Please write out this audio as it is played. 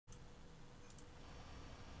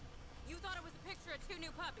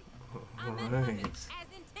Nice.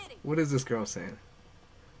 What is this girl saying?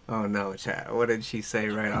 Oh no, chat. What did she say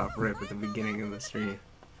right off rip at the beginning of the stream?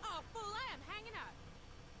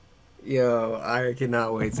 Yo, I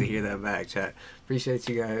cannot wait to hear that back, chat. Appreciate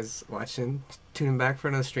you guys watching, tuning back for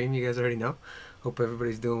another stream. You guys already know. Hope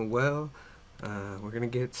everybody's doing well. We're gonna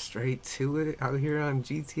get straight to it out here on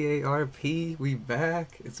GTA RP. We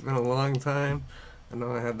back. It's been a long time. I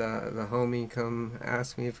know I had the homie come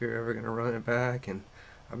ask me if you're ever gonna run it back, and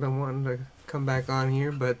I've been wanting to come back on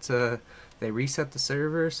here, but they reset the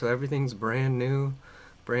server, so everything's brand new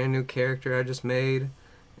character I just made.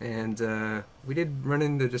 And we did run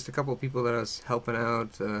into just a couple of people that I was helping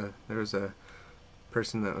out. There was a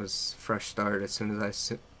person that was fresh start as soon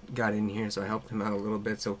as I got in here, so I helped him out a little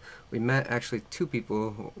bit. So we met actually two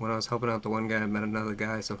people. When I was helping out the one guy, I met another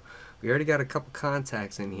guy. So we already got a couple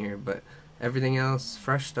contacts in here, but everything else,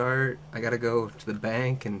 fresh start. I gotta go to the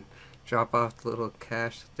bank and drop off the little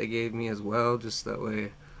cash that they gave me as well, just that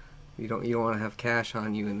way you don't want to have cash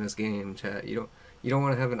on you in this game, chat. You don't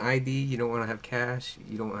want to have an ID, you don't want to have cash,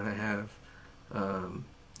 you don't want to have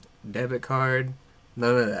debit card,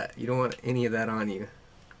 none of that. You don't want any of that on you.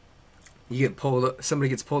 You get pulled, somebody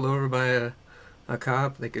gets pulled over by a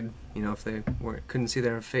cop, they could, if they couldn't see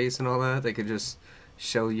their face and all that, they could just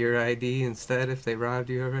show your ID instead if they robbed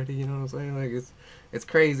you already. You know what I'm saying? Like, it's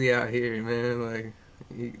crazy out here, man. Like,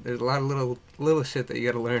 there's a lot of little shit that you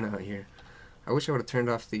gotta learn out here. I wish I would have turned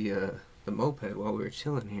off the moped while we were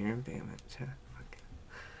chilling here. Damn it, chat.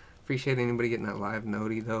 Appreciate anybody getting that live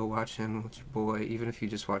noti though, watching with your boy. Even if you're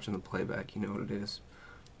just watching the playback, you know what it is.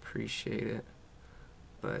 Appreciate it.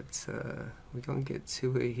 But we're gonna get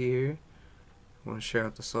to it here. I want to share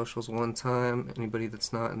out the socials one time. Anybody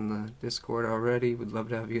that's not in the Discord already, would love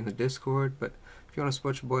to have you in the Discord. But if you want to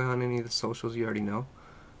support your boy on any of the socials, you already know.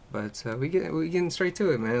 But we getting straight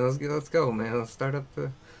to it, man. Let's go, man. Let's start up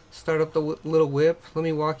the little whip. Let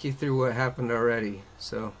me walk you through what happened already.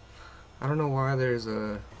 So I don't know why there's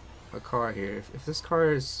a car here. If this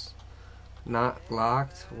car is not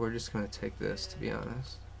locked, we're just gonna take this, to be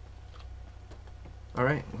honest. All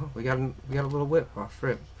right. Well, we got a little whip off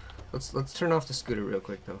rip. Let's turn off the scooter real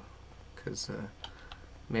quick though, cause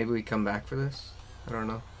maybe we come back for this. I don't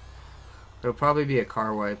know. There'll probably be a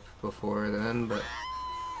car wipe before then, but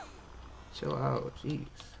chill out, jeez.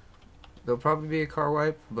 There'll probably be a car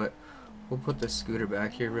wipe, but we'll put the scooter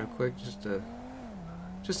back here real quick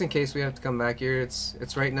just in case we have to come back here.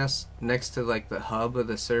 It's right next to like the hub of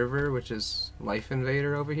the server, which is Life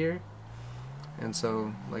Invader over here. And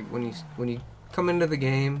so like when you come into the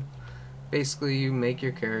game, basically you make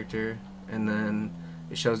your character and then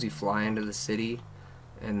it shows you fly into the city,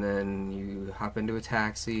 and then you hop into a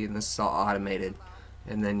taxi, and this is all automated,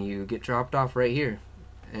 and then you get dropped off right here,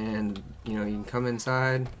 and you can come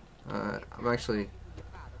inside. I'm actually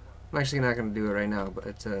not gonna do it right now,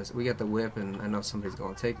 but so we got the whip, and I know somebody's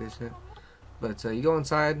gonna take this shit. But you go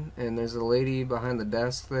inside, and there's a lady behind the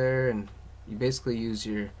desk there, and you basically use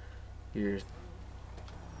your.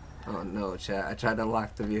 Oh no, chat! I tried to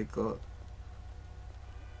lock the vehicle.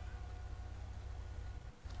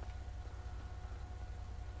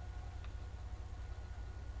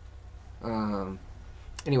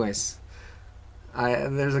 Anyways.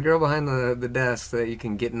 There's a girl behind the desk that you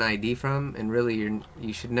can get an ID from, and really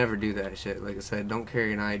you should never do that shit. Like I said, don't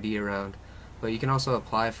carry an ID around. But you can also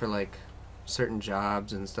apply for like certain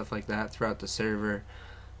jobs and stuff like that throughout the server.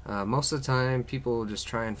 Most of the time people will just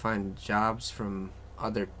try and find jobs from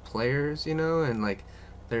other players, and like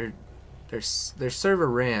their server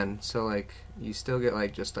ran, so like you still get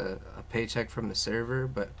like just a paycheck from the server,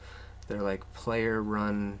 but they're like player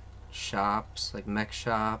run shops, like mech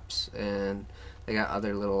shops, and they got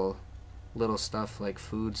other little stuff like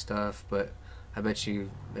food stuff, but I bet you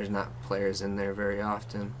there's not players in there very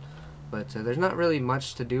often. But there's not really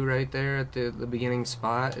much to do right there at the beginning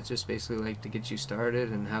spot. It's just basically like to get you started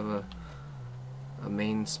and have a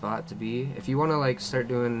main spot to be. If you want to like start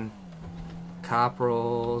doing cop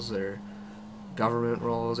roles or government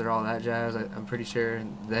roles or all that jazz, I'm pretty sure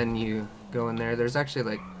then you go in there. There's actually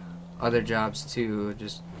like other jobs too,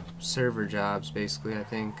 just server jobs basically, I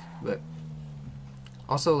think, but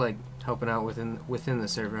also like helping out within the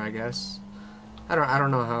server, I guess. I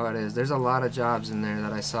don't know how it is. There's a lot of jobs in there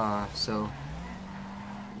that I saw, so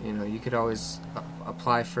you could always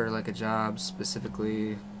apply for like a job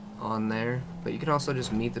specifically on there, but you can also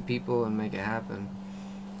just meet the people and make it happen.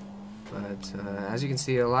 But as you can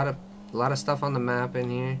see, a lot of stuff on the map in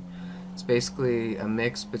here. It's basically a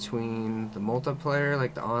mix between the multiplayer,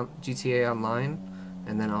 like the GTA Online,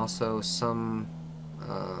 and then also some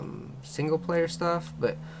single player stuff.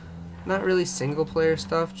 But not really single player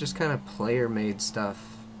stuff, just kind of player made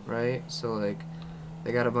stuff, right? So like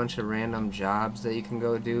they got a bunch of random jobs that you can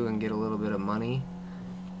go do and get a little bit of money,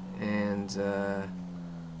 and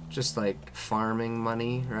just like farming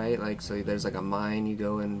money, right? Like, so there's like a mine, you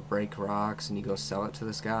go and break rocks and you go sell it to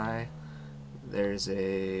this guy. There's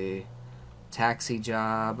a taxi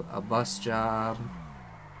job, a bus job,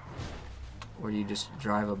 where you just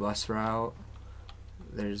drive a bus route.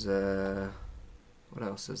 There's a, what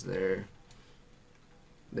else is there?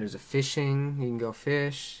 There's a fishing, you can go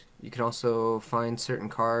fish. You can also find certain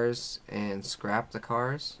cars and scrap the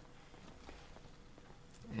cars.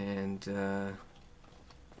 And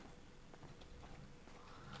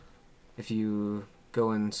if you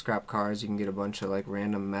go and scrap cars, you can get a bunch of like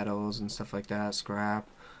random metals and stuff like that, scrap,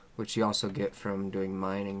 which you also get from doing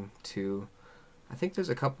mining too. I think there's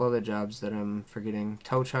a couple other jobs that I'm forgetting.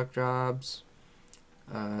 Tow truck jobs.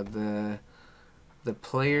 The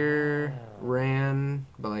player ran,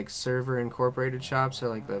 but like server incorporated shops are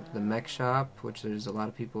like the mech shop, which there's a lot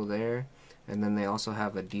of people there. And then they also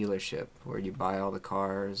have a dealership where you buy all the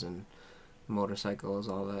cars and motorcycles,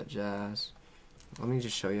 all that jazz. Let me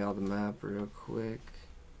just show y'all the map real quick.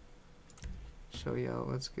 Show y'all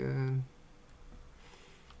what's good.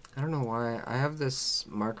 I don't know why I have this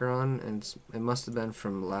marker on, and it must have been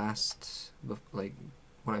from last, like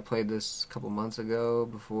when I played this a couple months ago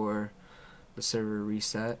before the server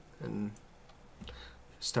reset and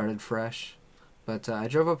started fresh. But I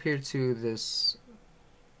drove up here to this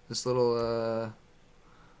little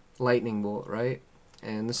lightning bolt, right?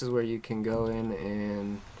 And this is where you can go in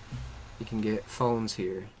and you can get phones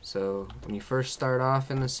here. So when you first start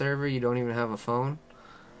off in the server, you don't even have a phone,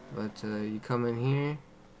 but you come in here.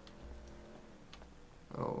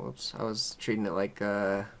 Oh, whoops! I was treating it like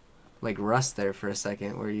Rust there for a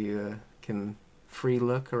second, where you can free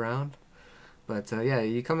look around. But yeah,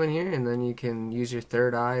 you come in here and then you can use your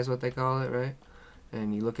third eye, is what they call it, right?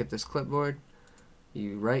 And you look at this clipboard.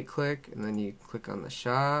 You right click and then you click on the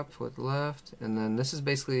shop with left, and then this is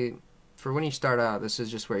basically for when you start out. This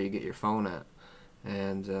is just where you get your phone at,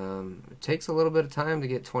 and it takes a little bit of time to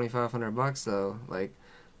get 2,500 bucks though. Like,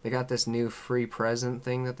 they got this new free present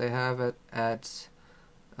thing that they have at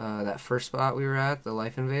that first spot we were at, the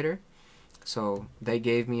Life Invader. So they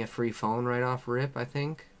gave me a free phone right off rip, I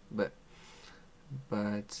think, but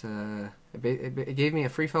it gave me a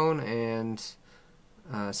free phone and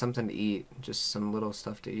something to eat, just some little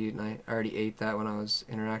stuff to eat, and I already ate that when I was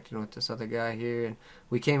interacting with this other guy here. And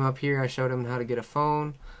we came up here, I showed him how to get a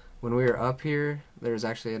phone. When we were up here, there was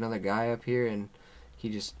actually another guy up here, and he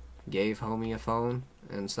just gave homie a phone,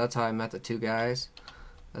 and so that's how I met the two guys.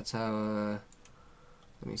 That's how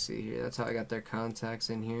let me see here, that's how I got their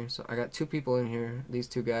contacts in here. So I got two people in here, these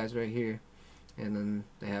two guys right here, and then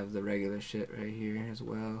they have the regular shit right here as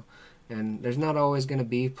well. And there's not always going to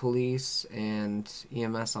be police and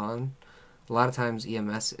EMS on. A lot of times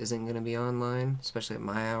EMS isn't going to be online, especially at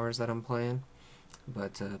my hours that I'm playing.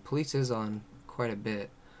 But police is on quite a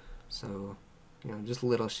bit. So, you know, just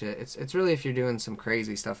little shit. It's really if you're doing some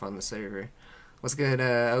crazy stuff on the server. What's good,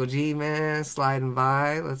 OG, man? Sliding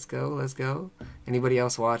by. Let's go, let's go. Anybody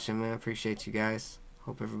else watching, man? Appreciate you guys.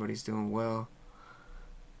 Hope everybody's doing well.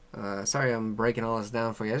 Sorry I'm breaking all this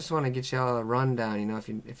down for you. I just want to get y'all a rundown, you know, if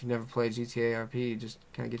you never played GTA RP, just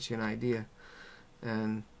kind of get you an idea.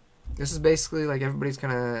 And this is basically like everybody's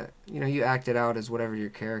kind of, you know, you act it out as whatever your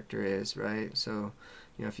character is, right? So,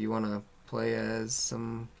 you know, if you want to play as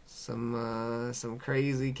some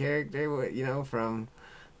crazy character, you know, from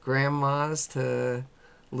grandmas to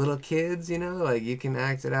little kids, you know, like you can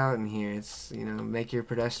act it out in here. It's, you know, make your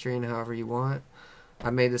pedestrian however you want. I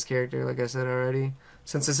made this character, like I said already.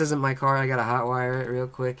 Since this isn't my car, I gotta hotwire it real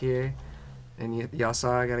quick here, and y'all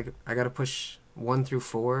saw I gotta push 1 through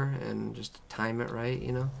 4 and just time it right,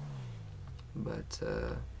 you know. But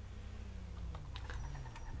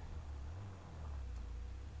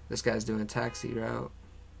this guy's doing a taxi route.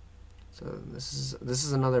 So this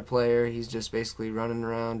is another player. He's just basically running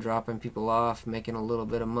around, dropping people off, making a little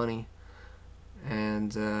bit of money.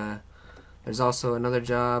 And there's also another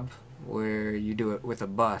job where you do it with a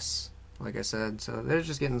bus, like I said. So they're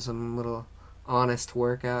just getting some little honest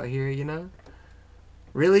work out here, you know.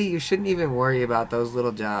 Really, you shouldn't even worry about those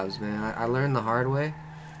little jobs, man. I learned the hard way.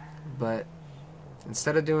 But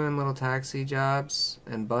instead of doing little taxi jobs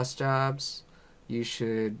and bus jobs, you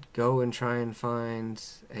should go and try and find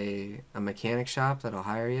a mechanic shop that'll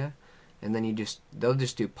hire you, and then they'll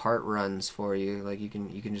just do part runs for you. Like you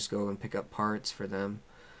can just go and pick up parts for them,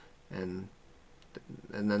 and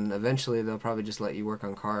then eventually they'll probably just let you work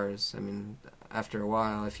on cars. I mean, after a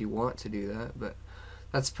while, if you want to do that. But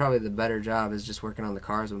That's probably the better job, is just working on the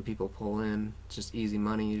cars when people pull in. It's just easy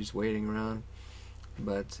money. You're just waiting around.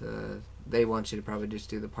 But they want you to probably just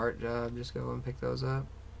do the part job. Just go and pick those up.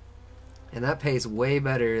 And that pays way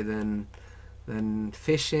better than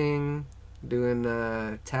fishing,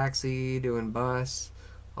 doing taxi, doing bus,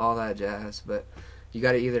 all that jazz. But you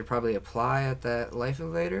got to either probably apply at that Life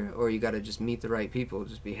Invader, or you got to just meet the right people,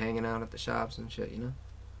 just be hanging out at the shops and shit, you know?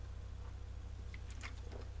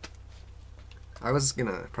 I was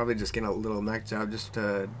gonna probably just get a little mech job just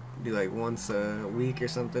to do like once a week or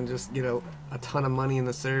something, just get a ton of money in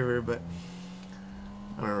the server, but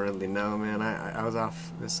I don't really know, man. I was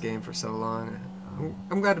off this game for so long.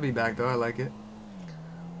 I'm glad to be back though, I like it.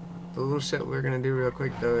 The little shit we're gonna do real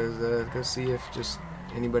quick though is go see if just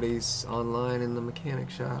anybody's online in the mechanic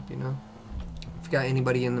shop, you know? If you got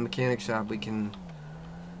anybody in the mechanic shop, we can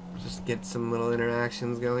just get some little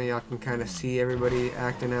interactions going. Y'all can kind of see everybody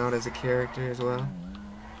acting out as a character as well.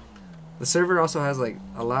 The server also has like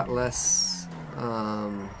a lot less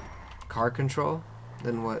car control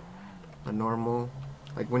than what a normal,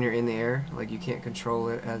 like when you're in the air, like you can't control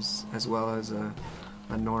it as well as a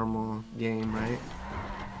normal game, right?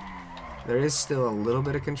 There is still a little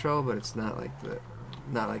bit of control, but it's not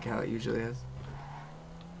like how it usually is.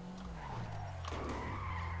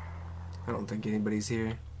 I don't think anybody's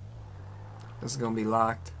here. This is gonna be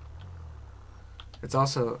locked. It's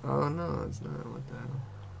also, oh no, it's not. What the hell?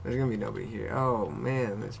 There's gonna be nobody here. Oh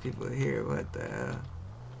man, there's people here. What the hell?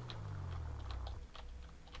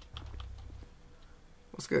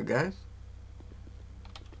 What's good, guys?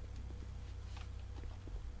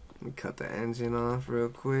 Let me cut the engine off real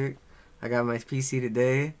quick. I got my PC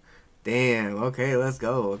today. Damn. Okay, let's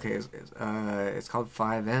go. Okay, it's called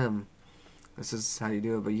 5M. This is how you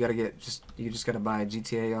do it, but you just gotta buy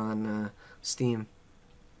GTA on Steam.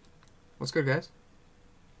 What's good, guys?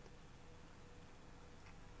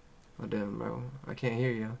 Oh damn, bro, I can't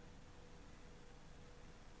hear you.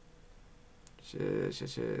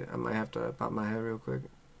 Shit. I might have to pop my head real quick.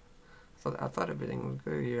 I thought everything was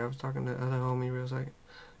good here. I was talking to other homie real second.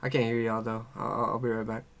 I can't hear y'all though. I'll be right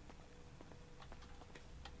back.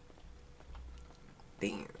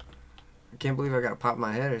 Damn. I can't believe I gotta pop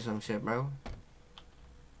my head or some shit, bro.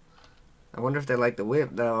 I wonder if they like the whip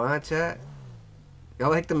though, huh, chat? Y'all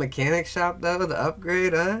like the mechanic shop though? The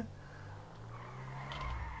upgrade, huh?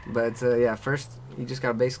 But yeah, first you just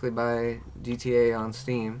gotta basically buy GTA on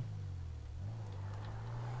Steam.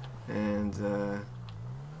 And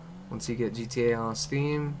once you get GTA on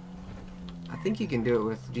Steam, I think you can do it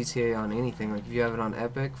with GTA on anything. Like if you have it on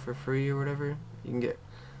Epic for free or whatever, you can get.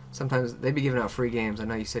 Sometimes they be giving out free games. I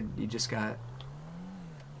know you said you just got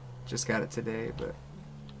it today, but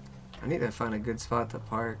I need to find a good spot to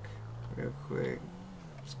park real quick.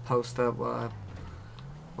 Just post up while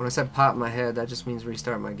when I said pop my head, that just means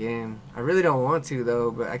restart my game. I really don't want to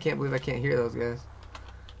though, but I can't believe I can't hear those guys.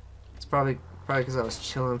 It's probably because I was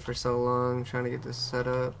chilling for so long trying to get this set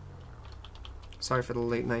up. Sorry for the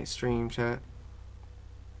late night stream, chat.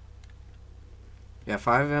 Yeah,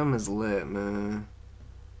 5M is lit, man.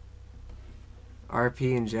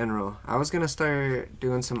 RP in general. I was gonna start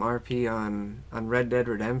doing some RP on Red Dead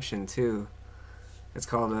Redemption too. It's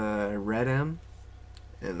called Red M,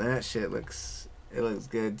 and that shit looks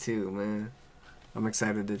good too, man. I'm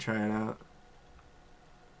excited to try it out.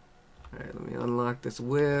 Alright, let me unlock this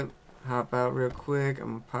whip, hop out real quick.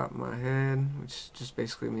 I'm gonna pop my head, which just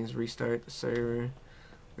basically means restart the server,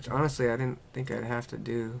 which honestly I didn't think I'd have to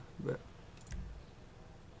do, but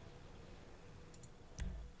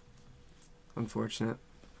unfortunate.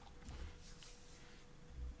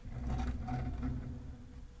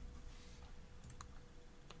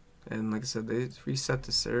 And like I said, they reset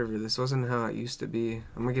the server. This wasn't how it used to be.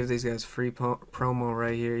 I'm gonna give these guys free promo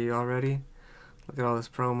right here. You all ready? Look at all this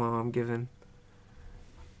promo I'm giving.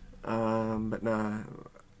 But nah,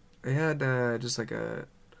 they had just like a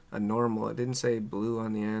normal. It didn't say blue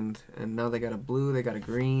on the end, and now they got a blue. They got a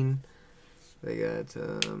green. They got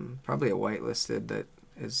probably a whitelisted that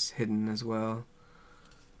is hidden as well.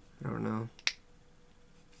 I don't know.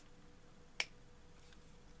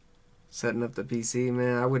 Setting up the PC,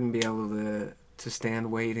 man. I wouldn't be able to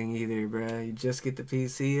stand waiting either, bruh. You just get the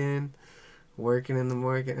PC in, working in the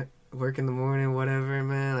morning, whatever,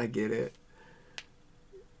 man. I get it.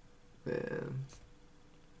 Man,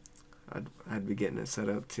 I'd be getting it set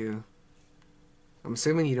up too. I'm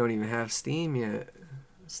assuming you don't even have Steam yet.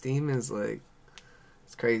 Steam is like,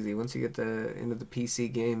 it's crazy. Once you get into the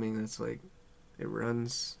PC gaming, that's like, it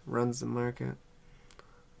runs the market.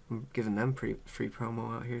 I'm giving them free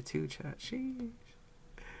promo out here too, chat. Sheesh.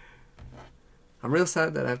 I'm real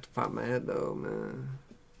sad that I have to pop my head though, man.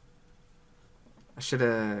 I should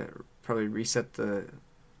have probably reset the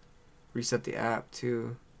app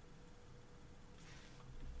too.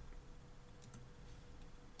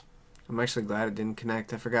 I'm actually glad it didn't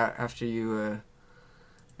connect. I forgot after you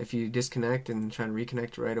if you disconnect and try and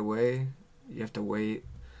reconnect right away, you have to wait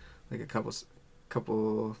like a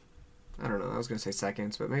couple I don't know, I was gonna say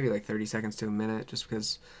seconds, but maybe like 30 seconds to a minute, just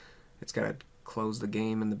because it's gotta close the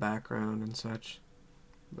game in the background and such.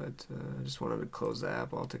 But I just wanted to close the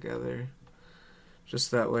app altogether,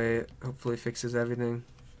 just that way it hopefully fixes everything.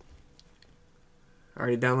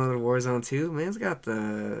 Already downloaded Warzone 2. Man's got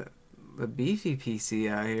the beefy PC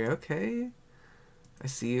out here. Okay, I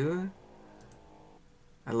see you.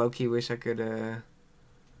 I low-key wish I could run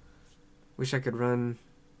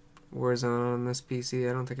Warzone on this PC.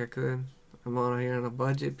 I don't think I could. I'm on here on a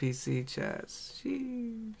budget PC, chat.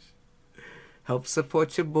 Sheesh. Help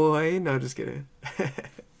support your boy. No, just kidding.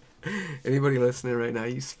 Anybody listening right now,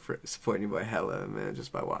 you supporting your boy hella, man,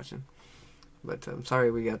 just by watching. But I'm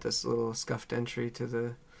sorry we got this little scuffed entry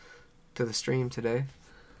to the stream today.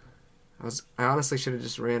 I honestly should have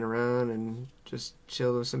just ran around and just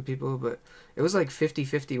chilled with some people, but it was like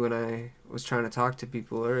 50-50 when I was trying to talk to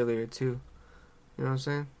people earlier too. You know what I'm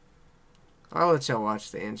saying? I'll let y'all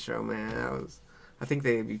watch the intro, man. I think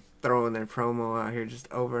they'd be throwing their promo out here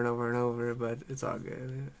just over and over and over, but it's all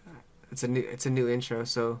good. It's a new intro,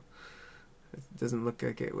 so it doesn't look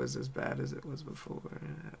like it was as bad as it was before.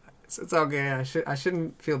 It's all good. I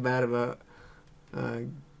shouldn't feel bad about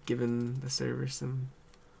giving the server some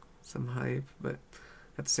hype, but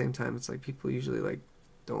at the same time, it's like people usually like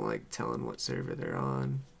don't like telling what server they're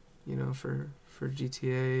on, you know, for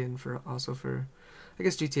GTA and also for I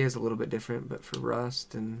guess GTA is a little bit different, but for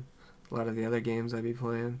Rust and a lot of the other games I'd be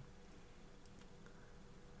playing.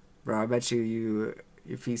 Bro, I bet your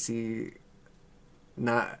PC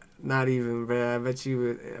not even, bro. I bet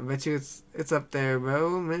you it's up there,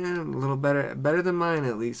 bro. Man, a little better than mine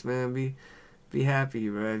at least, man. Be happy,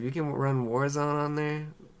 bro. If you can run Warzone on there,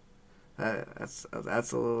 that's a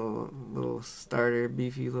little starter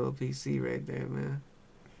beefy little PC right there, man.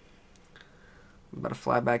 I'm about to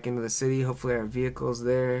fly back into the city. Hopefully our vehicle's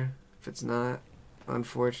there. If it's not,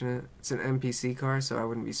 unfortunate. It's an NPC car, so I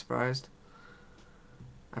wouldn't be surprised.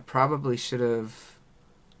 I probably should have.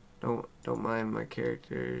 Don't mind my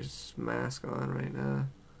character's mask on right now.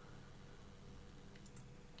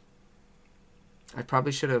 I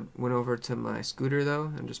probably should have went over to my scooter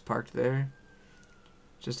though and just parked there,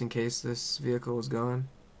 just in case this vehicle was gone.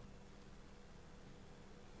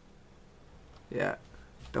 Yeah,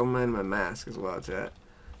 don't mind my mask as well, chat.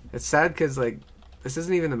 It's sad because like this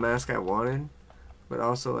isn't even the mask I wanted, but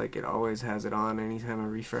also like it always has it on anytime I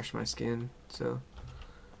refresh my skin. So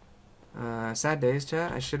sad days,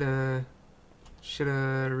 chat. I should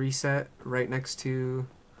have reset right next to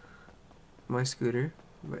my scooter,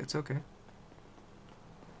 but it's okay.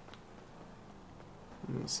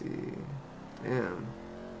 Let me see. Damn.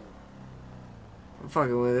 I'm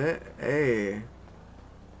fucking with it. Hey.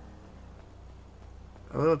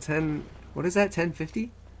 A little 10... What is that?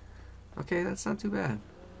 1050? Okay, that's not too bad.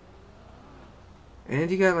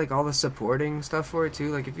 And you got like all the supporting stuff for it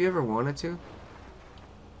too. Like if you ever wanted to.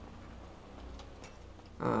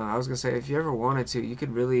 I was gonna say if you ever wanted to, you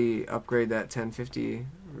could really upgrade that 1050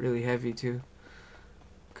 really heavy too.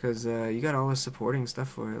 Cause you got all the supporting stuff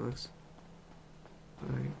for it. Looks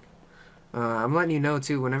like. I'm letting you know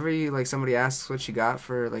too. Whenever you like somebody asks what you got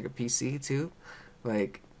for like a PC too,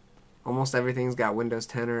 like almost everything's got Windows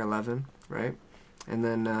 10 or 11, right? And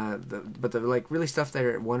then but the like really stuff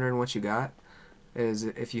they're wondering what you got is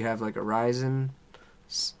if you have like a Ryzen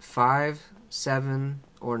 5, 7,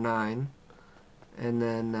 or 9, and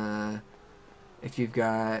then if you've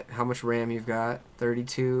got how much RAM you've got,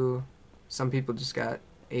 32. Some people just got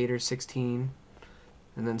 8 or 16.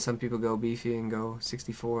 And then some people go beefy and go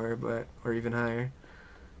 64, or even higher.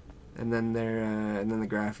 And then and then the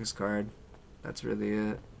graphics card. That's really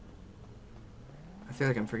it. I feel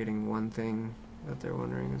like I'm forgetting one thing that they're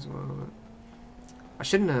wondering as well. But I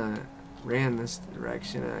shouldn't have ran this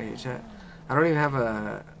direction out here, chat. I don't even have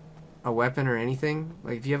a weapon or anything.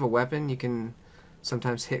 Like if you have a weapon, you can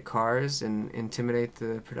sometimes hit cars and intimidate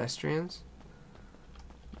the pedestrians.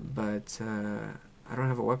 But I don't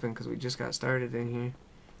have a weapon because we just got started in here.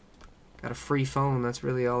 Got a free phone, that's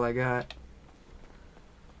really all I got.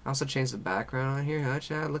 I also changed the background on here, huh,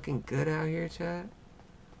 chat? Looking good out here, chat?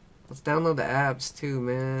 Let's download the apps too,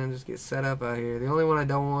 man. Just get set up out here. The only one I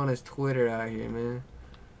don't want is Twitter out here, man.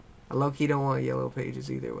 I low-key don't want Yellow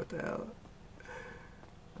Pages either, what the hell?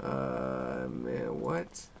 Man,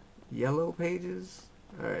 what? Yellow Pages?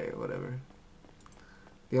 Alright, whatever.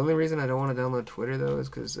 The only reason I don't want to download Twitter, though, is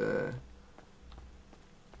because,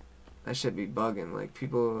 that should be bugging. Like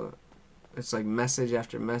people, it's like message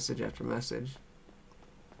after message after message.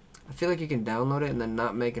 I feel like you can download it and then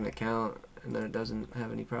not make an account, and then it doesn't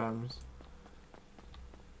have any problems.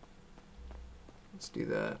 Let's do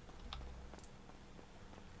that.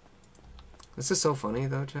 This is so funny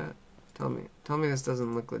though, chat. Tell me this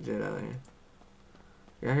doesn't look legit out here.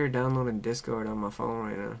 You're out here downloading Discord on my phone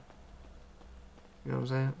right now. You know what I'm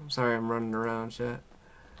saying? I'm sorry I'm running around, chat.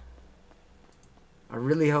 I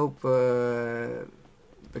really hope the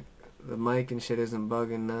mic and shit isn't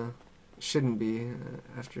bugging now. It shouldn't be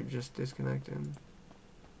after just disconnecting.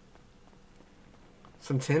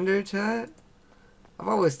 Some Tinder, chat? I've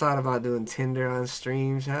always thought about doing Tinder on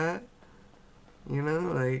stream, chat. You know,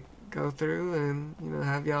 like go through and, you know,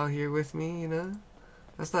 have y'all here with me, you know?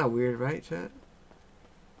 That's not weird, right, chat?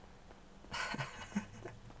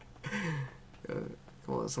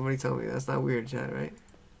 Come on, somebody tell me that's not weird, chat, right?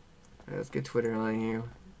 Alright, let's get Twitter on here.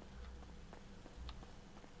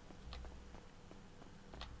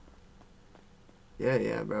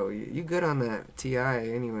 Yeah, bro. You good on that TI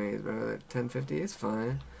anyways, bro. That 1050 is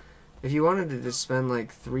fine. If you wanted to just spend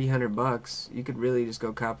like $300, you could really just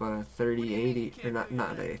go cop a 3080, or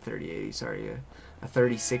not a 3080, sorry, a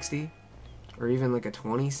 3060, or even like a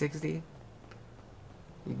 2060.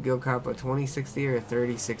 You could go cop a 2060 or a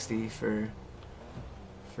 3060 for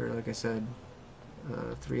like I said,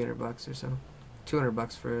 $300 or so,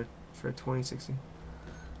 $200 for a 2060.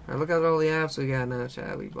 Alright, look at all the apps we got now,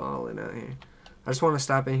 chat. We balling out here. I just want to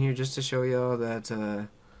stop in here just to show y'all that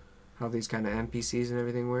how these kind of NPCs and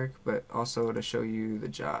everything work, but also to show you the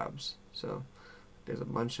jobs. So there's a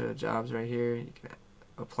bunch of jobs right here. You can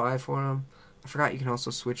apply for them. I forgot you can also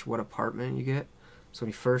switch what apartment you get. So when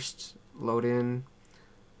you first load in,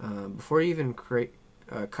 before you even create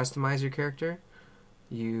customize your character,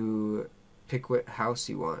 you pick what house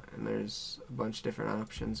you want, and there's a bunch of different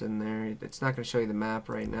options in there. It's not going to show you the map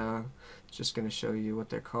right now. It's just going to show you what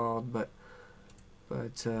they're called, but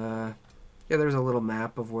yeah, there's a little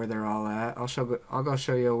map of where they're all at. I'll go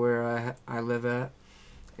show you where I live at.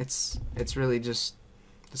 It's really just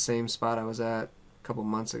the same spot I was at a couple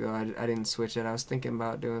months ago. I didn't switch it. I was thinking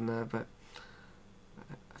about doing that, but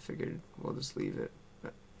I figured we'll just leave it.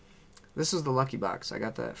 But this is the lucky box. I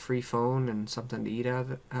got that free phone and something to eat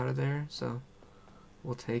out of there, so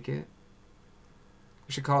we'll take it.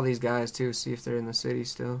 We should call these guys too, see if they're in the city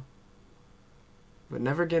still. But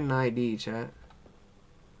never get an ID, chat.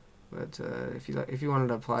 But if you wanted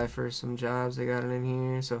to apply for some jobs, they got it in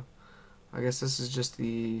here. So I guess this is just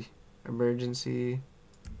the emergency.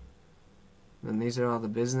 And these are all the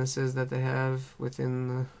businesses that they have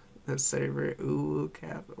within the server. Ooh,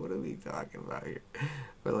 cap! What are we talking about here?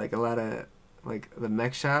 But like a lot of like the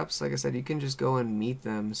mech shops, like I said, you can just go and meet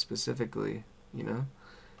them specifically. You know,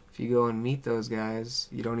 if you go and meet those guys,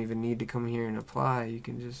 you don't even need to come here and apply. You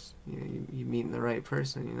can just you meeting the right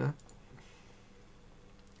person. You know.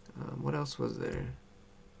 What else was there?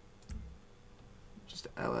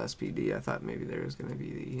 Just LSPD. I thought maybe there was gonna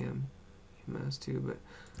be the EMS too,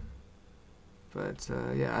 but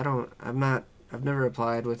yeah, I've never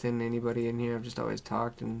applied within anybody in here. I've just always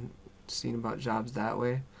talked and seen about jobs that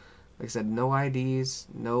way. Like I said, no IDs,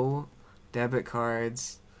 no debit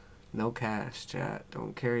cards, no cash, chat.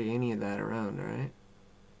 Don't carry any of that around, alright?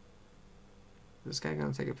 Is this guy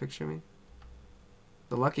gonna take a picture of me?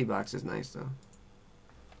 The lucky box is nice though.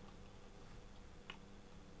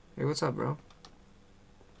 Hey, what's up, bro?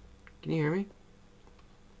 Can you hear me?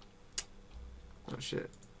 Oh, shit.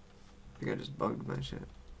 I think I just bugged my shit.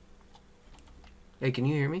 Hey, can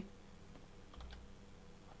you hear me?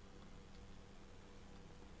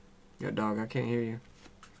 Yo, dog, I can't hear you.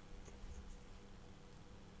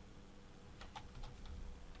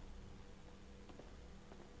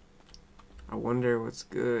 I wonder what's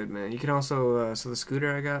good, man. You can also, so the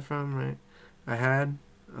scooter I got from, right?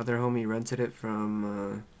 Other homie rented it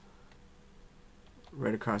from,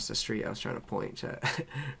 right across the street. I was trying to point, chat.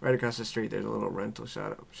 Right across the street, there's a little rental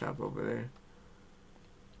shop over there.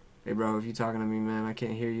 Hey, bro, if you talking to me, man, I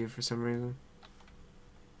can't hear you for some reason.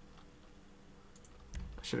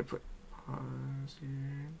 I should have put pause here.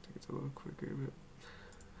 I think it's a little quicker, but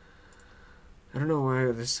I don't know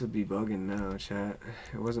why this would be bugging now, chat.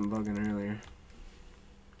 It wasn't bugging earlier.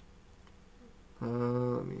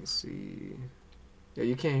 Let me see. Yeah,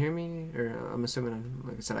 you can't hear me? Or I'm assuming,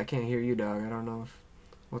 like I said, I can't hear you, dog. I don't know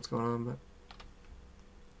what's going on, but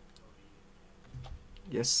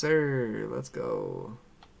yes, sir. Let's go.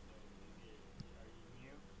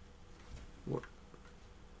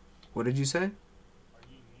 What did you say? Are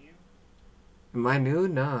you new? Am I new?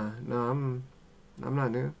 Nah, no, I'm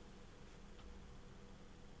not new.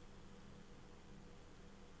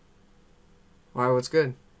 Why? What's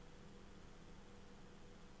good?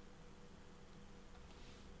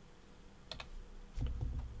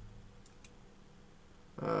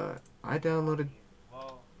 I downloaded.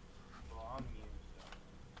 Well, I'm mute, so.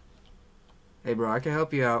 Hey, bro, I can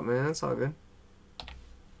help you out, man. It's all good.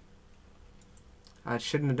 I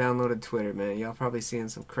shouldn't have downloaded Twitter, man. Y'all probably seeing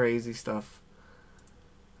some crazy stuff.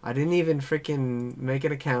 I didn't even freaking make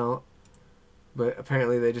an account, but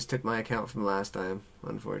apparently they just took my account from last time.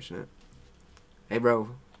 Unfortunate. Hey, bro. You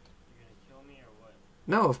gonna kill me or what?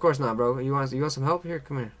 No, of course not, bro. You want some help? Here,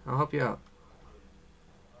 come here. I'll help you out.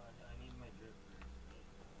 I need my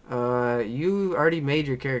drip. You already made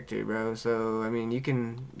your character, bro. So I mean, you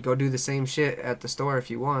can go do the same shit at the store if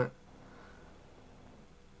you want.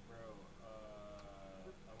 Bro,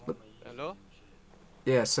 I want my Hello? and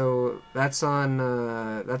shit. Yeah, so that's on.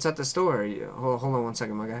 That's at the store. Hold on one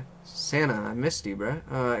second, my guy. Santa, I missed you, bro.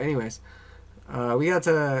 Anyways, we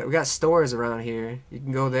got stores around here. You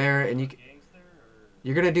can go there and Gangster or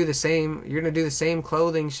you're gonna do the same. You're gonna do the same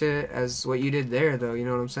clothing shit as what you did there, though. You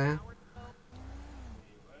know what I'm saying?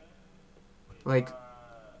 Like,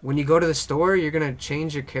 when you go to the store, you're gonna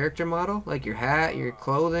change your character model, like your hat, your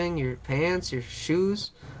clothing, your pants, your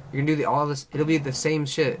shoes. You're gonna do all this. It'll be the same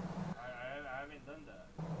shit. I haven't done that.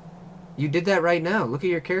 You did that right now. Look at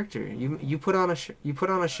your character. You put on a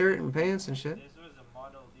shirt and pants and shit. This was a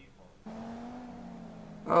model default.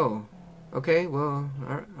 Oh, okay. Well,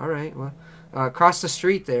 all right. Well, across the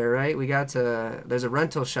street there, right? We got there's a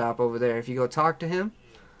rental shop over there. If you go talk to him,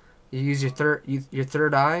 you use your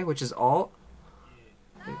third eye, which is Alt.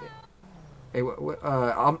 Hey,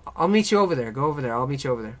 I'll meet you over there. Go over there. I'll meet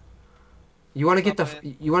you over there. You want to get the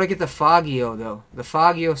Foggio though, the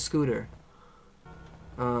Foggio scooter.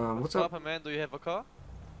 What's up? Papa, man, do you have a car?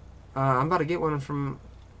 I'm about to get one from.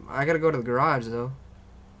 I gotta go to the garage though.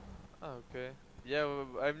 Oh, okay. Yeah,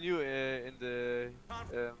 I'm new in the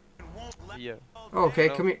here. Oh, okay.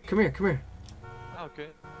 No. Come here. Ah, okay.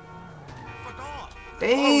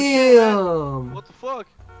 Damn. What the fuck?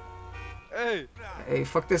 Hey. Hey,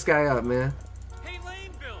 fuck this guy up, man. Hey,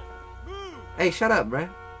 Laneville, move! Hey, shut up, bruh.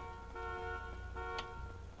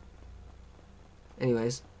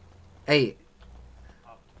 Anyways. Hey.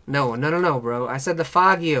 No, bro. I said the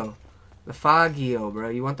Foggio. The Foggio, bro.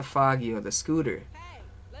 You want the Foggio, the scooter. Hey,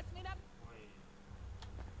 let's meet up.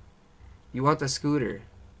 You want the scooter.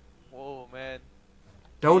 Whoa, man.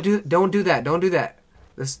 Don't do that. Don't do that.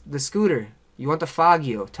 The scooter. You want the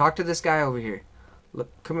Foggio. Talk to this guy over here. Look,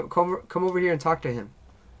 come over here and talk to him.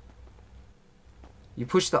 You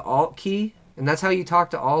push the Alt key, and that's how you talk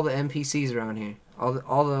to all the NPCs around here. All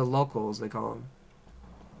the locals, they call them.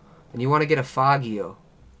 And you want to get a Foggio.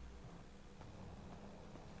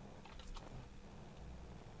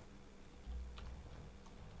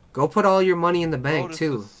 Go put all your money in the bank this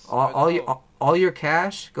too. is- All your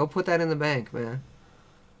cash. Go put that in the bank, man.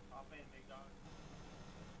 I'll pay big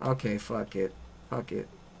dog. Okay, fuck it.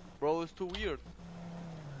 Bro, it's too weird.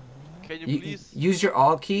 Can you You please? use your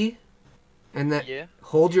Alt key, and then Yeah.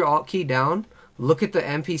 hold your Alt key down. Look at the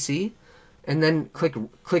NPC, and then click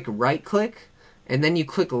right click, and then you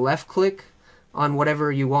click left click on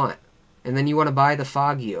whatever you want, and then you want to buy the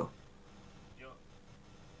Foggio. Yo,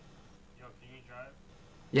 can you drive?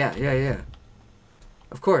 Yeah.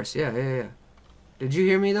 Of course, yeah. Did you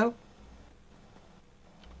hear me though?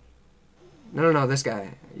 No, this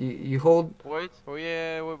guy. You hold Wait. Oh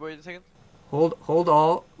yeah. Wait a second. hold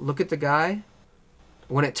Alt. Look at the guy.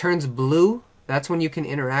 When it turns blue, that's when you can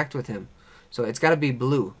interact with him. So it's got to be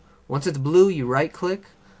blue. Once it's blue, you right click,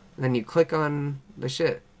 and then you click on the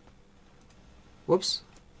shit. Whoops!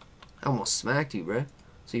 I almost smacked you, bruh.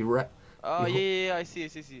 So Oh You yeah. I see.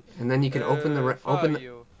 and then you can open the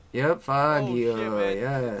Fabio. Yep, Foggio. Oh shit, man.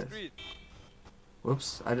 Yes. Street.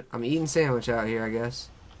 Whoops! I'm eating sandwich out here, I guess.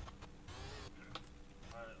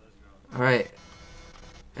 Alright, let's go. All right.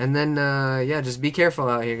 And then yeah, just be careful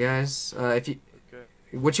out here, guys. If you Okay.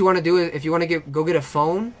 what you want to do is if you want to go get a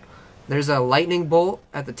phone, there's a lightning bolt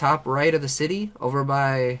at the top right of the city over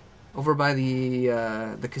by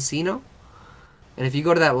the casino. And if you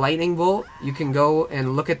go to that lightning bolt, you can go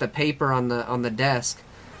and look at the paper on the desk.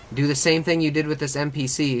 Do the same thing you did with this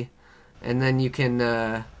NPC, and then you can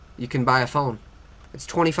buy a phone. It's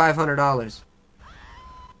 $2,500.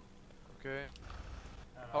 Okay.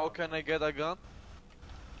 How can I get a gun?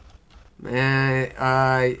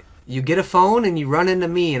 Man, you get a phone and you run into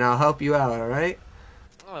me, and I'll help you out. All right?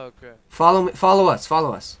 Oh, okay. Follow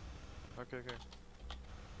us. Okay.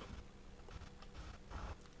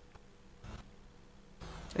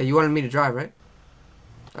 Hey, you wanted me to drive, right?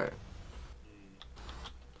 All right.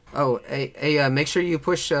 Oh, hey, make sure you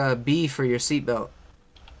push B for your seatbelt.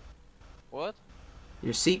 What?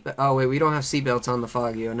 Your seat. Oh wait, we don't have seatbelts on the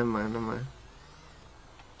Foggy. Oh, never mind, never mind.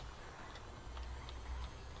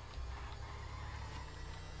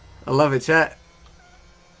 I love it, chat.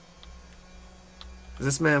 Is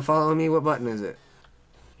this man following me? What button is it?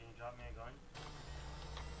 Can you drop me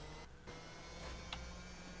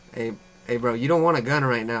a gun? Hey, bro, you don't want a gun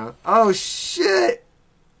right now. Oh shit!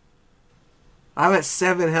 I'm at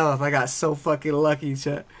 7 health. I got so fucking lucky,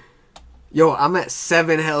 chat. Yo, I'm at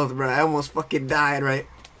 7 health, bro. I almost fucking died, right?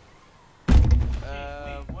 Wait,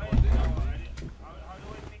 what? What do you No, do? how do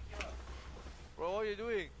I pick you up? Bro, what are you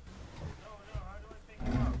doing? No, how do I pick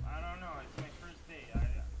you up? I don't know. It's my first day.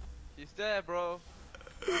 He's there, bro.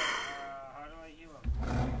 How do I heal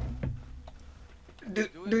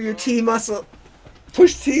him? Do your T muscle.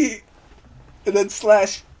 Push T. And then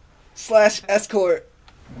slash escort.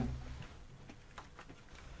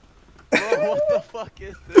 Bro, what the fuck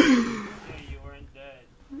is this? You say you weren't dead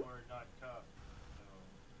or not tough.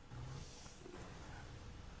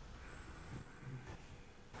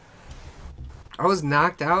 I was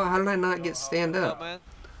knocked out. How did I not get stand What's up? up, man?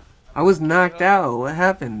 I was knocked out. What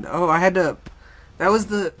happened? Oh, I had to. That was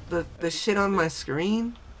the shit on my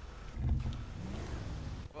screen.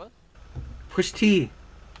 What? Push T.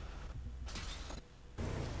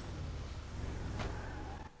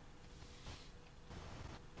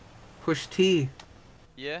 Push T.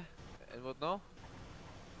 Yeah? And what now?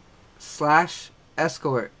 Slash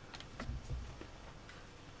escort.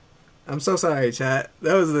 I'm so sorry, chat.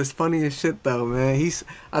 That was the funniest shit, though, man.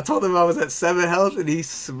 I told him I was at 7 health, and he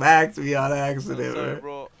smacked me on I'm accident, sorry, man.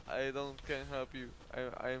 bro. I can't help you.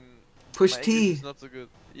 I'm. Push my T. English is not so good.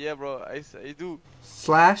 Yeah, bro. I do.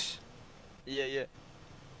 Slash Yeah.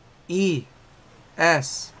 E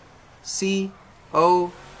S C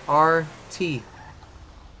O R T.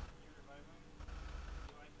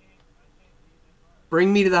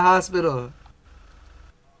 Bring me to the hospital.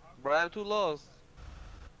 Bro, I'm too lost.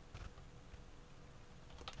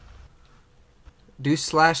 Do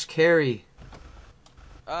slash carry.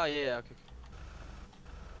 Ah, yeah, okay.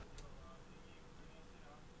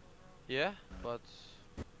 Yeah, but.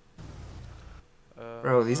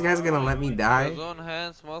 Bro, these guys are gonna let me die. Your own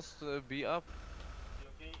hands must be up.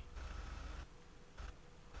 You okay?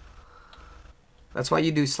 That's why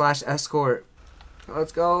you do slash escort.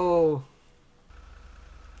 Let's go.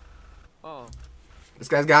 Oh. This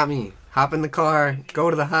guy's got me. Hop in the car.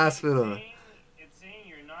 Go to the hospital. It's saying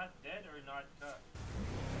you're not dead or not tough.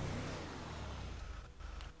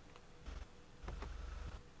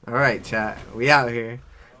 Alright, chat. We out here.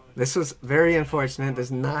 This was very unfortunate. This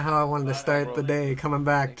is not how I wanted to start the day. Coming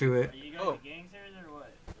back to it. Are you guys gangsters or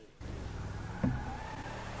what?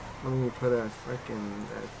 Let me put a freaking.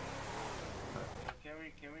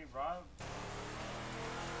 Can we rob?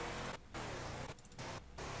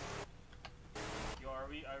 Yo, are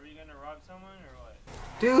we gonna rob someone or what?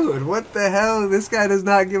 Dude, what the hell? This guy does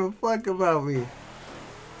not give a fuck about me.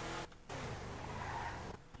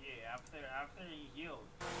 Yeah, after he healed.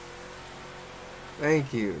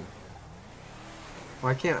 Thank you.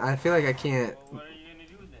 Why can't I feel like I can't? Well, what are you gonna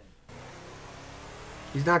do then?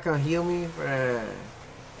 He's not gonna heal me, bruh.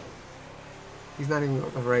 He's not even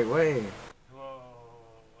going the right way. Whoa,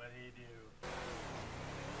 what did he do?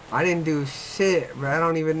 I didn't do shit, bro. I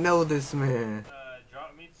don't even know this man.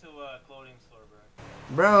 Drop me to a clothing store,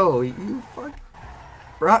 bro. Bro, you fuck.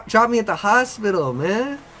 Bro, drop me at the hospital,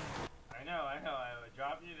 man. I know. I would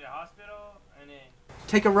drop you to the hospital and then.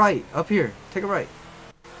 Take a right up here. Take a right.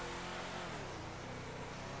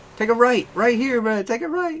 Take a right. Right here, bro. Take a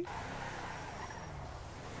right.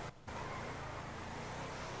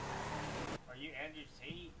 Are you Andrew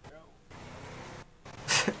Tate,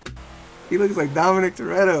 bro? He looks like Dominic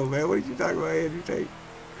Toretto, man. What are you talking about, Andrew Tate?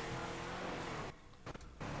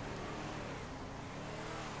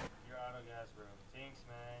 You're out of gas, bro. Thanks,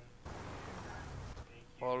 man. Thank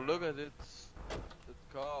you. Oh, look at it.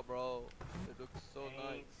 The car, bro. It looks so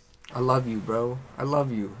nice. Thanks. I love you, bro. I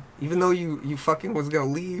love you. Even though you fucking was gonna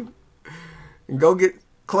leave and go get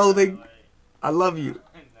clothing, Like, I love you. nah.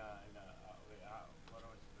 Wait, what am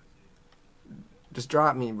I supposed to do? Just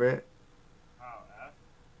drop me, Brett. How?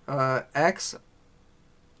 F? X.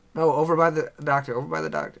 No, over by the doctor. Over by the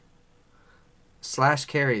doctor. Slash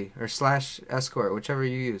carry or slash escort, whichever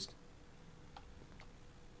you used.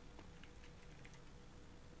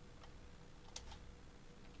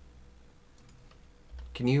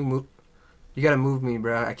 Can you move? You gotta move me,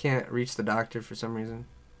 bro. I can't reach the doctor for some reason.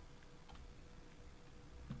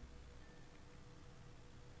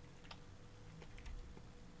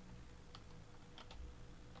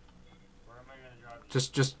 Where am I gonna drop you?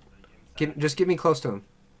 Just Like inside? get me close to him.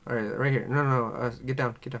 All right, right here. No, get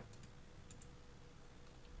down, get down.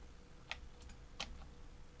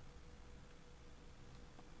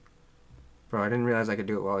 Bro, I didn't realize I could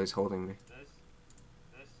do it while he's holding me.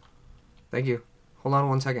 This. Thank you. Hold on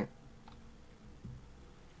 1 second.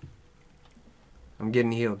 I'm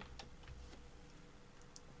getting healed.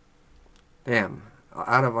 Damn.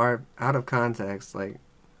 Out of context, like,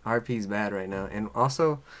 RP's bad right now. And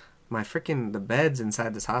also, the beds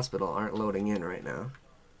inside this hospital aren't loading in right now.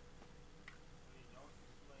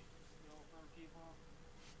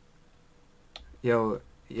 Yo,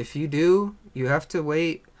 if you do, you have to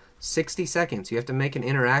wait 60 seconds. You have to make an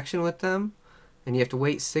interaction with them, and you have to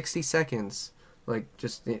wait 60 seconds. Like,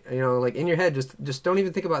 just, you know, like, in your head, just don't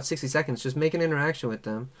even think about 60 seconds. Just make an interaction with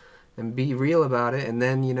them, and be real about it, and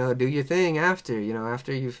then, you know, do your thing after, you know,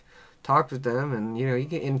 after you've talked with them, and, you know, you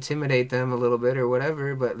can intimidate them a little bit or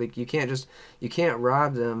whatever, but, like, you can't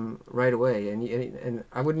rob them right away, and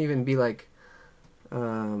I wouldn't even be, like,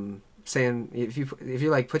 saying, if you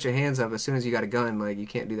like, put your hands up as soon as you got a gun, like, you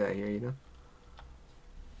can't do that here, you know?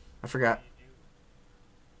 I forgot.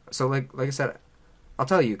 So, like I said, I'll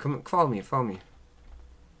tell you, come, follow me.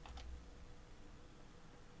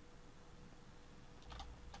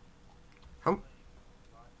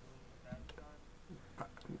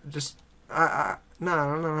 No.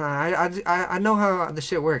 I know how the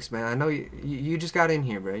shit works, man. I know you just got in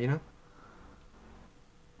here, bro, you know?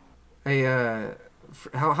 Hey,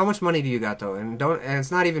 how much money do you got, though? And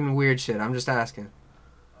it's not even weird shit, I'm just asking.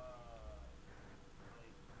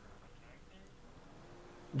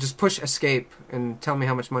 Just push escape and tell me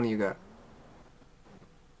how much money you got.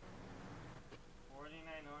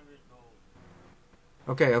 4,900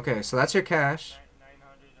 gold. Okay, so that's your cash.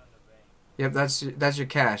 900 on the bank. Yep, that's your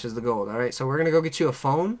cash is the gold. All right, so we're gonna go get you a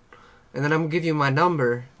phone, and then I'm gonna give you my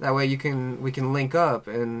number. That way we can link up,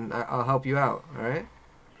 and I'll help you out. All right.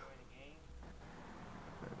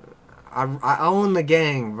 I own the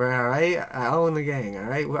gang, bro. All right, I own the gang. All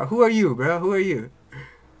right. Well, who are you, bro? Who are you?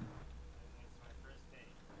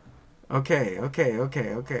 Okay. All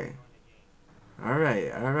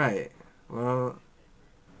right. Well,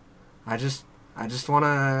 I'm just trying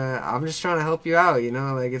to help you out, you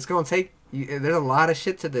know, like, it's gonna take you, there's a lot of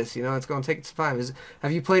shit to this, you know, it's gonna take some time.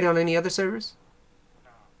 Have you played on any other servers?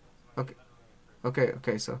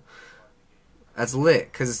 Okay, so that's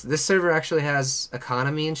lit, because this server actually has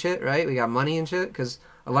economy and shit, right? We got money and shit, because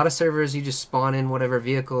a lot of servers you just spawn in whatever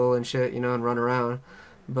vehicle and shit, you know, and run around,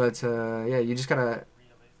 but yeah, you just gotta,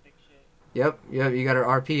 Yep, you gotta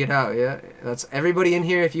RP it out, yeah. That's everybody in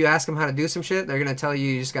here, if you ask them how to do some shit, they're gonna tell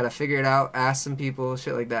you just gotta figure it out, ask some people,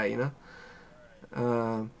 shit like that, you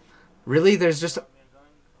know? Really, there's just...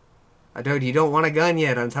 Dude, you don't want a gun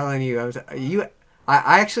yet, I'm telling you.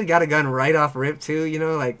 I actually got a gun right off rip, too, you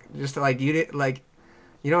know, like, just like, you did, like,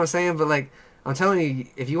 you know what I'm saying? But, like, I'm telling you,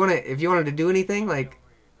 if you wanted to do anything, like,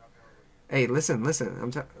 hey, listen,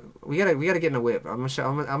 we gotta get in a whip. I'm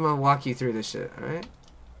gonna walk you through this shit, alright?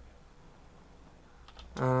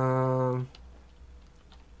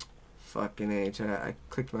 Fucking H. I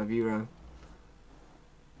clicked my view wrong.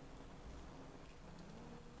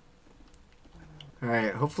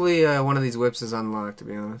 Alright, hopefully one of these whips is unlocked, to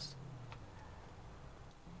be honest.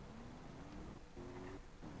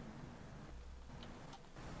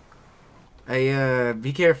 Hey,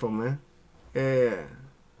 be careful, man. Yeah.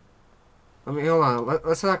 Hold on.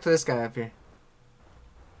 Let's talk to this guy up here.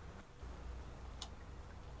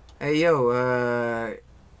 Hey, yo,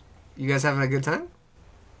 you guys having a good time?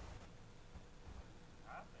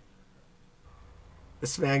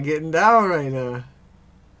 This man getting down right now.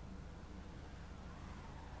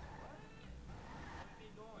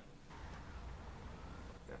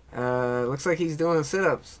 Looks like he's doing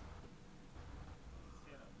sit-ups.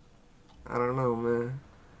 I don't know, man.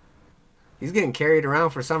 He's getting carried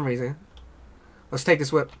around for some reason. Let's take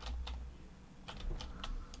this whip.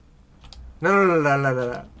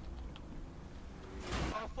 No.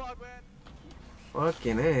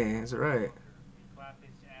 Fucking A, that's right. Clap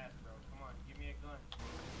his ass, bro. Come on, give me a gun.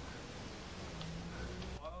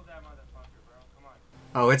 Follow that motherfucker, bro. Come on.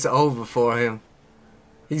 Oh, it's over for him.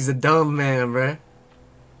 He's a dumb man, bruh.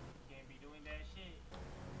 Can't be doing that shit.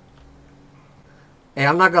 Hey,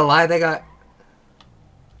 I'm not gonna lie, they got...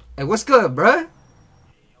 Hey, what's good, bruh?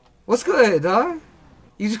 What's good, dog?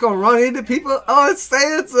 You just gonna run into people? Oh, it's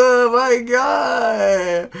Santa! My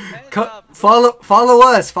God! Follow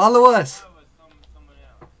us! Follow us!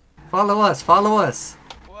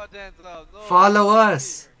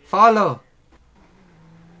 Follow!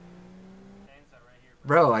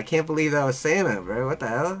 Bro, I can't believe that was Santa, bro. What the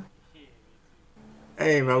hell?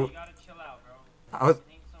 Hey, bro. You gotta chill out, bro.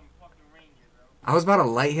 I was about to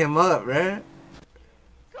light him up, bro.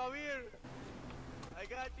 Come here. I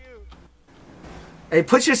got you. Hey,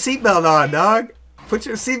 put your seatbelt on, dog. Put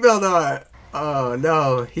your seatbelt on. Oh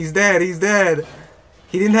no, he's dead. He's dead.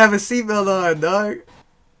 He didn't have a seatbelt on, dog.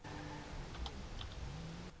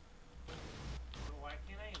 Bro, why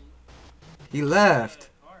can't I He get left.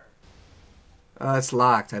 a car? It's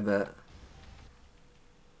locked, I bet.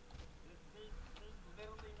 There's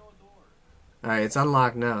literally no door. Alright, it's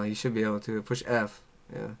unlocked now. You should be able to. Push F.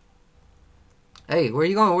 Yeah. Hey, where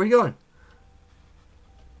you going? Where you going?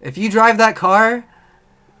 If you drive that car,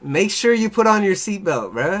 make sure you put on your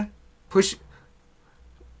seatbelt, bruh. Push.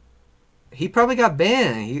 He probably got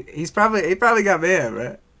banned. He probably got banned,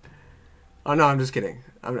 bruh. Oh no, I'm just kidding.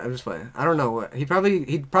 I'm just playing. I don't know what he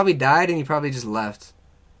probably died and he probably just left.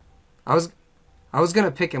 I was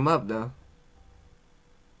gonna pick him up though.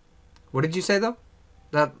 What did you say though?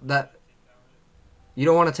 That you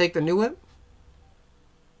don't want to take the new whip?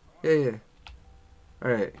 Yeah.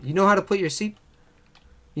 All right. You know how to put your seat.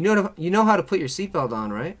 You know how to put your seatbelt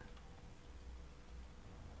on, right?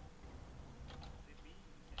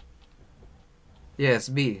 Yeah, it's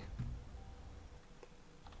B.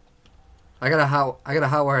 I gotta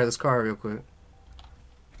hotwire this car real quick.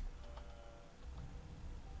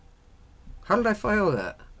 How did I file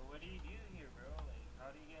that? So what do you do here, bro? Like,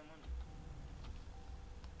 how do you get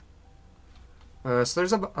money? So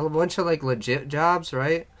there's a bunch of like legit jobs,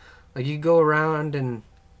 right? Like you go around and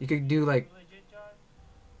you could do like Legit job?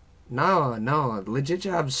 no legit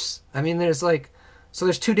jobs. I mean, there's like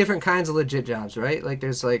there's two different kinds of legit jobs, right? Like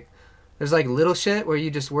there's like little shit where you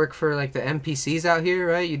just work for like the NPCs out here,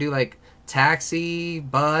 right? You do like taxi,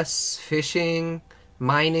 bus, fishing,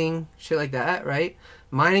 mining, shit like that, right?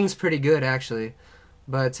 Mining's pretty good actually,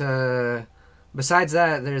 but besides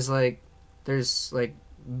that, there's like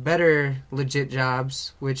better legit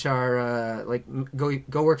jobs, which are like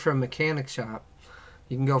go work for a mechanic shop.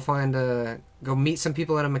 You can go meet some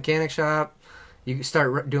people at a mechanic shop. You can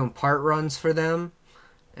start doing part runs for them,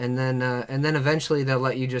 and then eventually they'll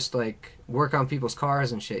let you just like work on people's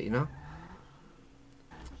cars and shit. You know.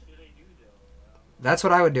 What should I do, though? That's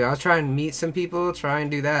what I would do. I was trying to meet some people, try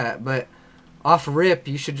and do that, but off rip,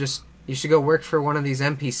 you should go work for one of these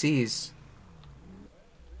NPCs.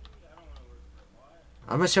 I don't want to work for a while.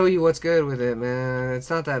 I'm gonna show you what's good with it, man. It's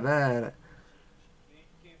not that bad.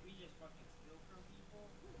 Can't we just fucking steal from people?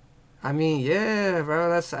 I mean, yeah, bro.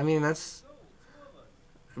 That's No, two of us.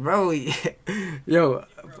 bro. Yo, Bro, trust.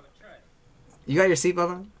 you got your seatbelt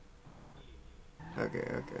on? Yeah. Okay.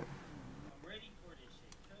 I'm ready for this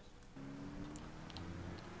shit. Trust me.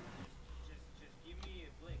 Just give me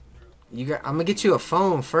a blink, bro. I'm gonna get you a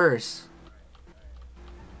phone first.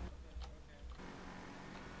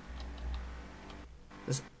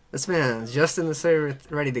 This man's just in the server,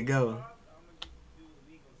 ready to go. I'm gonna just do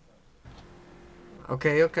illegal stuff.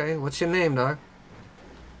 Okay. What's your name, dog?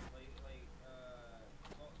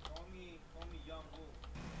 Call me Young Wolf.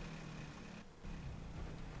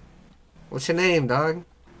 What's your name, dog?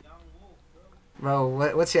 Young Wolf, bro.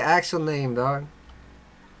 Bro, what's your actual name, dog?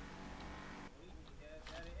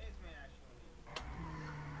 That is my actual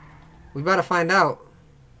name. We about to find out.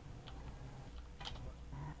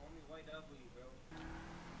 Call me YW, bro.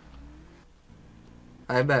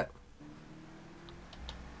 I bet.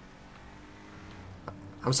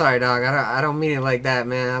 I'm sorry, dog. I don't mean it like that,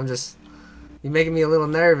 man. You're making me a little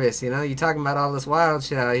nervous. You know, you talking about all this wild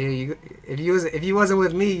shit out here. If you wasn't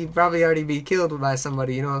with me, you'd probably already be killed by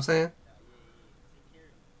somebody. You know what I'm saying?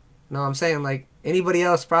 No, I'm saying like anybody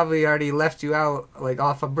else probably already left you out like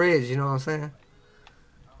off a bridge. You know what I'm saying?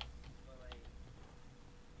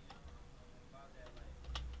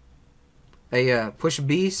 Hey, push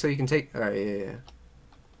B so you can take. All right, yeah.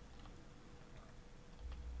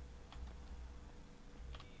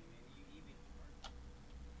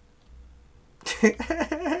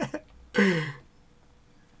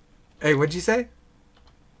 Hey, what'd you say?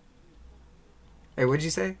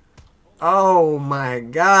 Oh my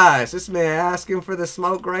gosh, this man asking for the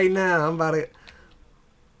smoke right now. I'm about to.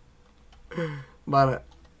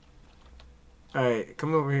 All right,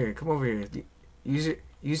 come over here.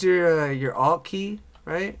 Use your alt key,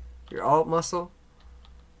 right? Your alt muscle.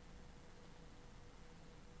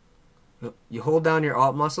 You hold down your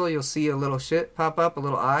alt muscle, you'll see a little shit pop up, a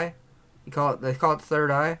little eye. They call it the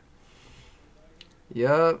third eye.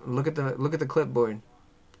 Yup. Look at the clipboard.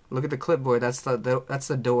 Look at the clipboard. That's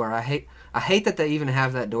the door. I hate that they even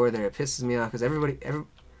have that door there. It pisses me off because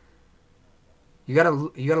you gotta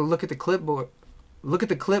look at the clipboard. Look at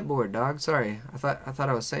the clipboard, dog. Sorry, I thought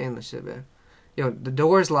I was saying this shit, man. Yo, the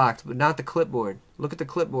door's locked, but not the clipboard. Look at the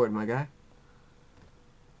clipboard, my guy.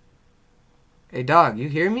 Hey, dog, you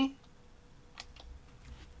hear me?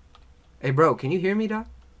 Hey, bro, can you hear me, dog?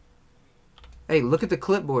 Hey, look at the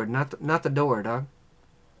clipboard, not the door, dog.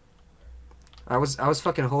 I was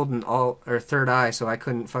fucking holding all or third eye, so I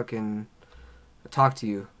couldn't fucking talk to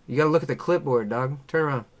you. You gotta look at the clipboard, dog. Turn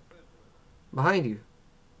around. Behind you.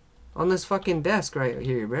 On this fucking desk right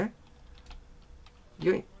here, bruh.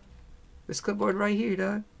 You ain't... This clipboard right here,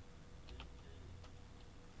 dog.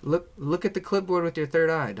 Look at the clipboard with your third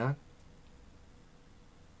eye, dog.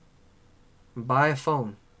 Buy a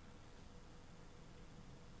phone.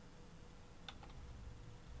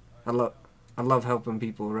 I love helping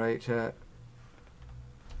people, right, chat?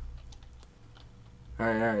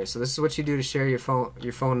 Alright. So this is what you do to share your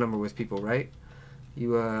phone number with people, right?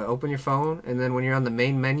 You open your phone, and then when you're on the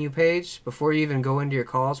main menu page, before you even go into your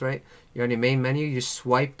calls, right? You're on your main menu, you just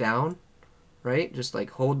swipe down, right? Just like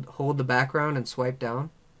hold the background and swipe down.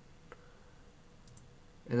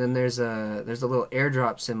 And then there's a little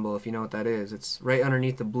airdrop symbol, if you know what that is. It's right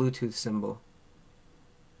underneath the Bluetooth symbol.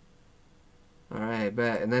 Alright,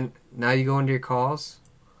 bet. And then now you go into your calls,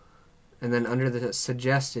 and then under the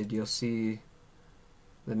suggested, you'll see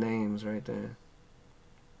the names right there.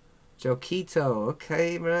 Joquito,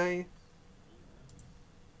 okay, right?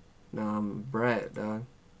 No, I'm Brett, dog.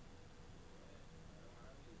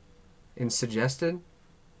 In suggested?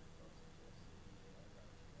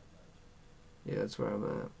 Yeah, that's where I'm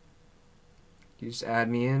at. You just add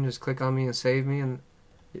me in, just click on me and save me, and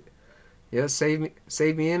yeah, save me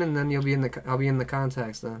in, and then I'll be in the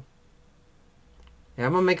contacts then. Yeah,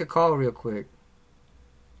 I'm gonna make a call real quick.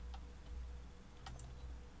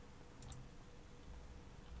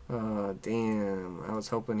 Oh, damn. I was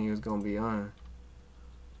hoping he was gonna be on.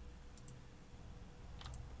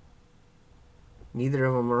 Neither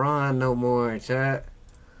of them are on no more, chat.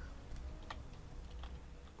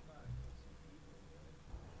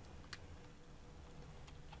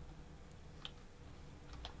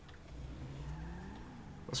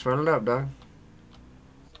 Let's run it up, dog.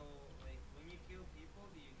 So, like, when you kill people,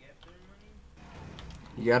 do you get their money?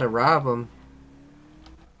 You gotta rob them.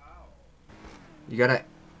 How? You gotta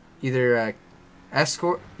either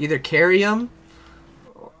carry them,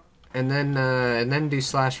 and then do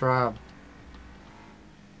slash rob.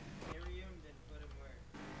 Carry them, then put them where?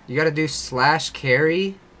 You gotta do slash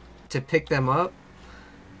carry to pick them up,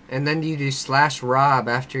 and then you do slash rob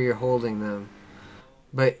after you're holding them.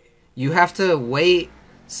 But you have to wait.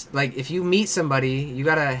 Like, if you meet somebody, you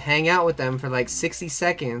gotta hang out with them for like 60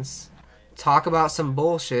 seconds, talk about some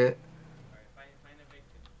bullshit. Alright, find a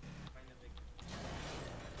victim. Find a victim.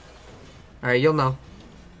 Alright, you'll know.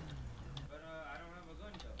 But, I don't have a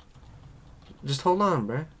gun, though. Just hold on, bruh.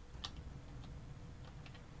 We're going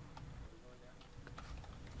down.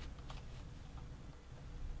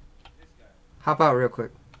 This guy. Hop out real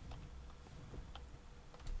quick.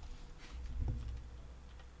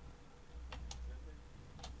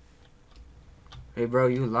 Hey, bro,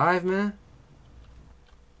 you live, man?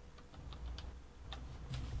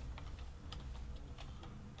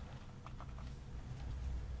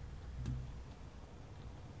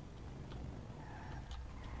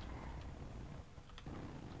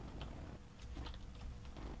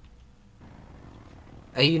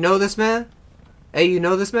 Hey, you know this man? Hey, you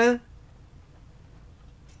know this man?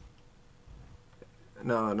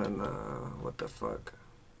 No. What the fuck?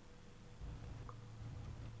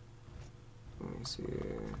 Let me see.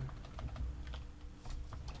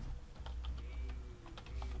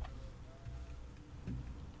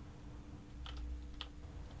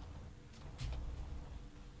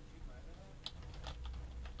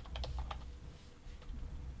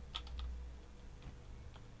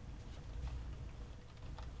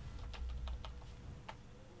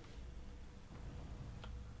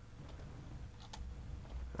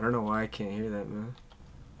 I don't know why I can't hear that, man.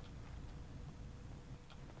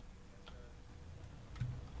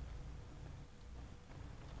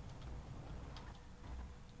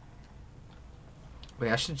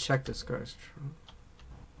 Wait, I should check this guy's trunk.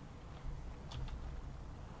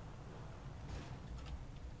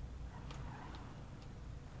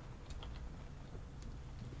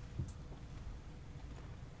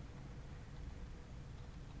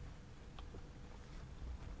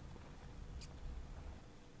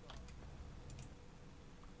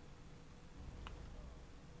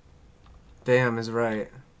 Damn is right.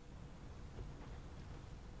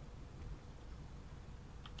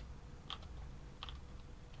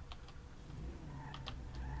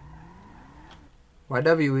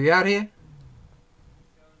 YW, we out here?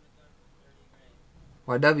 Selling the gun for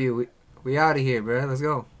 30 grand. YW, we out of here, bruh. Let's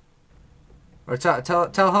go. Or tell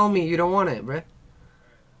homie you don't want it, bruh.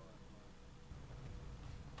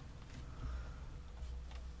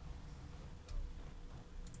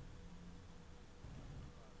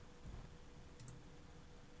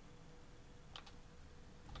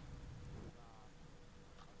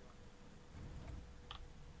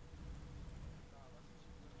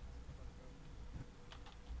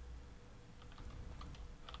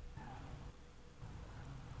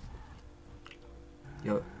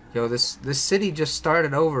 Yo, yo, this city just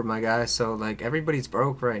started over, my guy. So like everybody's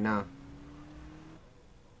broke right now.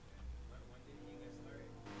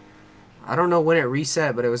 I don't know when it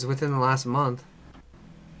reset, but it was within the last month.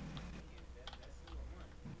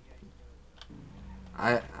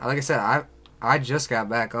 Like I said, I just got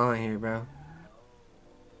back on here, bro.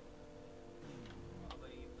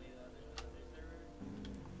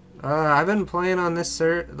 I've been playing on this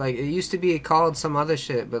like it used to be called some other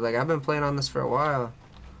shit, but like I've been playing on this for a while.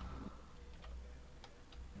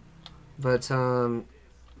 But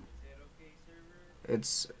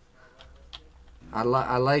it's I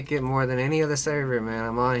like it more than any other server, man.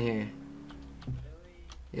 I'm on here.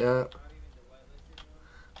 Yep.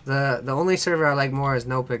 The only server I like more is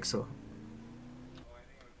NoPixel.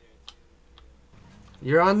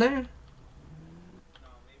 You're on there?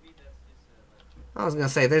 I was gonna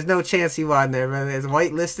say, there's no chance you on there, man. It's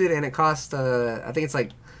whitelisted and it costs, I think it's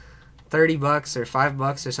like $30 or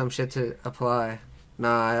 $5 or some shit to apply.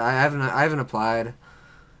 Nah, I haven't applied.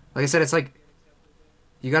 Like I said, it's like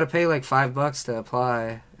you gotta pay like $5 to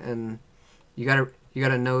apply, and you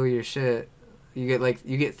gotta know your shit. You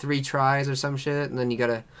get 3 tries or some shit, and then you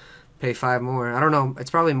gotta pay 5 more. I don't know.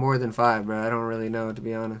 It's probably more than 5, bro. I don't really know, to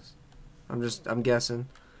be honest. I'm guessing.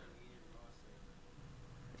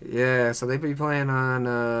 Yeah, so they be playing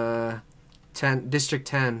on 10 District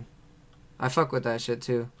 10. I fuck with that shit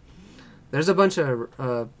too. There's a bunch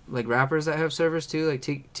of like rappers that have servers too, like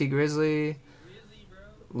T Grizzly.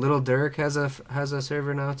 Little Durk has a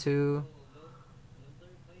server now too.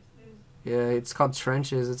 Yeah, it's called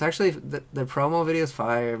Trenches. It's actually the promo video is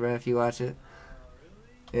fire, bro. If you watch it,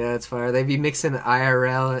 yeah, it's fire. They be mixing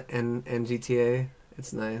IRL and GTA.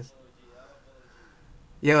 It's nice.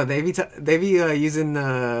 Yo, they be using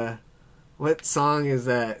what song is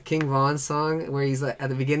that? King Von's song where he's like at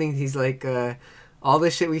the beginning he's like all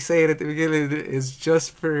the shit we say at the beginning is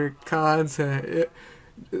just for content.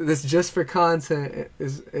 This just for content.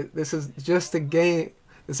 This is just a game.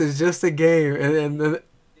 This is just a game. And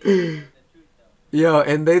then yo,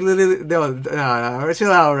 and they literally no,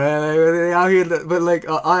 chill out, man. They out here, but like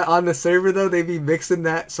on the server though, they be mixing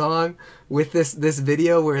that song with this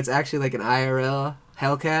video where it's actually like an IRL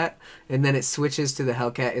Hellcat, and then it switches to the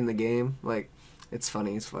Hellcat in the game. Like, it's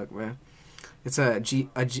funny as fuck, bro. It's a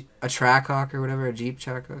Trackhawk or whatever, a Jeep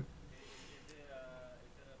Trackhawk.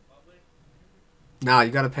 Nah, you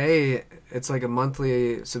gotta pay. It's like a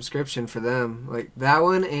monthly subscription for them. Like that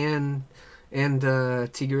one and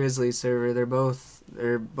T Grizzly server. They're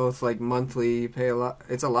both like monthly. You pay a lot.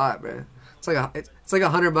 It's a lot, bro. It's like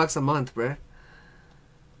 $100 a month, bro.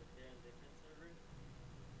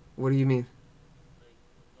 What do you mean?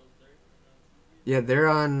 Yeah, they're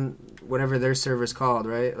on whatever their server's called,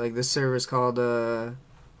 right? Like this server's called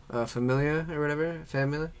Familia or whatever,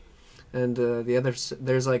 Familia, and the other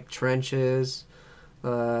there's like Trenches,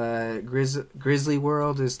 Grizzly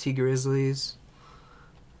World is T Grizzlies.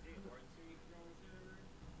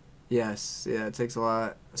 Yes, yeah, it takes a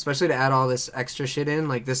lot, especially to add all this extra shit in,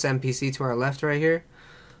 like this NPC to our left right here,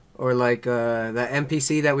 or like that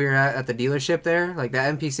NPC that we were at the dealership there. Like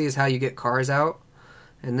that NPC is how you get cars out,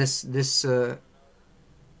 and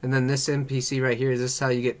and then this NPC right here is this how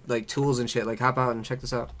you get like tools and shit. Like hop out and check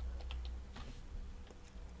this out.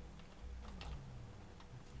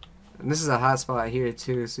 And this is a hot spot here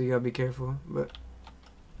too, so you gotta be careful. But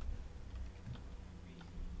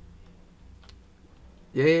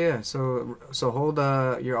yeah. So hold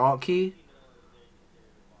your Alt key.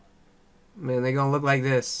 Man, they gonna look like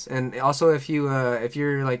this. And also if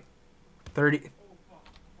you're like 30.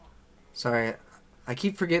 Sorry, I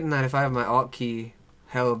keep forgetting that if I have my Alt key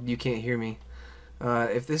held, you can't hear me.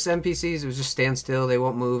 If this NPCs will just stand still, they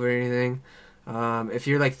won't move or anything. If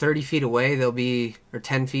you're like 30 feet away, they'll be, or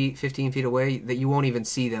 10 feet, 15 feet away, that you won't even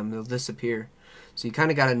see them. They'll disappear. So you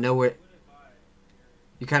kind of got to know where,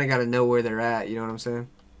 they're at. You know what I'm saying?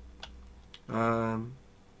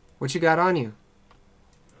 What you got on you?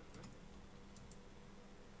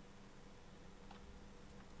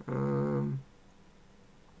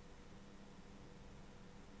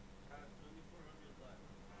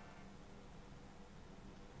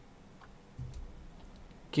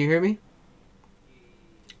 Can you hear me?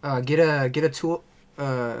 Get a tool.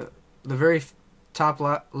 The very top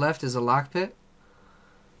left is a lock pit.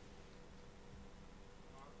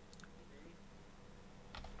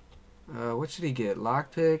 What should he get?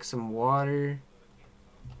 Lockpick, some water.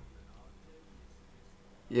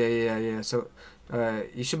 Yeah. So,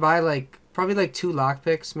 you should buy probably like 2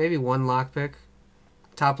 lockpicks, maybe 1 lockpick,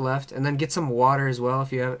 top left, and then get some water as well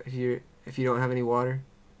if you don't have any water.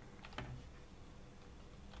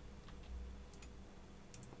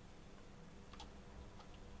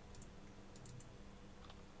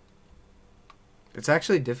 It's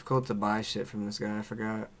actually difficult to buy shit from this guy. I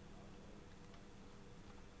forgot.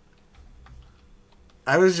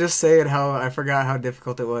 I was just saying how I forgot how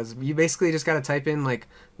difficult it was. You basically just gotta type in like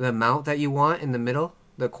the amount that you want in the middle,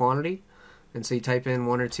 the quantity, and so you type in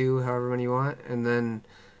 1 or 2, however many you want, and then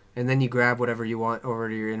you grab whatever you want over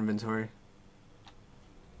to your inventory.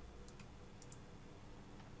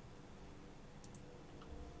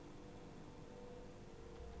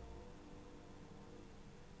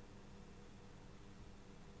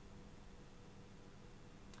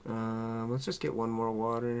 Let's just get one more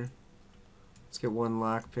water. Let's get one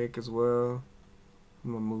lockpick as well.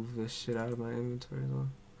 I'm gonna move this shit out of my inventory though.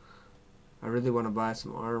 I really want to buy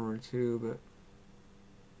some armor too, but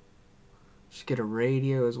should get a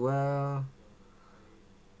radio as well.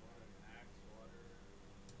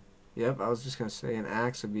 Yep, I was just gonna say an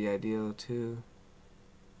axe would be ideal too.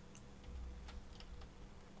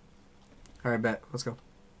 Alright, bet. Let's go.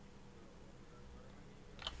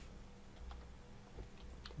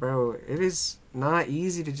 Bro, it is not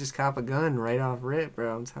easy to just cop a gun right off rip,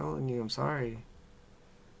 bro. I'm telling you, I'm sorry.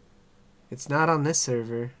 It's not on this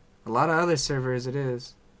server. A lot of other servers it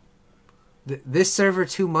is. This server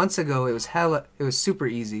 2 months ago, it was super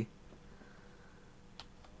easy.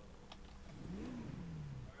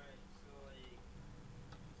 Alright, so like,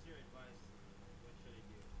 what's your advice? What should I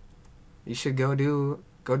do? You should go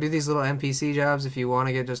do these little NPC jobs if you want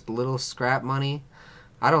to get just a little scrap money.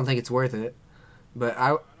 I don't think it's worth it, but I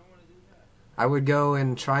don't want to do that. I would go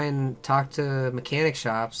and try and talk to mechanic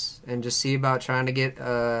shops and just see about trying to get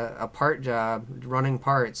a part job, running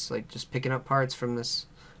parts, like just picking up parts from this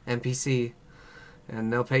NPC,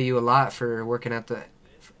 and they'll pay you a lot for working at the.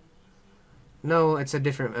 No, it's a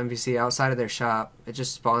different NPC outside of their shop. It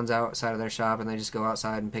just spawns outside of their shop, and they just go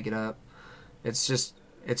outside and pick it up.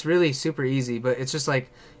 It's really super easy, but it's just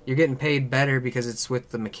like you're getting paid better because it's with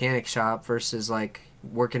the mechanic shop versus like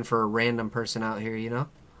working for a random person out here, you know?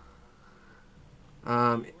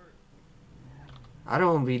 I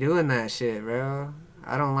don't be doing that shit, bro.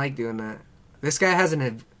 I don't like doing that. This guy has an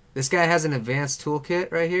advanced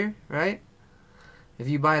toolkit right here, right? If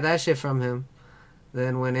you buy that shit from him,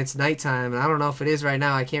 then when it's nighttime, and I don't know if it is right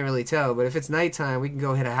now, I can't really tell, but if it's nighttime, we can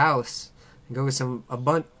go hit a house and go get a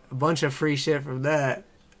bunch of free shit from that.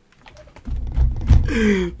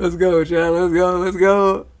 Let's go, Chad. Let's go. Let's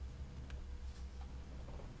go.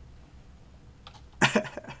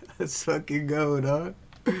 Let's fucking go, dog.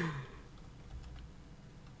 I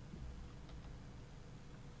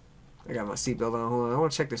got my seatbelt on. Hold on. I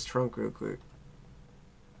want to check this trunk real quick.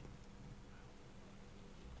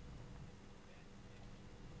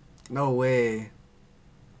 No way. I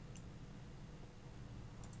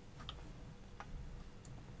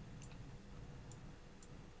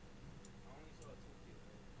only saw a toolkit,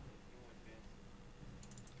 right? Like, no advanced.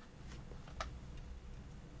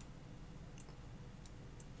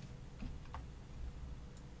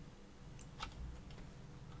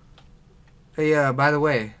 Hey, by the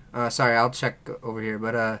way, sorry, I'll check over here,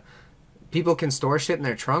 but people can store shit in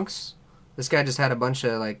their trunks. This guy just had a bunch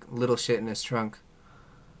of like little shit in his trunk,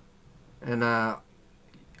 and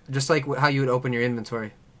just like how you would open your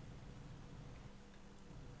inventory.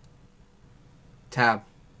 Tab,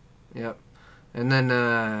 yep, and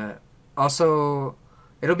then also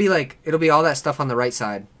it'll be all that stuff on the right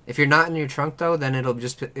side. If you're not in your trunk though, then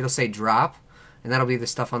it'll say drop, and that'll be the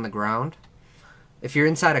stuff on the ground. If you're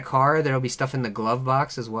inside a car, there'll be stuff in the glove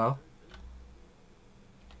box as well.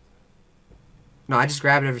 No, I just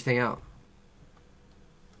grabbed everything out.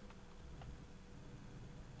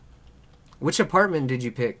 Which apartment did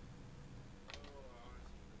you pick?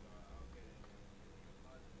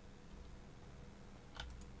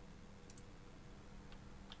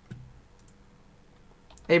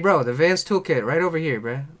 Hey, bro, the advanced toolkit right over here,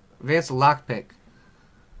 bro. Advanced lockpick.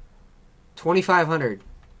 2,500.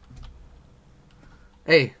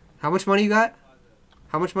 Hey, how much money you got?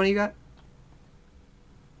 How much money you got?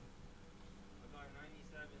 I got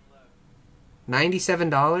 97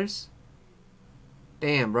 left. $97?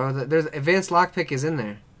 Damn, bro. There's advanced lockpick is in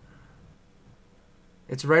there.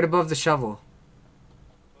 It's right above the shovel.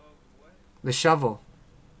 What? The shovel.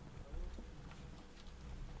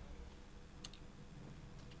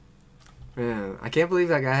 Man, I can't believe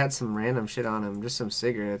that guy had some random shit on him. Just some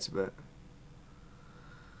cigarettes, but...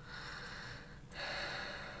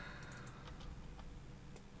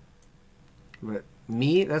 But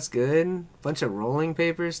meat, that's good. Bunch of rolling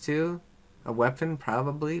papers, too. A weapon,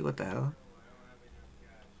 probably. What the hell?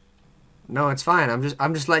 No, it's fine.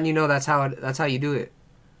 I'm just letting you know that's how you do it.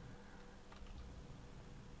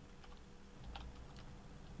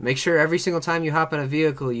 Make sure every single time you hop in a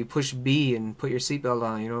vehicle, you push B and put your seatbelt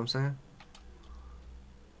on. You know what I'm saying?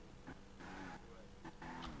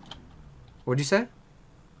 What'd you say?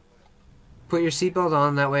 Put your seatbelt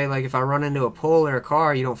on, that way, like, if I run into a pole or a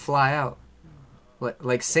car, you don't fly out.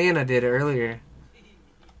 Like Santa did earlier.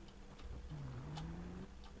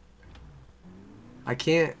 I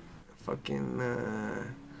can't fucking, Yo, how are we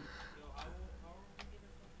gonna fucking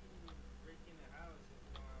break in the house if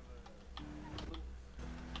we don't have a tools?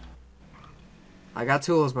 I got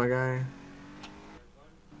tools, my guy. Or a gun?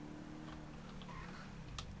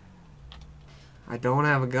 I don't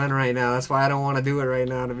have a gun right now. That's why I don't want to do it right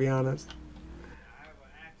now, to be honest. I have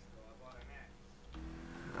an axe though. I bought an axe.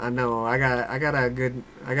 I know. I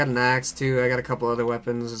got an axe too. I got a couple other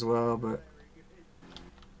weapons as well, but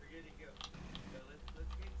We're good to go. Yo,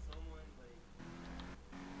 let's get someone like.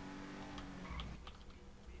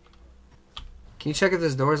 can you check if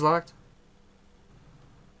this door's locked?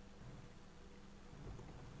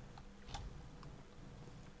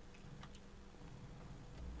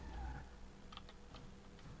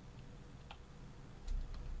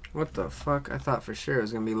 What the fuck? I thought for sure it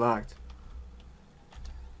was gonna be locked.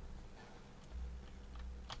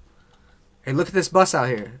 Hey, look at this bus out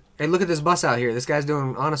here. Hey, look at this bus out here. This guy's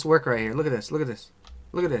doing honest work right here. Look at this. Look at this.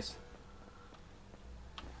 Look at this.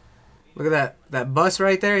 Look at that bus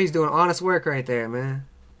right there. He's doing honest work right there, man.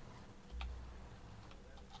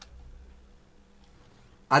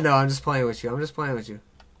 I know. I'm just playing with you. I'm just playing with you.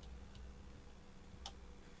 Do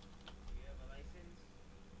you have a license?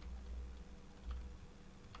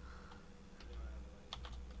 I don't have a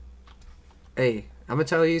license. Hey, I'm gonna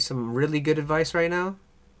tell you some really good advice right now.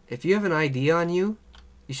 If you have an ID on you,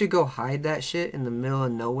 you should go hide that shit in the middle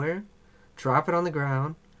of nowhere, drop it on the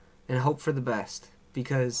ground, and hope for the best.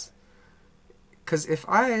 Because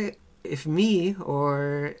if me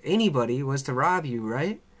or anybody was to rob you,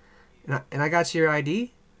 right, and I got your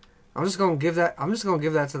ID, I'm just gonna give that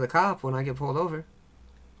to the cop when I get pulled over.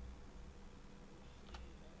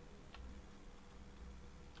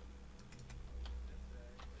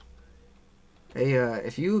 Hey,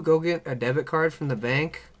 if you go get a debit card from the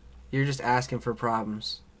bank, you're just asking for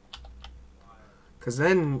problems. Cause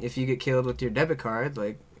then if you get killed with your debit card,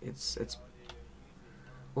 like it's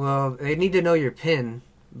well, they need to know your PIN,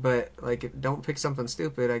 but like don't pick something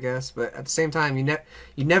stupid, I guess. But at the same time,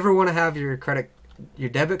 you never want to have your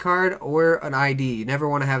debit card or an ID. You never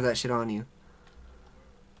want to have that shit on you.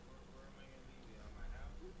 Where am I gonna leave it? On my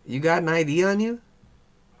house? You got an ID on you? I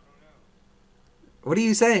don't know. What are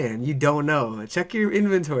you saying? You don't know. Check your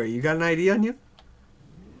inventory. You got an ID on you?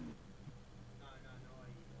 No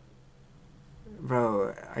ID.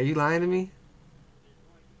 Bro, are you lying to me?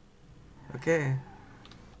 Okay.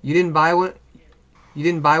 You didn't buy one? You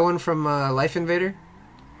didn't buy one from Life Invader?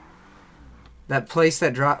 That place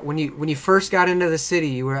that dropped when you first got into the city,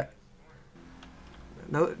 you were at...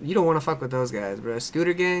 No, you don't want to fuck with those guys, bro.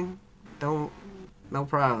 Scooter gang, no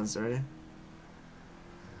problems, right?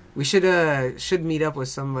 We should meet up with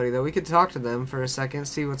somebody though. We could talk to them for a second,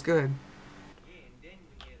 see what's good. Yeah, and then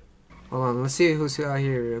we get them. Hold on, let's see who's out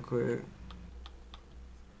here real quick.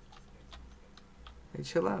 Hey,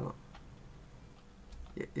 chill out.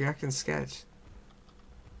 You're acting sketch.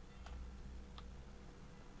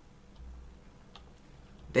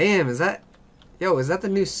 Damn, is that the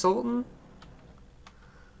new Sultan?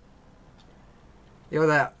 Yo,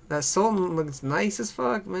 that Sultan looks nice as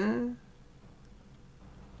fuck, man.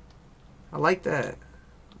 I like that.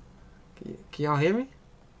 Can y'all hear me?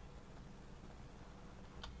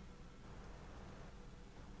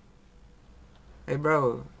 Hey,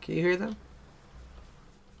 bro, can you hear them?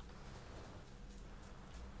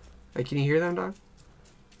 Hey, can you hear them, dog?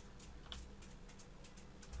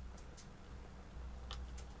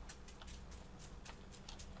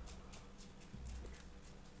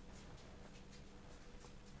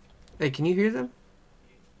 Hey, can you hear them?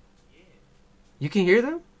 Yeah, You can hear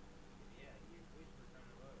them? yeah, your voice was kind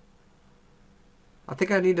of low. I think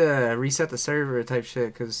I need to reset the server type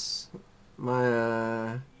shit, cause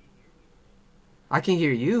my I can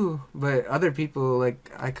hear you, but other people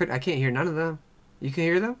like I can't hear none of them. You can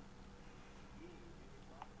hear them?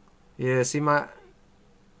 Yeah, see my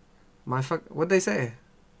fuck, what'd they say?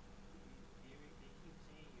 They keep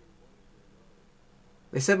saying your voice was low.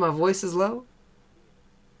 They said my voice is low?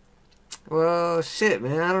 Well, shit,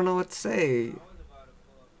 man, I don't know what to say. I was about to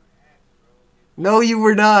pull up my axe, bro. No, you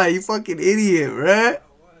were not, you fucking idiot, bruh. I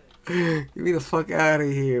was. Get me the fuck out of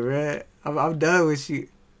here, bruh. I'm done with you.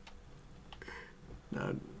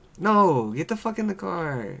 No, get the fuck in the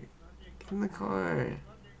car. Get in the car. Not their car.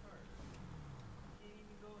 You can't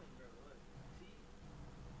even go in, bro. Look. See?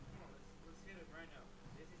 Come on, let's hit it right now.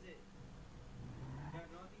 This is it. You got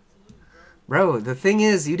nothing to lose, bro. Bro, the thing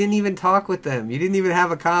is, you didn't even talk with them. You didn't even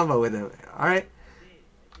have a combo with them. Alright?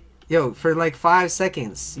 I did. Yo, for like 5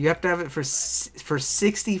 seconds. You have to have it for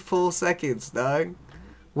 60 full seconds, dog.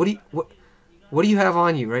 What do you have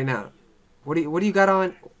on you right now? What do you got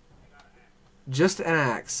on? Just an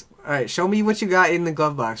axe. All right, show me what you got in the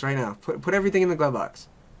glove box right now. Put everything in the glove box.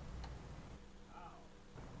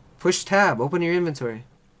 Push tab. Open your inventory.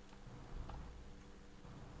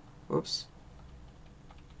 Whoops.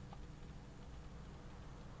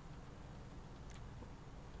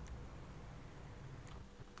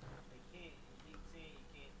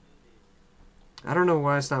 I don't know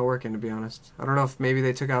why it's not working, to be honest. I don't know if maybe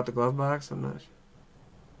they took out the glove box. I'm not sure.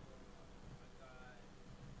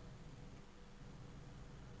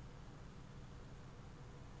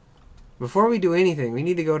 Before we do anything, we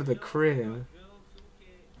need to go to the crib.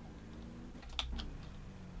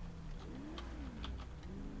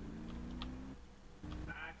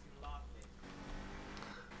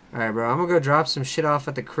 Alright, bro. I'm gonna go drop some shit off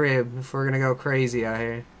at the crib if we're gonna go crazy out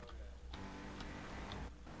here.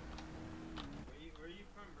 Where you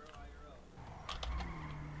from, bro?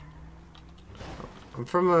 I'm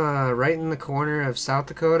from right in the corner of South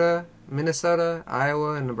Dakota, Minnesota,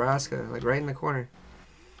 Iowa, and Nebraska. Like right in the corner.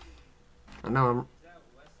 I know I'm. Is that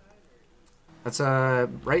west side or east?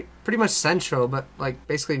 That's right, pretty much central, but like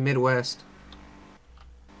basically Midwest.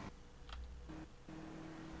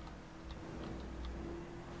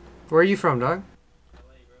 Where are you from, dog? LA,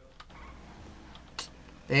 bro.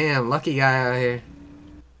 Damn, lucky guy out here.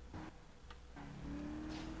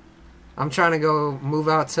 I'm trying to go move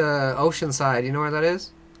out to Oceanside. You know where that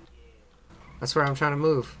is? That's where I'm trying to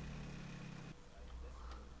move.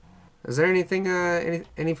 Is there anything,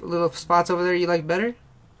 any little spots over there you like better? I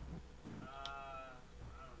don't know.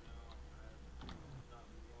 I've not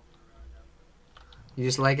been roaming around that way. You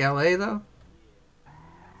just like LA though?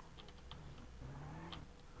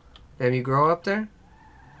 Damn, you grow up there?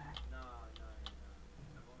 No.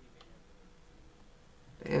 I've only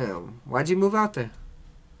been here for Damn, why'd you move out there?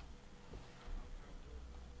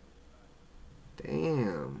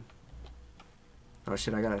 Damn. Oh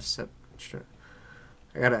shit, I gotta set.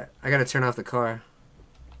 I gotta turn off the car.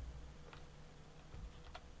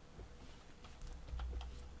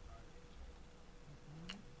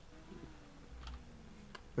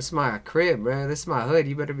 This is my crib, bro. This is my hood.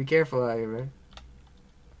 You better be careful out here, bro. Yo,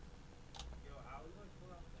 how do I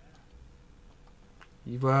pull out that?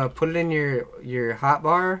 You put it in your hot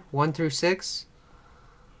bar 1 through 6,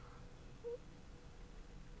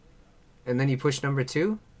 and then you push number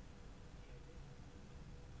 2.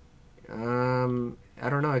 I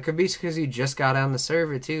don't know. It could be because you just got on the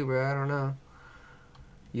server too, bro. I don't know.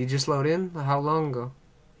 You just load in? How long ago?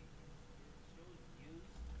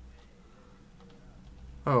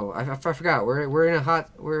 Oh, I forgot. We're in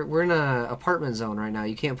we're in a apartment zone right now.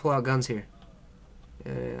 You can't pull out guns here.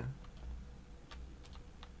 Yeah.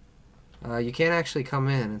 You can't actually come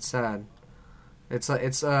in. It's sad. It's like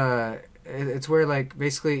it's where like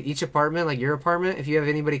basically each apartment, like your apartment, if you have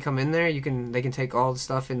anybody come in there, they can take all the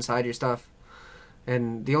stuff inside your stuff.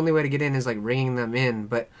 And the only way to get in is like ringing them in,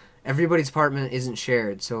 but everybody's apartment isn't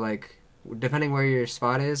shared. So like depending where your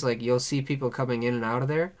spot is, like you'll see people coming in and out of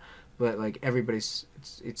there, but like everybody's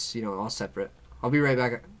it's you know all separate. I'll be right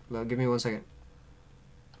back. Give me 1 second.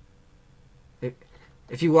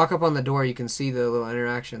 If you walk up on the door, you can see the little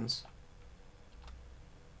interactions.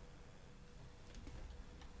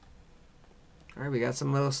 Alright, we got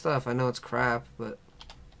some little stuff. I know it's crap, but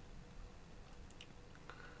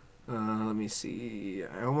let me see.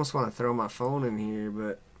 I almost want to throw my phone in here,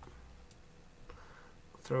 but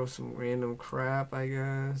throw some random crap, I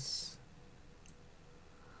guess.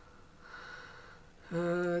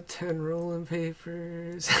 10 rolling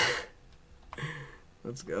papers.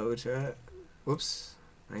 Let's go, chat. Whoops.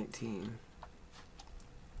 19.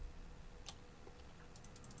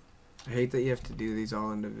 I hate that you have to do these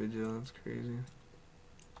all individual. That's crazy.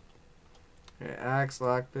 Alright, axe,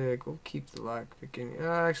 lockpick. We'll keep the lockpick in.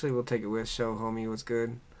 Actually, we'll take it with. Show homie what's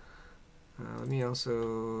good. Let me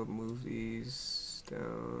also move these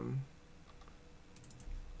down.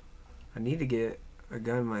 I need to get a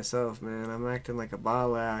gun myself, man. I'm acting like a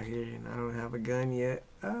baller out here, and I don't have a gun yet.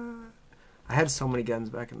 I had so many guns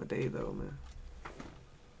back in the day, though, man.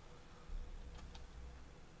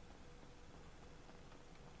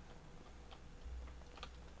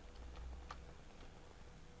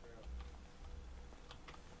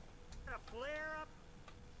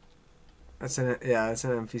 That's an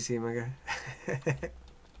NPC, my guy.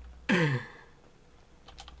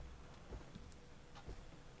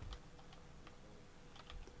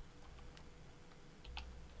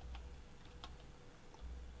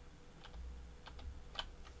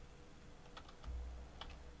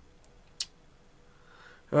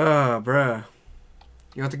 Oh, bruh.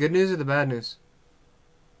 You want the good news or the bad news?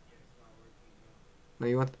 No,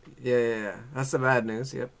 you want... Yeah. That's the bad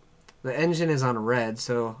news, yep. The engine is on red,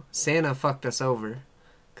 so Santa fucked us over.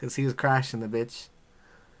 Because he was crashing the bitch.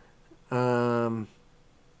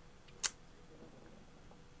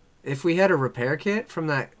 If we had a repair kit from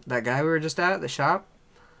that guy we were just at the shop,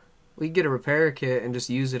 we'd get a repair kit and just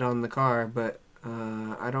use it on the car, but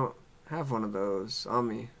I don't have one of those on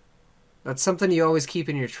me. That's something you always keep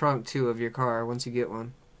in your trunk, too, of your car once you get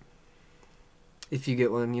one. If you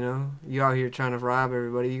get one, you know. You out here trying to rob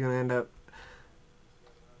everybody, you're going to end up...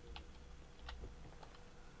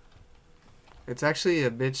 It's actually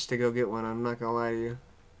a bitch to go get one, I'm not going to lie to you.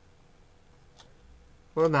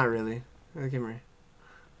 Well, not really. Look at me.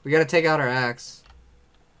 We got to take out our axe.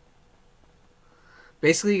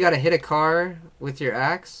 Basically, you got to hit a car with your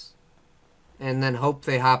axe and then hope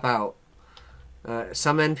they hop out.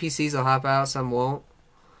 Some NPCs will hop out, some won't.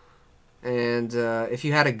 And if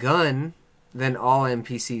you had a gun, then all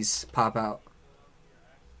NPCs pop out.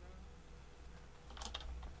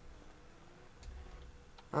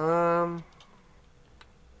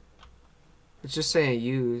 It's just saying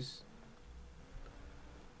use.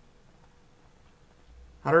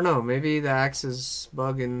 I don't know. Maybe the axe is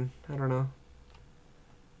bugging. I don't know.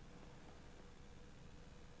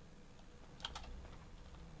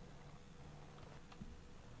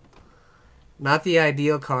 Not the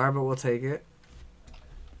ideal car, but we'll take it.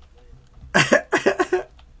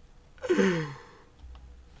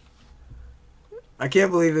 I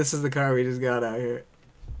can't believe this is the car we just got out here.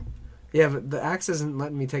 Yeah, but the axe isn't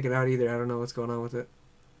letting me take it out either. I don't know what's going on with it.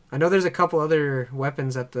 I know there's a couple other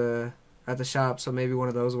weapons at the shop, so maybe one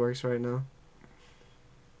of those works right now.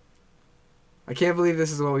 I can't believe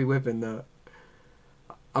this is what we whipping, though.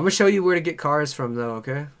 I'm gonna show you where to get cars from, though,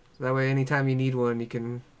 okay? So that way anytime you need one, you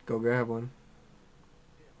can go grab one.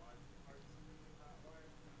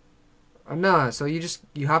 No, so you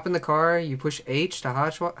hop in the car, you push H to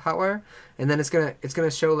hotwire, and then it's gonna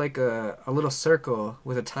show like a little circle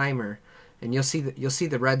with a timer, and you'll see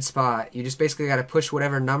the red spot. You just basically got to push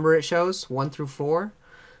whatever number it shows, 1 through 4.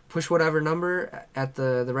 Push whatever number at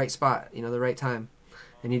the right spot, you know, the right time,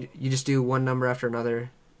 and you just do one number after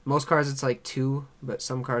another. Most cars it's like 2, but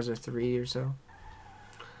some cars are 3 or so.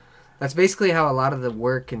 That's basically how a lot of the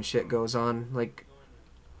work and shit goes on. Like,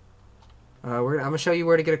 I'm gonna show you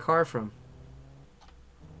where to get a car from.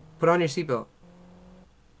 Put on your seatbelt.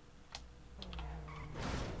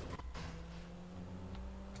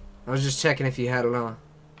 I was just checking if you had it on.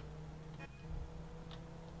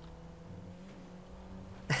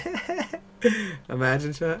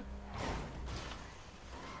 Imagine chat.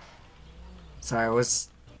 Sorry, I was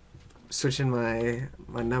switching my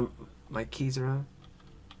keys around.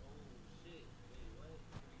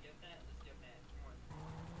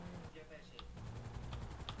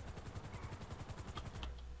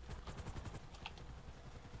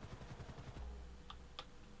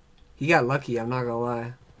 He got lucky, I'm not gonna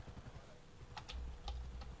lie.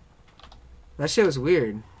 That shit was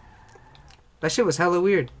weird. That shit was hella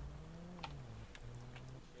weird.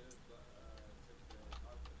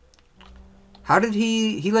 How did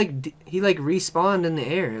he like respawned in the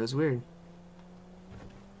air? It was weird.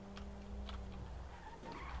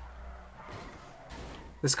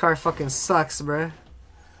 This car fucking sucks, bruh.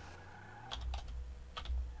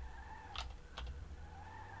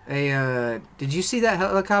 Hey, did you see that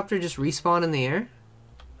helicopter just respawn in the air?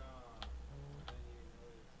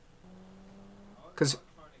 Cause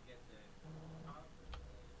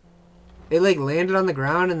it like landed on the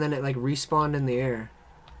ground and then it like respawned in the air.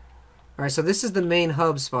 Alright, so this is the main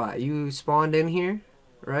hub spot. You spawned in here,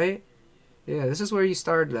 right? Yeah, this is where you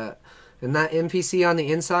started at. And that NPC on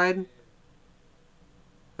the inside,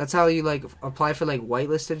 that's how you like apply for like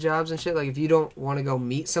whitelisted jobs and shit. Like if you don't want to go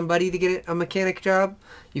meet somebody to get a mechanic job,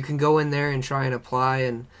 you can go in there and try and apply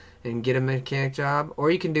and get a mechanic job.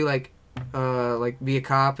 Or you can do like be a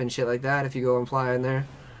cop and shit like that if you go and apply in there.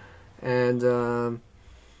 And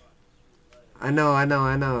I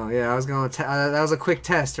know. Yeah, I was going to that was a quick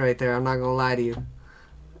test right there. I'm not going to lie to you.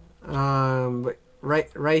 But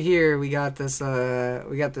right here we got this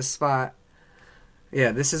spot.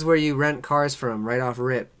 Yeah, this is where you rent cars from, right off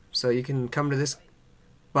rip. So you can come to this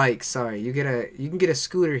bike. Sorry, you can get a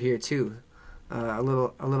scooter here too, a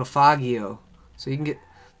little Foggio. So you can get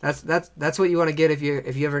that's what you want to get if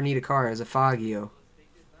you ever need a car, is a Foggio.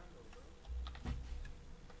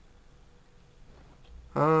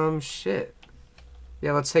 Shit.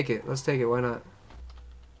 Yeah, let's take it. Let's take it. Why not?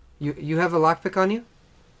 You have a lockpick on you?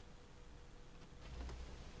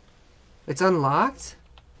 It's unlocked?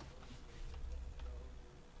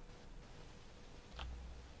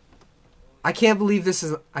 I can't believe this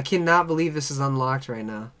is. I cannot believe this is unlocked right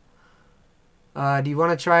now. Do you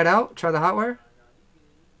want to try it out? Try the hot wire?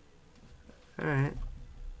 Alright.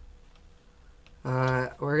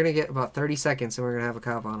 We're gonna get about 30 seconds and we're gonna have a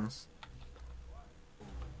cop on us.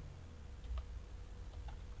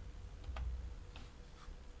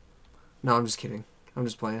 No, I'm just kidding. I'm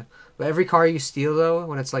just playing. But every car you steal, though,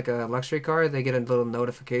 when it's like a luxury car, they get a little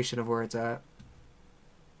notification of where it's at.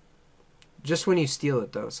 Just when you steal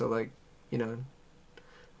it, though. So, like, you know,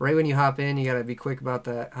 right when you hop in, you gotta be quick about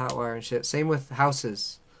that hot wire and shit. Same with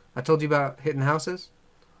houses. I told you about hitting houses.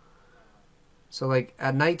 So, like,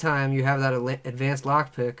 at nighttime, you have that advanced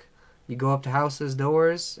lockpick. You go up to houses'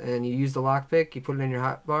 doors, and you use the lockpick. You put it in your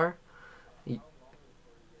hot bar.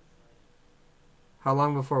 How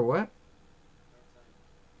long before what?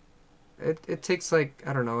 It takes, like,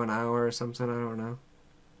 I don't know, an hour or something. I don't know.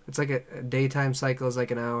 It's like a daytime cycle is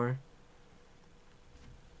like an hour.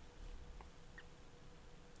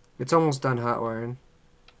 It's almost done hot wiring.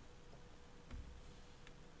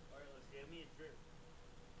 Alright, let's get me a drip.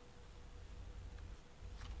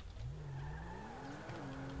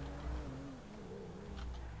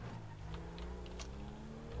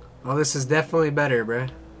 Oh, this is definitely better,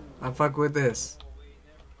 bruh. I fuck with this. Oh wait,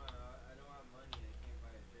 never mind. I don't have money. I can't buy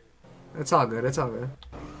a drip. It's all good. It's all good.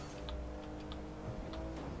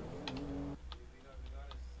 We gotta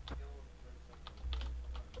skill for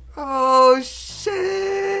something. Oh,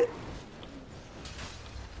 shit!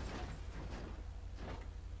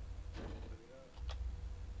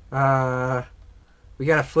 We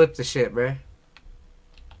gotta flip the shit, bruh.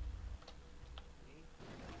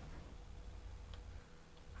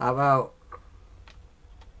 How about...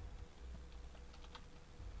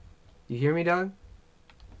 You hear me, dog?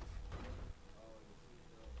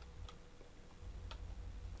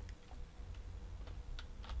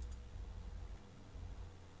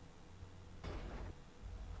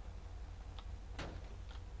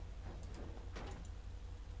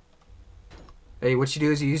 Hey, what you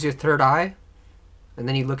do is you use your third eye, and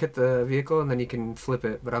then you look at the vehicle, and then you can flip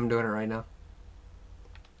it, but I'm doing it right now.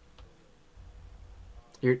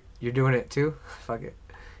 You're doing it too? Fuck it.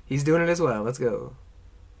 He's doing it as well. Let's go.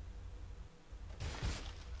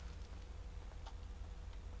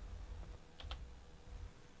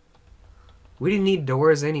 We didn't need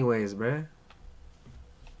doors anyways, bruh.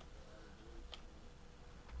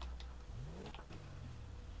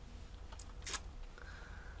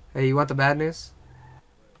 Hey, you want the bad news?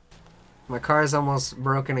 My car's almost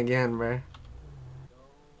broken again, bruh.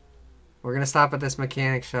 We're gonna stop at this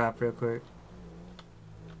mechanic shop real quick.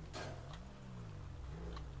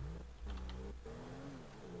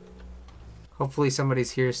 Hopefully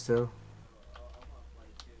somebody's here still.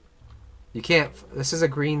 You can't... This is a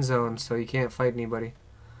green zone, so you can't fight anybody.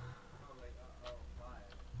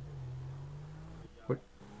 What?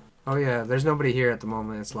 Oh yeah, there's nobody here at the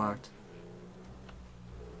moment. It's locked.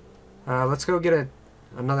 Let's go get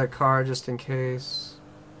another car just in case.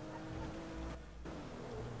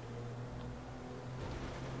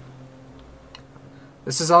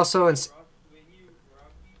 This is also in...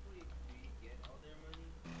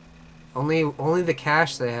 Only the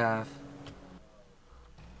cash they have.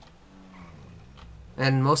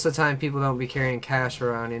 And most of the time people don't be carrying cash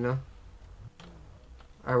around, you know?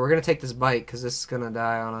 Alright, we're gonna take this bike because this is gonna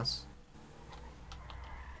die on us.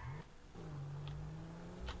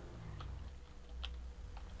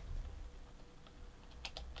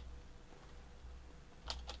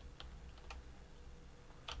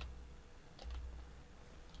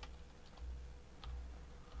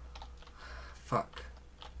 Fuck.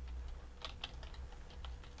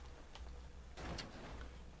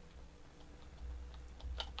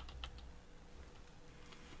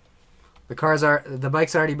 The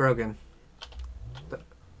bike's already broken.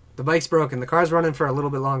 The bike's broken. The car's running for a little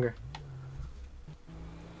bit longer.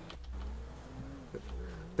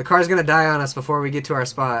 The car's gonna die on us before we get to our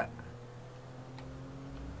spot.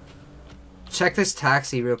 Check this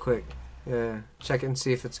taxi real quick. Yeah, check it and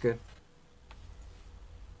see if it's good.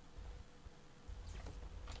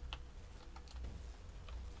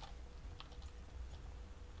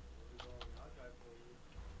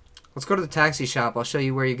 Let's go to the taxi shop. I'll show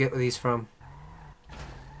you where you get these from.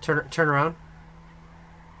 Turn around.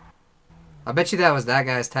 I bet you that was that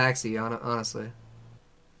guy's taxi, honestly.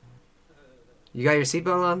 You got your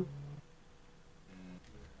seatbelt on?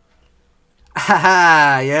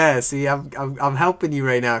 Haha, yeah, see, I'm helping you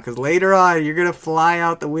right now, because later on, you're going to fly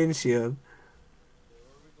out the windshield.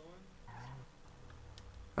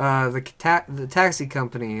 The taxi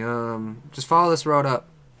company, just follow this road up.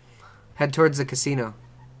 Head towards the casino.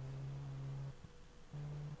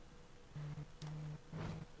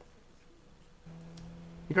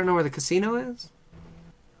 You don't know where the casino is?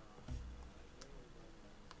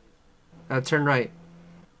 Turn right.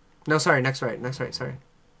 No, sorry, next right, sorry.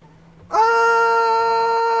 Ah!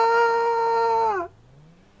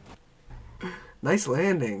 Nice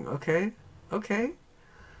landing. Okay. Okay.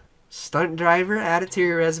 Stunt driver, add it to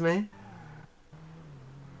your resume.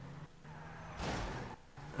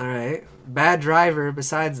 Alright. Bad driver,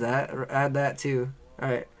 besides that, add that too.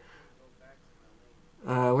 Alright.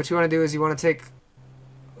 What you want to do is you want to take...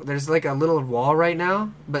 There's like a little wall right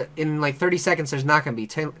now, but in like 30 seconds there's not going to be.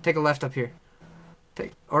 Take a left up here.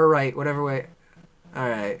 Or right, whatever way.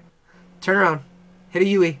 Alright. Turn around. Hit a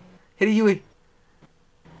Yui. Hit a Yui.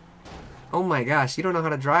 Oh my gosh, you don't know how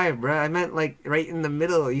to drive, bruh. I meant like right in the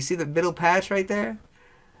middle. You see the middle patch right there?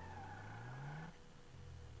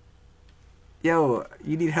 Yo,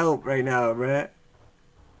 you need help right now, bruh.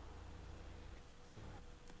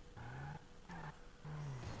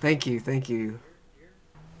 Thank you, thank you.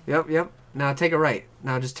 Yep, yep. Now take a right.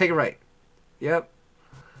 Now just take a right. Yep.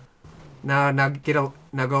 Now go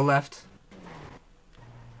left.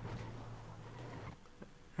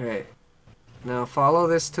 Alright. Now follow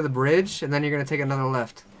this to the bridge, and then you're gonna take another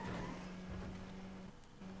left.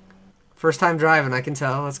 First time driving, I can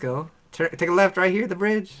tell. Let's go. Take a left right here at the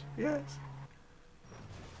bridge. Yes.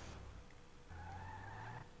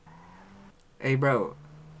 Hey, bro.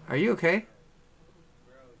 Are you okay?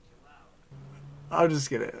 I'm just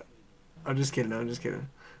kidding. I'm just kidding.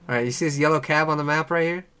 Alright, you see this yellow cab on the map right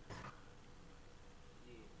here?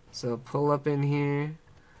 So pull up in here.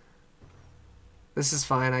 This is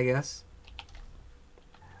fine, I guess.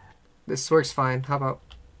 This works fine. How about?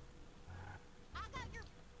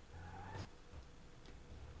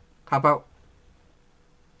 How about?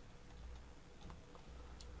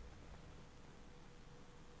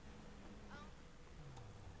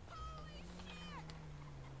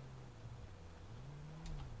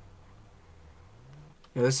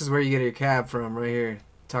 Yeah, this is where you get your cab from, right here.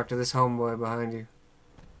 Talk to this homeboy behind you.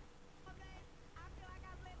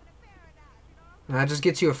 And that just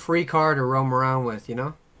gets you a free car to roam around with, you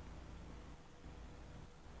know?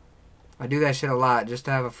 I do that shit a lot, just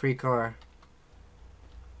to have a free car.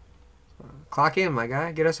 Clock in, my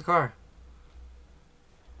guy. Get us a car.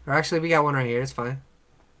 Or actually, we got one right here. It's fine.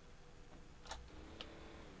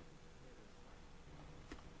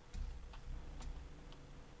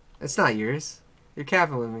 It's not yours. You're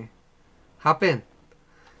capping with me. Hop in.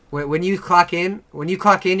 When you clock in,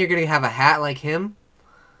 you're gonna have a hat like him.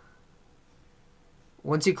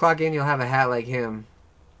 Once you clock in, you'll have a hat like him.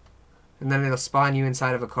 And then it'll spawn you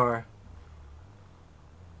inside of a car.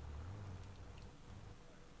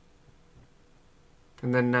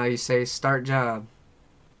 And then now you say, start job.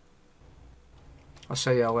 I'll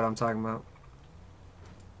show y'all what I'm talking about.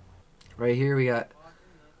 Right here we got...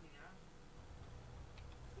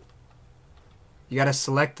 You gotta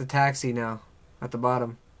select the taxi now. At the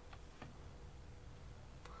bottom.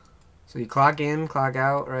 So you clock in, clock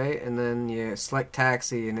out, right? And then you select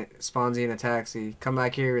taxi and it spawns you in a taxi. Come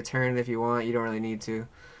back here, return if you want. You don't really need to. And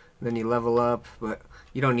then you level up, but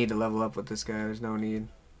you don't need to level up with this guy. There's no need.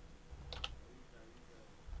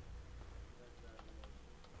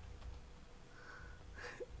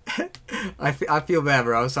 I feel bad,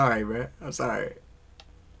 bro. I'm sorry, bro. I'm sorry.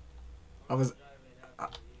 I was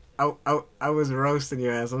roasting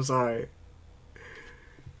your ass. I'm sorry.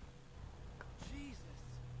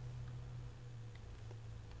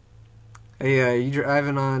 Hey, you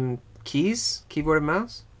driving on keys? Keyboard and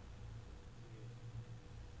mouse?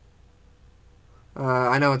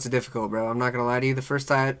 I know it's difficult, bro. I'm not gonna lie to you. The first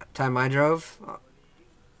time I drove,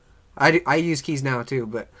 I use keys now too,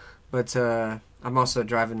 but I'm also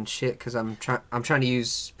driving shit because I'm trying to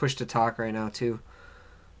use push to talk right now too.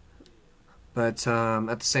 But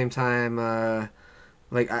at the same time, the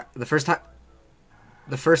first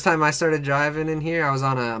time I started driving in here, I was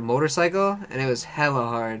on a motorcycle and it was hella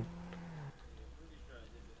hard.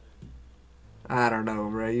 I don't know,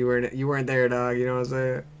 bro. You weren't there, dog. You know what I'm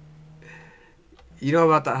saying? You know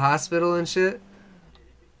about the hospital and shit?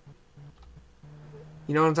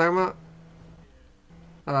 You know what I'm talking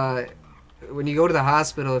about? When you go to the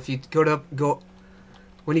hospital, if you go to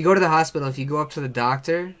the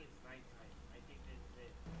doctor.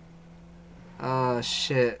 Oh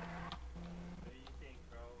shit.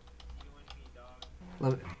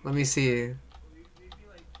 Let me see.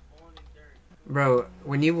 Bro,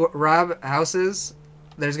 when you rob houses,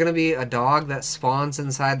 there's gonna be a dog that spawns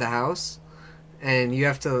inside the house, and you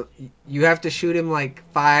have to shoot him like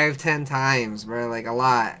 5-10 times, bro, like a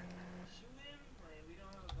lot.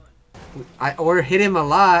 Or hit him a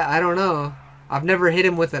lot. I don't know. I've never hit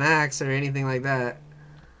him with an axe or anything like that.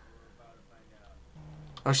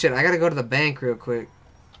 Oh shit, I gotta go to the bank real quick.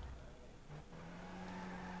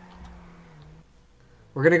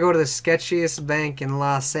 We're gonna go to the sketchiest bank in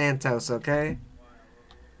Los Santos, okay?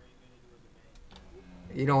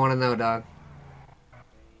 You don't wanna know, dog.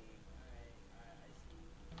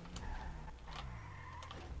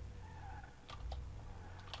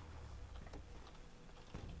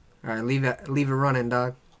 Alright, leave it running,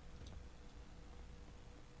 dog.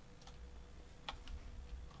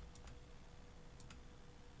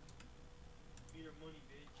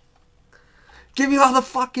 Give me all the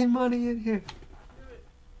fucking money in here.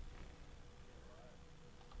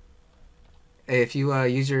 Hey, if you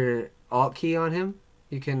use your alt key on him,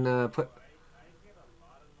 you can put.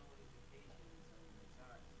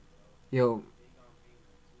 Yo.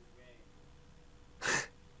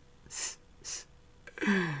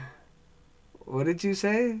 What did you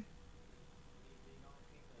say?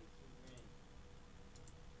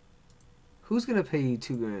 Who's gonna pay you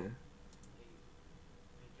 $2,000?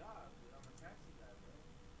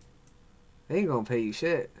 They ain't gonna pay you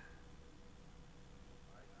shit.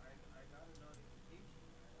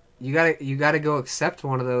 You gotta go accept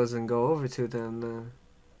one of those and go over to them.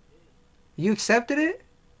 You accepted it?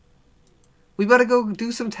 We better go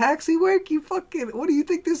do some taxi work. You fucking. What do you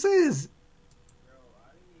think this is?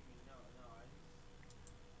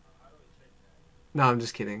 No, I'm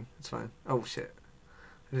just kidding. It's fine. Oh shit.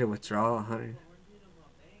 I did a withdrawal 100.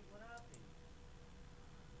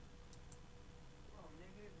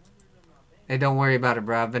 Hey, don't worry about it,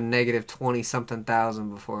 bro. I've been negative 20 something thousand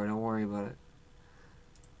before. Don't worry about it.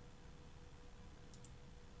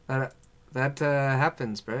 That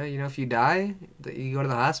happens, bro. You know, if you die, you go to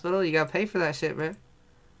the hospital, you gotta pay for that shit, bro.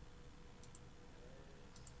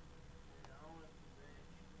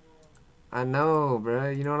 I know, bro.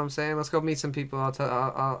 You know what I'm saying? Let's go meet some people.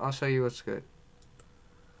 I'll show you what's good.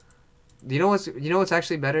 You know what's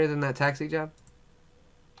actually better than that taxi job?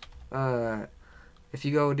 If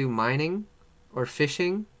you go do mining or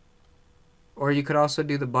fishing, or you could also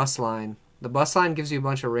do the bus line. The bus line gives you a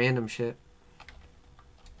bunch of random shit.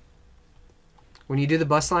 When you do the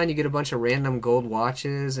bus line, you get a bunch of random gold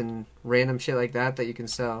watches and random shit like that you can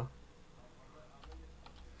sell.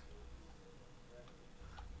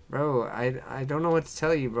 Bro, I don't know what to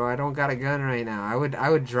tell you, bro. I don't got a gun right now. I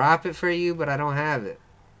would drop it for you, but I don't have it.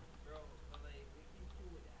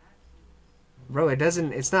 Bro,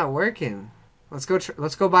 it's not working. Let's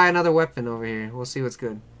go buy another weapon over here. We'll see what's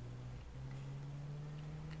good.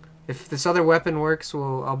 If this other weapon works,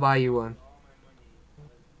 I'll buy you one.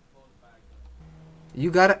 You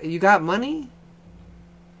got money?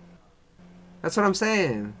 That's what I'm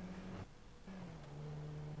saying.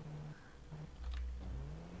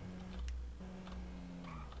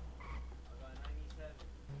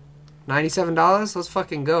 $97? Let's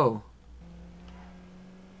fucking go.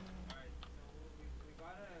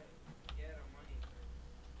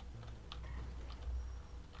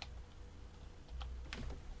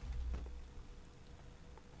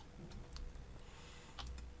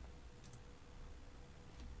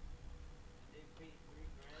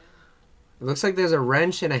 It looks like there's a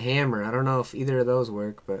wrench and a hammer. I don't know if either of those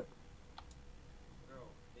work, but...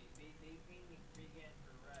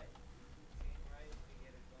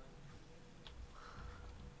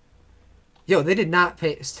 Yo, they did not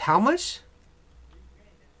pay... How much?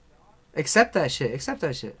 Accept that shit. Accept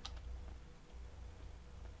that shit.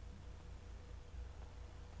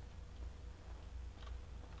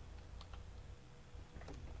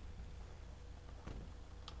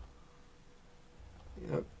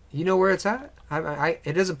 You know where it's at?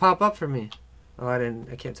 It doesn't pop up for me. Oh, I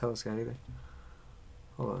can't tell this guy either.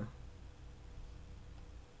 Hold on.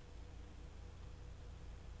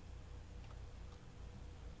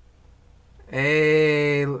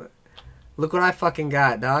 Hey, look what I fucking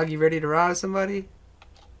got, dog. You ready to rob somebody?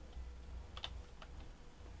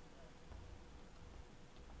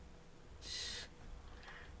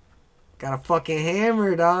 Got a fucking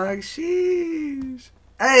hammer, dog. Sheesh.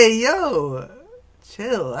 Hey, yo.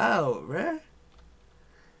 Chill out, bruh.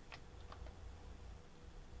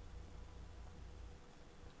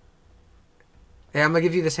 Hey, I'm gonna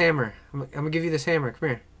give you this hammer. I'm gonna give you this hammer. Come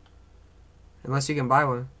here. Unless you can buy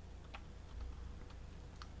one.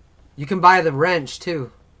 You can buy the wrench,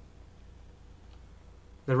 too.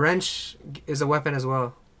 The wrench is a weapon as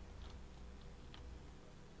well.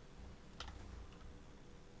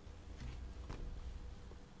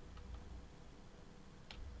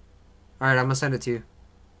 Alright, I'm gonna send it to you.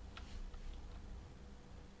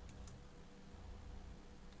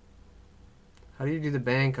 How do you do the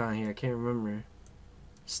bank on here? I can't remember.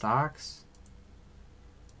 Stocks?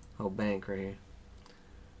 Oh, bank right here.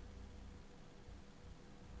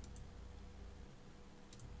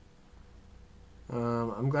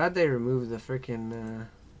 I'm glad they removed the freaking.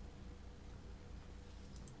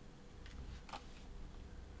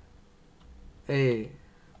 Hey.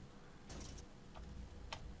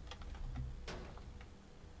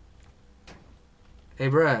 Hey,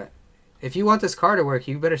 bruh. If you want this car to work,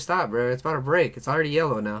 you better stop, bro. It's about to break. It's already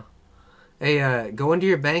yellow now. Hey, go into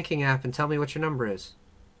your banking app and tell me what your number is.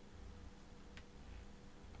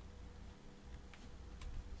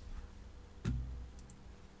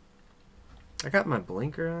 I got my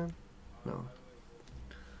blinker on. No.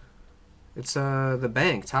 It's the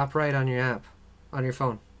bank, top right on your app, on your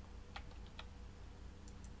phone.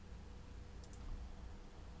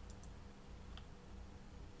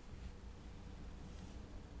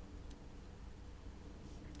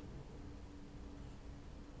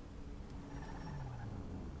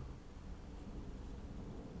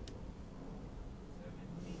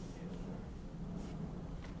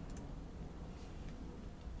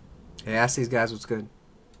 Hey, ask these guys what's good.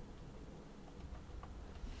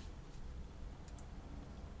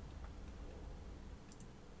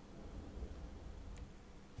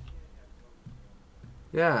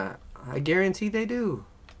 Yeah, I guarantee they do.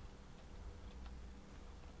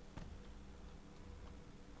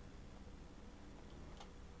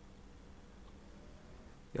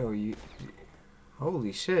 Yo, you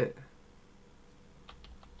holy shit.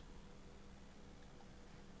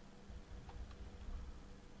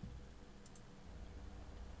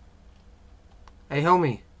 Hey,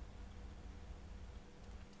 homie.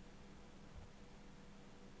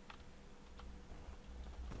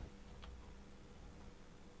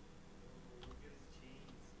 Look at his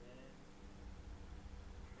chains, man.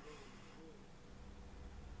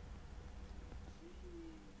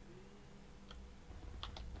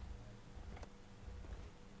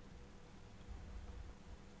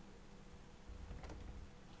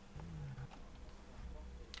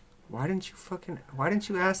 Why didn't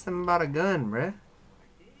you ask them about a gun, bruh?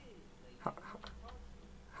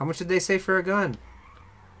 How much did they say for a gun?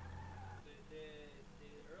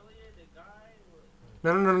 Earlier, the guy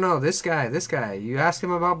was... No. This guy. You asked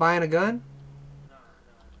him about buying a gun? No.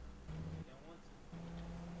 They don't want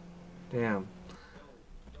to. Damn.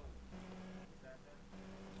 Yo. Is that them?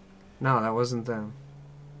 No, that wasn't them.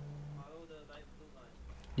 Follow the light blue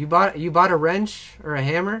line. You bought a wrench or a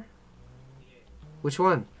hammer? Yeah. Which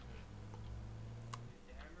one?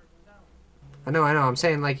 The hammer from down. I know. I'm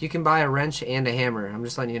saying like you can buy a wrench and a hammer. I'm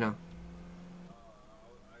just letting you know.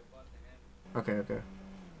 I bought the hammer. Okay.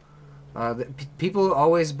 People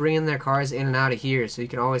always bring in their cars in and out of here, so you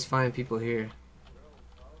can always find people here. Bro,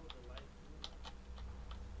 follow the light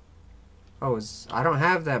blue line. Oh, I don't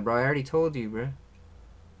have that, bro. I already told you, bro.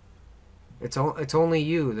 It's only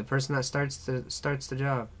you, the person that starts the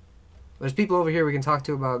job. There's people over here we can talk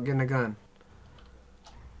to about getting a gun.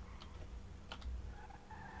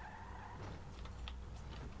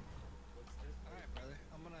 What's this? Alright, brother.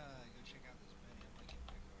 I'm gonna go check out this Benny. I'm gonna keep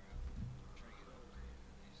my car out. Try to get over to you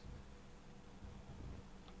at least.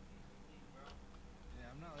 Bro, Yeah,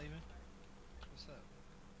 I'm not leaving. What's up?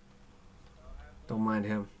 y'all have fun. Don't mind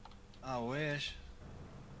him. I wish.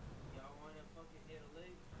 Y'all wanna fucking hit a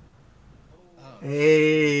lick? Oh.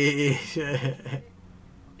 Hey.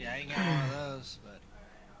 Yeah, I ain't got one of those, but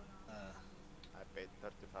I paid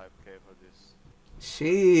 35k for this.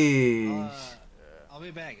 Sheesh. I'll be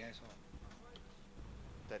back, guys. Hold on.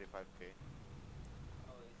 35k.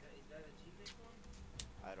 Oh, is that a cheapest one?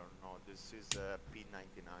 I don't know. This is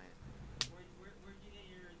P99. Where'd you get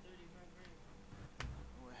your 35 grand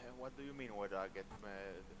from? What do you mean? Where do I get?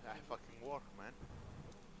 I fucking work, man.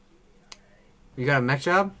 You got a mech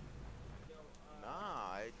job? Yo,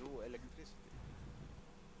 Nah, I do electricity.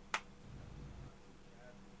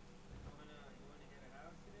 you wanna get a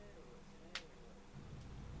house today or what?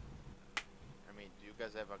 I mean, do you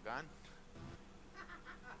guys have a gun?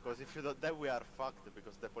 Because if you don't, then we are fucked.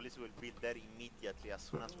 Because the police will be there immediately as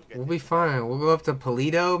soon as we get. We'll be fine. We'll go up to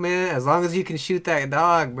Polito, man. As long as you can shoot that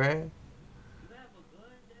dog, bruh. You have a gun?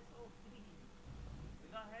 That's OP. We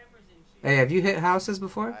got hammers and shit. Hey, have you hit houses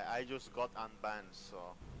before? I just got unbanned, so.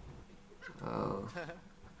 Oh.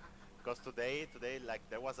 Because today, like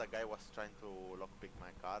there was a guy was trying to lockpick my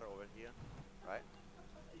car over here, right?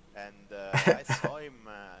 And I saw him.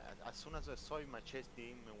 As soon as I saw him, I chased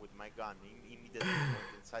him with my gun. He immediately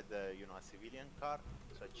went inside the, a civilian car.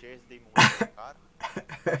 So I chased him with the car.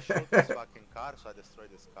 I shot his fucking car, so I destroyed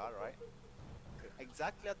his car, right?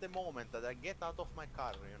 Exactly at the moment that I get out of my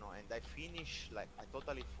car, and I finish, like I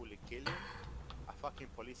totally fully kill him. A fucking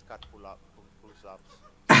police car pulls up.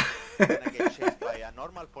 Then I get chased by a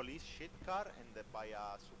normal police shit car and by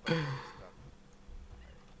a super police car.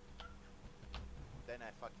 Then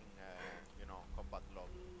I fucking,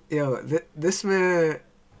 Yo, this man,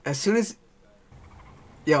 as soon as,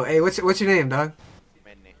 yo, hey, what's your name, dog?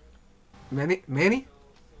 Many, Manny?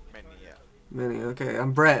 yeah. Manny. Okay,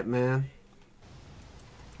 I'm Brett, man.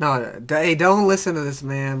 No, hey, don't listen to this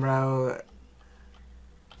man, bro.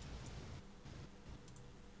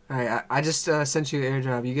 Alright, I just sent you an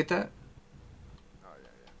airdrop. You get that? Oh yeah,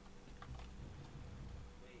 yeah.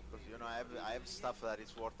 Because you know I have stuff that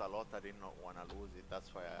is worth a lot. I did not want to lose it.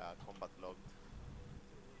 That's why I combat logged.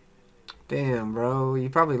 Damn, bro. You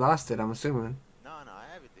probably lost it. I'm assuming. No, I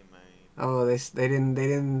have it in my. Oh, they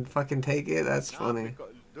didn't fucking take it. That's No, funny.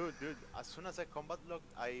 because, dude, as soon as I combat logged,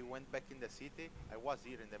 I went back in the city. I was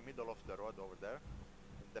here in the middle of the road over there.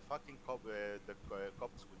 The fucking cops with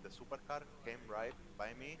the supercar came right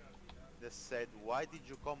by me. They said, "Why did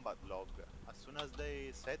you combat log?" As soon as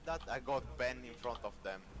they said that, I got banned in front of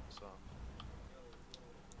them. So.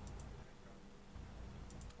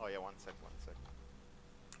 Oh yeah, one sec.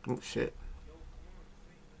 Oh shit.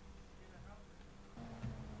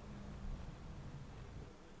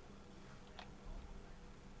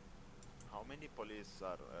 How many police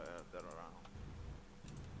are there around?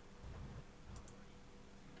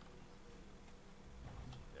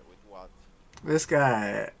 Yeah, with what? This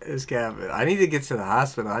guy. I need to get to the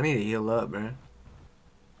hospital. I need to heal up, bro.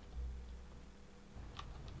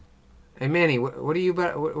 Hey Manny, what do you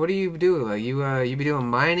what do you do? Like you be doing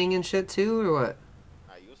mining and shit too, or what?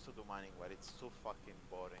 I used to do mining, but it's too fucking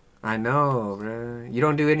boring. I know, bro. You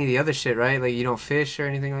don't do any of the other shit, right? Like you don't fish or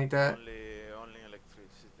anything like that. Only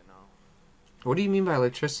electricity now. What do you mean by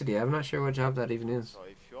electricity? I'm not sure what job that even is. So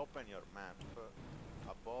if you open your map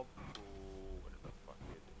above to where the fuck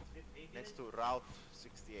is it? Next to Route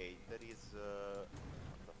 68, there is what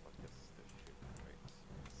the fuck is this shit? Wait,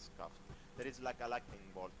 it's scuffed. There is like a lightning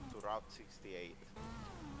bolt to Route 68.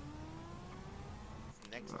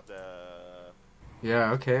 It's next to the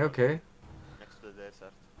Yeah. Okay. next to the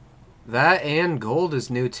desert. That and gold is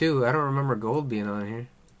new too. I don't remember gold being on here.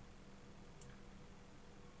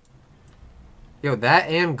 Yo, that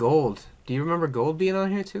and gold. Do you remember gold being on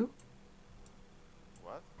here too?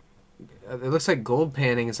 What? It looks like gold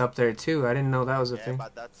panning is up there too. I didn't know that was a Yeah, thing.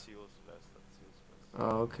 but that's useless. That's useless.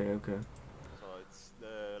 Oh, okay. So it's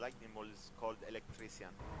the lightning bolt is called electrician.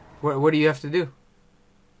 What do you have to do?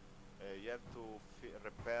 You have to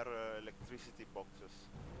repair electricity boxes.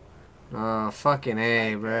 Oh, fucking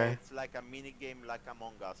A, Like, bruh. it's like a mini game like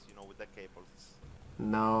Among Us, you know, with the cables.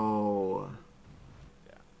 No.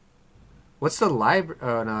 Yeah. What's the library?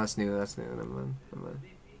 Oh, no, that's new. Never mind.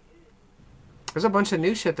 There's a bunch of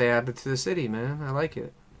new shit they added to the city, man. I like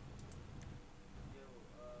it.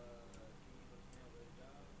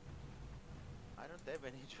 I don't have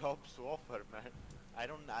any jobs to offer, man. I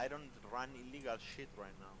don't run illegal shit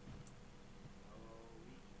right now.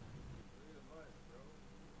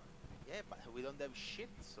 Yeah, but we don't have shit,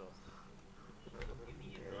 so.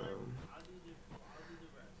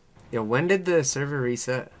 Yo, when did the server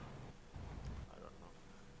reset? I don't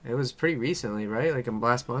know. It was pretty recently, right? Like in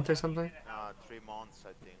last month or something? 3 months,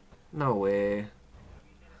 I think. No way.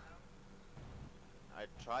 I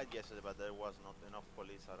tried yesterday, but there was not enough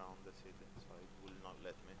police around the city, so it will not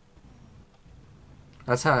let me.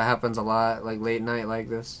 That's how it happens a lot, like late night like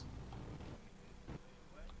this.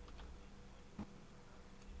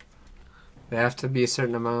 They have to be a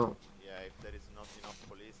certain amount. Yeah, if there is not enough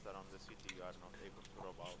police around the city, you are not able to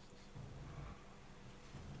rob houses.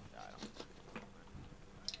 Yeah, I don't know,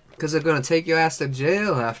 man. Because they're going to take your ass to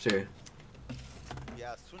jail after.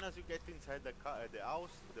 Yeah, as soon as you get inside the house,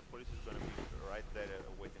 the police is gonna be right there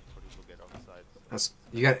waiting for you to get outside. So That's,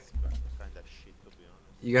 you got kind of shit, to be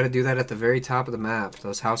honest. you got to do that at the very top of the map.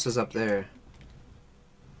 Those houses up there.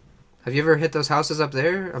 Have you ever hit those houses up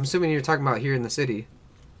there? I'm assuming you're talking about here in the city.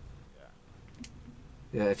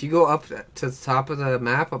 Yeah, if you go up to the top of the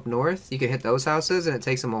map up north, you can hit those houses, and it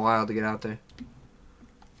takes them a while to get out there. My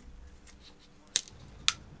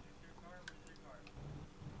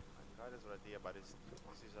car is right here, but this is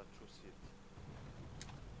a true seat.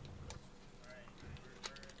 Alright,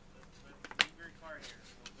 let's leave your car here.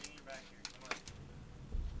 We'll bring you back here. Come on.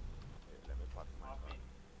 Okay, let me park my Hop car.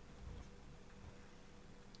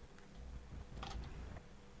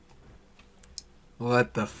 in.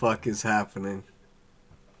 What the fuck is happening?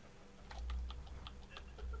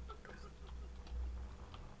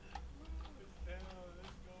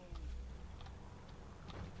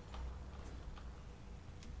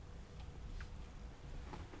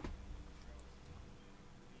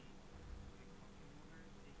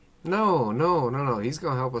 No. He's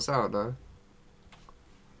gonna help us out, dog.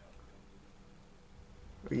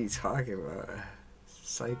 What are you talking about?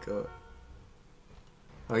 Psycho.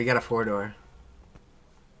 Oh, you got a 4-door.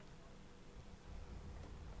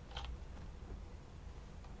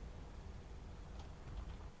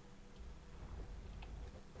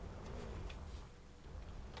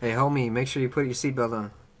 Hey, homie, make sure you put your seatbelt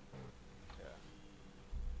on. Yeah.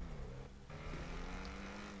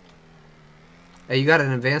 Hey, you got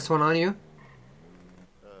an advanced one on you?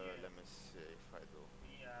 Let me see if I do.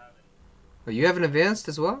 Oh, you have an advanced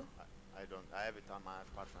as well? I don't. I have it on my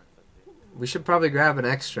apartment. I think. We should probably grab an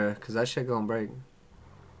extra, because that shit gonna break.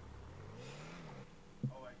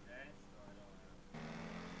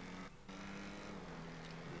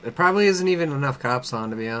 There probably isn't even enough cops on,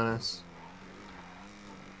 to be honest.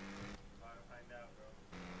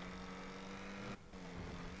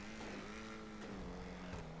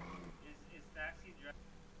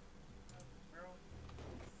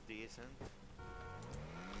 It's decent.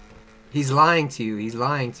 He's lying to you. He's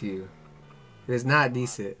lying to you. It is not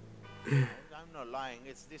decent. I'm not lying.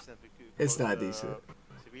 It's decent because It's not decent.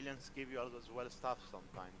 Civilians give you as well stuff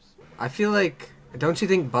sometimes. I feel like... Don't you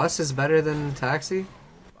think bus is better than taxi?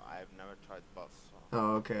 I've never tried bus. So.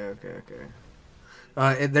 Oh, okay.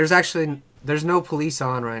 There's no police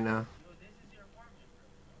on right now.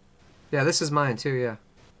 Yeah, this is mine too, yeah.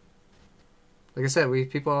 Like I said,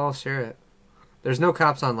 people all share it. There's no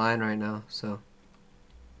cops online right now, so...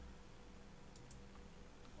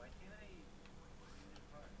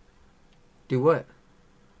 Do what?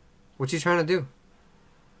 What you trying to do?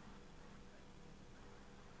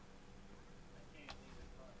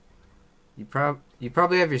 You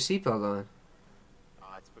probably have your seatbelt on.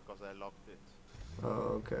 It's because I locked it.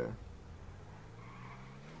 Oh, okay.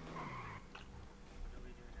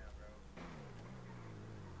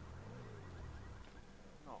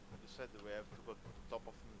 No, you said we have to go to the top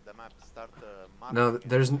of the map, start the map. No,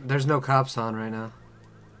 again. there's no cops on right now.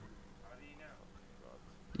 God.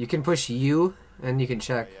 You can push U and you can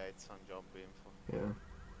check. Yeah, it's on job info. Yeah.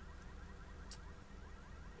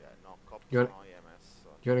 Yeah, no cops, You no want- EMS. So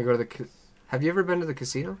You want to go to the? Have you ever been to the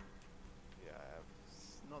casino? yeah,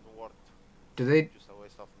 it's not worth. Do they? Just a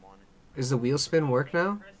waste of money. Is the wheel spin work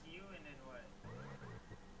now? Press U and then what?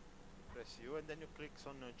 Press U and then you click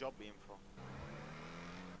on job info.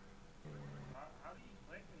 How do you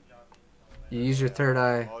click on job info? You use your third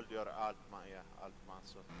eye. Hold your alt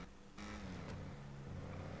mouse.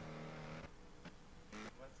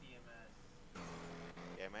 What's EMS?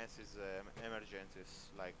 EMS is emergencies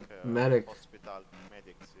like Medic. hospital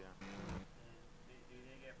medics. Yeah, Do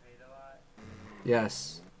they get paid a lot?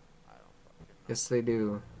 Yes. I don't fucking know. Yes, they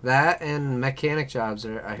do. That and mechanic jobs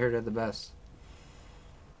I heard are the best.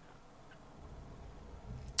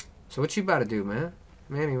 So what you about to do, man?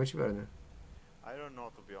 Manny, what you about to do? I don't know,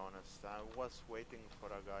 to be honest. I was waiting for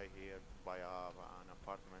a guy here to buy an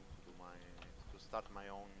apartment to start my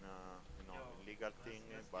own illegal thing,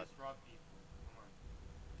 but Just rob people. Come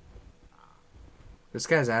on. This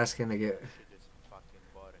guy's asking to get. shit is fucking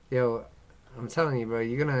boring. Yo, I'm telling you, bro.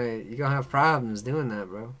 You're gonna have problems doing that,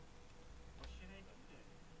 bro. What should I do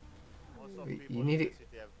then? Most of You people need in it- the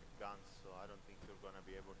city have guns, so I don't think you're gonna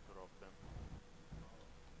be able to rob them.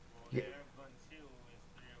 Well, Yeah. they have guns too. It's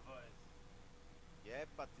three of us. Yeah,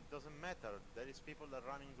 but it doesn't matter. There is people that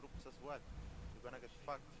run in groups as well. You're gonna get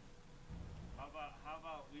fucked. How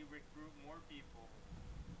about we recruit more people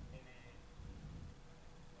and then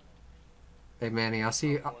Hey, Manny, I'll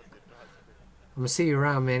see you. I'm Worth it, trust me. gonna see you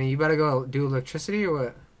around, Manny. You better go do electricity or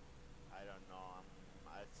what? I don't know.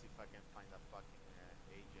 I'll see if I can find a fucking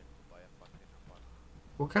agent to buy a fucking apartment.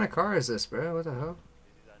 What kind of car is this, bro? What the hell?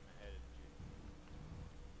 This is an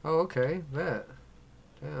LG. Oh, okay. Bet.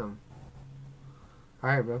 Damn. All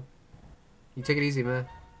right, bro. You take it easy, man. As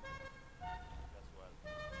well.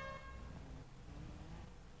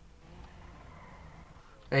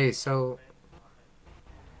 Hey, so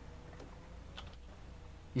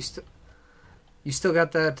you still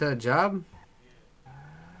got that job?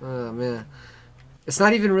 Oh man, it's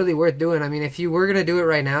not even really worth doing. I mean, if you were gonna do it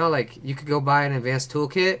right now, like you could go buy an advanced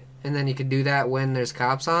toolkit, and then you could do that when there's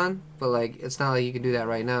cops on. But like, it's not like you can do that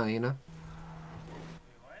right now, you know?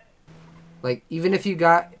 Like, even if you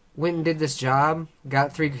went and did this job,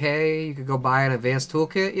 got 3K, you could go buy an advanced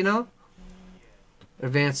toolkit, you know?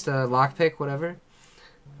 Advanced lockpick, whatever.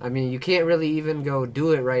 I mean, you can't really even go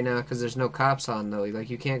do it right now because there's no cops on, though. Like,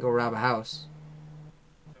 you can't go rob a house.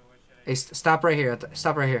 so what should I Hey, stop right here.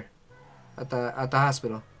 Stop right here. At the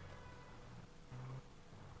hospital.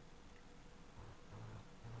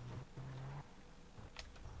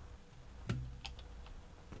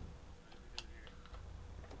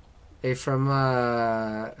 Hey, from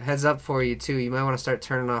heads up for you too. You might want to start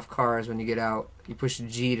turning off cars when you get out. You push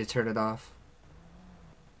G to turn it off.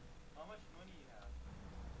 How much money you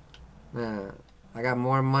have? Man, I got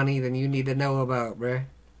more money than you need to know about, bruh. No way.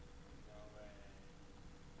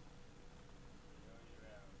 You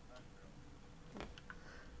have a ton,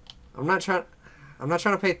 bro. I'm not trying. I'm not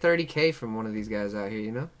trying to pay 30K from one of these guys out here,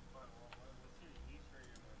 you know?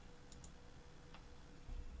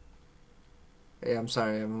 Yeah, I'm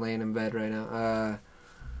sorry. I'm laying in bed right now.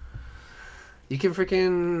 You can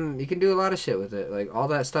do a lot of shit with it. Like all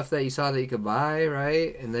that stuff that you saw that you could buy,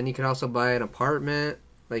 right? And then you could also buy an apartment,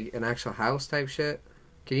 like an actual house type shit.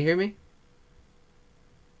 Can you hear me?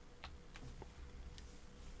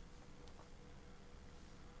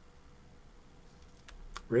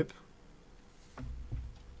 Rip.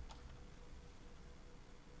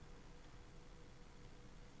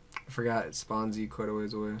 I forgot it spawns you quite a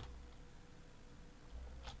ways away.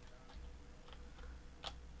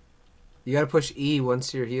 You gotta push E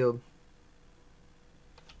once you're healed.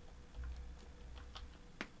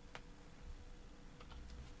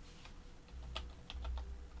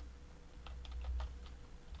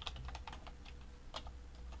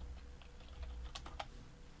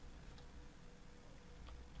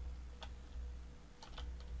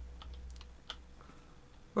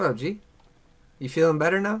 What up, G? You feeling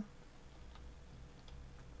better now?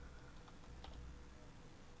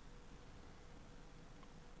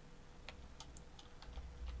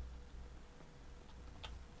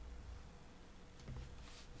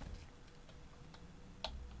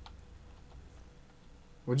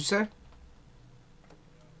 What'd you say?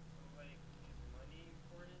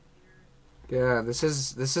 Yeah, this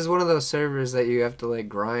is one of those servers that you have to like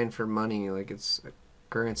grind for money, like it's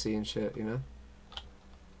currency and shit, you know?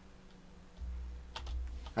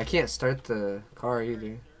 I can't start the car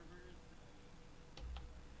either.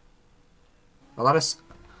 A lot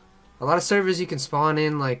of servers you can spawn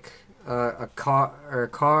in like a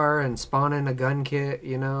car and spawn in a gun kit,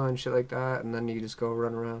 you know, and shit like that, and then you just go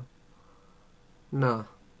run around. No.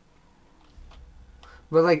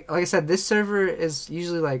 But like I said, this server is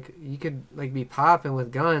usually like you could like be popping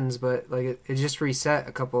with guns, but like it just reset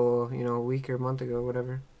a couple, you know, a week or a month ago,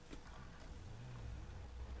 whatever.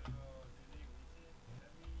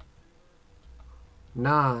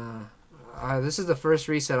 Nah, this is the first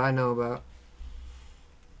reset I know about.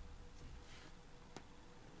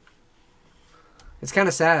 It's kind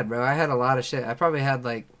of sad, bro. I had a lot of shit. I probably had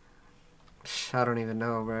like, I don't even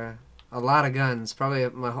know, bro. A lot of guns. Probably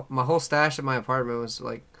my whole stash at my apartment was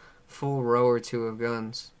like full row or two of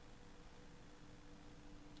guns.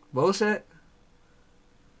 Bullshit?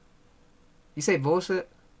 You say bullshit?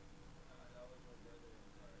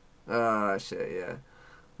 Oh shit, yeah.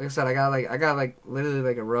 Like I said, I got like literally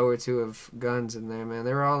like a row or two of guns in there, man.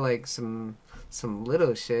 They were all like some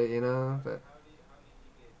little shit, you know, but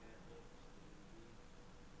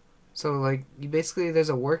so like you basically there's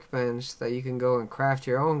a workbench that you can go and craft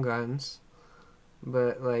your own guns.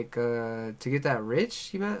 But like to get that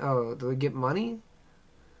rich, you meant? Oh, to get money?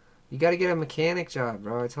 You got to get a mechanic job,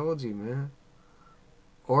 bro. I told you, man.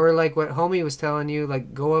 Or like what homie was telling you,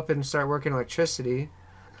 like go up and start working electricity.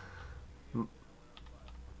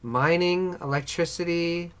 Mining,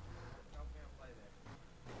 electricity.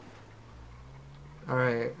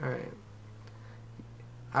 Alright, alright.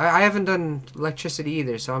 I haven't done electricity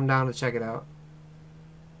either, so I'm down to check it out.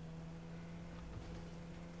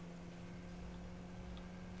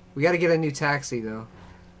 We gotta get a new taxi, though.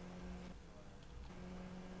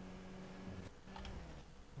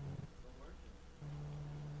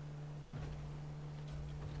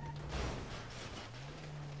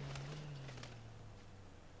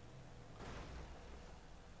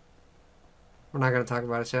 We're not gonna talk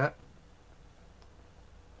about it yet.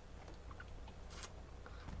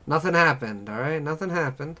 Nothing happened, alright? Nothing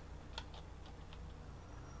happened.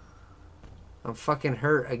 I'm fucking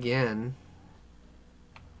hurt again.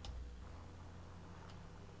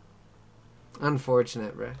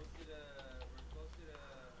 Unfortunate, bruh.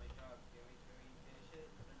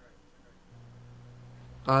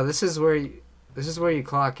 This is where you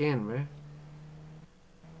clock in, bruh.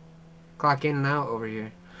 Clock in and out over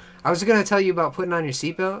here. I was gonna tell you about putting on your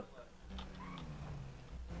seatbelt.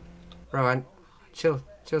 Bro, chill.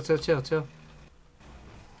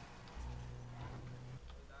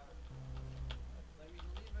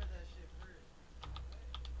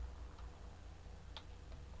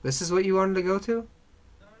 This is what you wanted to go to?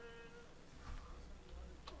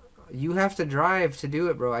 You have to drive to do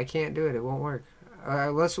it, bro. I can't do it. It won't work.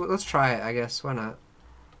 Let's try it, I guess. Why not?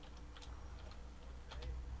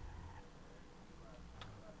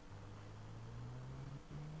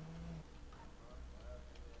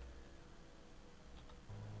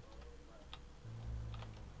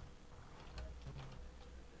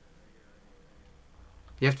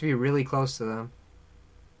 You have to be really close to them.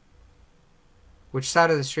 Which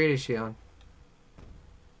side of the street is she on?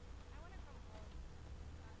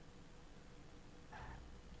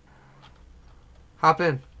 Hop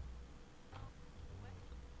in.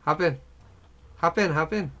 Hop in. Hop in.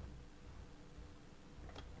 Hop in.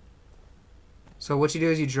 So what you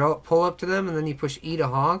do is you pull up to them, and then you push E to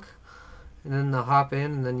honk, and then they'll hop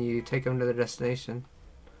in, and then you take them to their destination.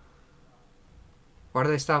 Why do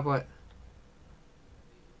they stop? What?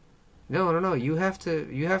 No, no, no. You have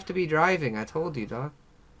to be driving. I told you, dog.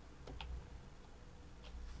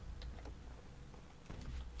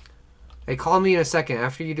 Hey, call me in a second.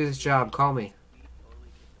 After you do this job, call me.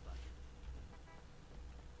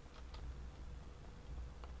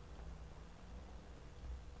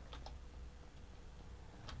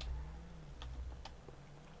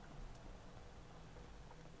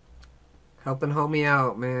 Helping homie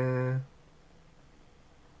out, man.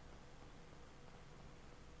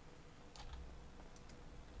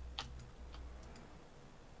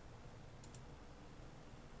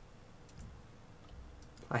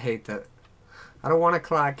 I hate that. I don't want to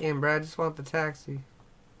clock in, bro. I just want the taxi.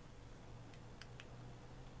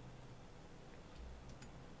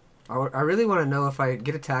 I really want to know if I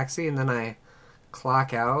get a taxi and then I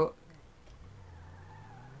clock out.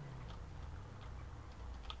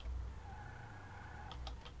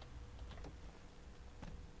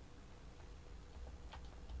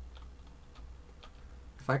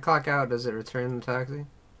 If I clock out, does it return the taxi?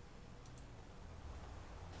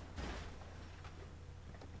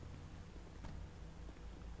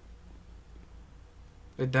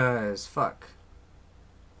 It does. Fuck.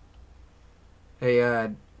 Hey,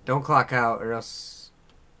 don't clock out or else...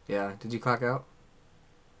 Yeah, did you clock out?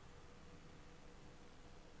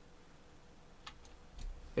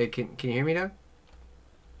 Hey, can you hear me now?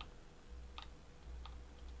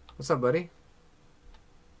 What's up, buddy?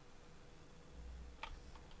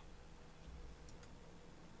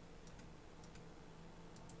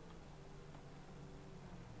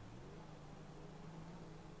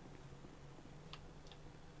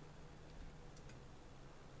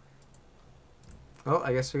 Oh,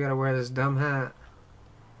 I guess we gotta wear this dumb hat.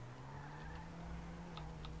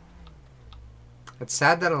 It's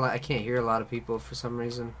sad that I can't hear a lot of people for some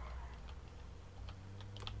reason.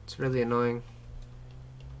 It's really annoying.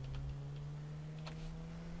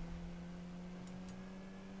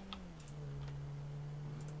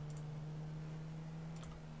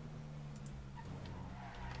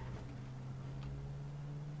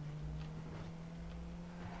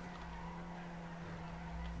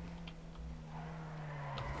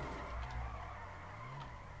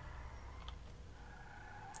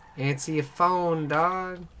 Answer your phone,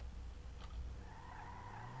 dog.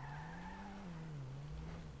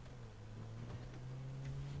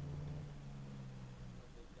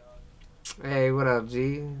 Hey, what up, G?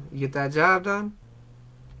 You get that job done?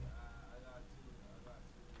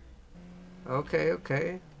 Okay,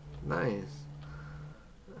 okay. Nice.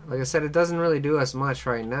 Like I said, it doesn't really do us much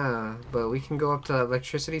right now, but we can go up to the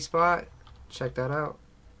electricity spot. Check that out.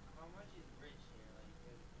 How much is rich here?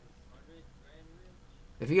 Like, is 100 grand rich?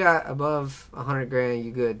 If you got above 100 grand,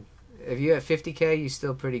 you good. If you at 50K, you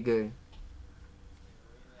still pretty good.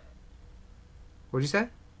 Where you at? What'd you say? Where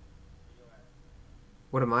you at?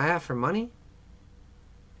 What am I at for money?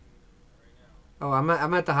 Right now. Oh,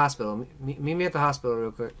 I'm at the hospital. Meet me at the hospital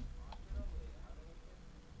real quick.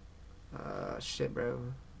 Shit, bro.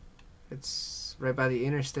 It's right by the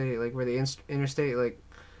interstate, like where the interstate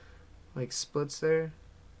like splits there,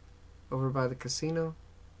 over by the casino.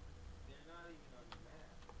 They're not even on the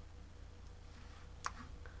map.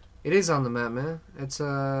 It is on the map, man. It's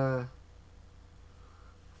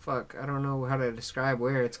fuck, I don't know how to describe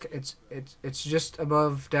where. It's just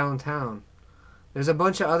above downtown. There's a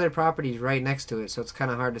bunch of other properties right next to it, so it's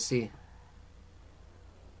kind of hard to see.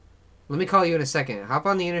 Let me call you in a second. Hop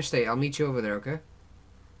on the interstate. I'll meet you over there, okay?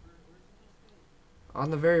 On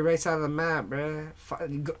the very right side of the map, bruh.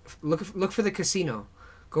 Look for the casino.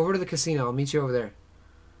 Go over to the casino. I'll meet you over there.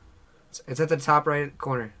 It's at the top right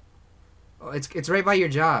corner. Oh, it's right by your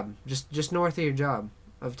job. Just north of your job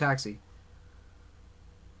of taxi.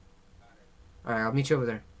 All right, I'll meet you over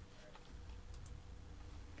there.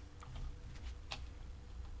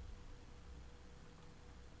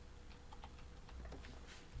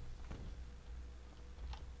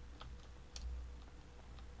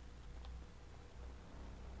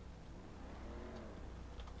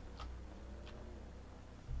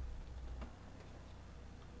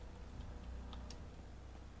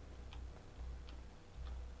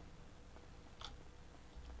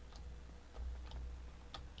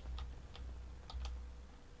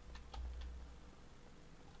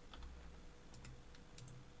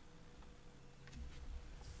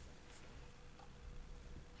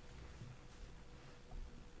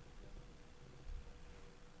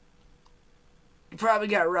 probably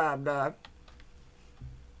got robbed, dog.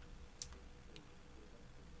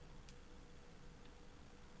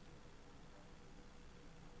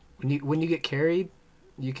 When you get carried,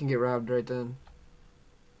 you can get robbed right then.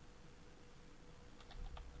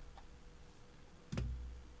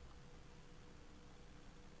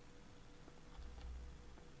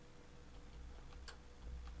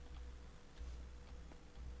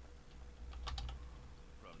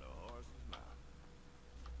 From the horse's mouth.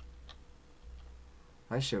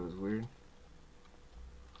 That shit was weird.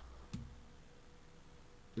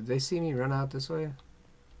 Did they see me run out this way?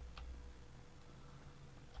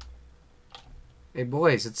 Hey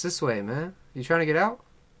boys, it's this way, man. You trying to get out?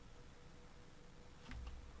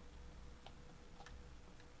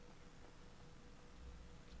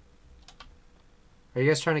 Are you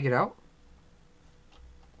guys trying to get out?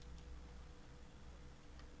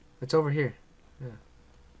 It's over here. Yeah.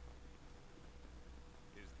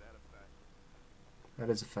 Is that a fact? That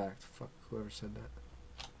is a fact. Fuck whoever said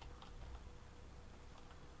that.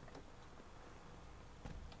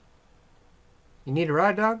 You need a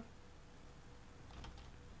ride, dog?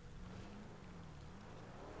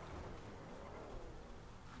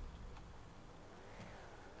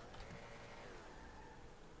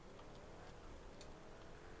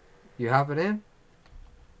 You hopping in?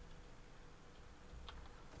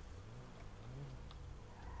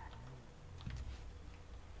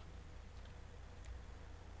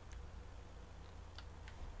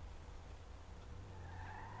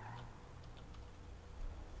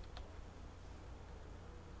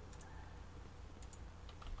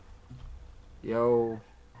 Yo.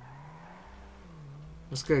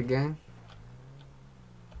 What's good, gang?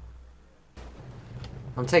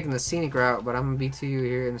 I'm taking the scenic route, but I'm gonna be to you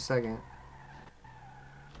here in a second.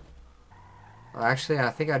 Well, actually, I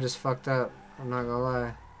think I just fucked up. I'm not gonna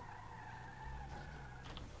lie.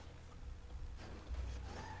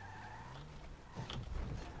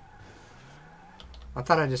 I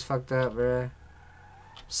thought I just fucked up, bruh.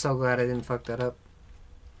 So glad I didn't fuck that up.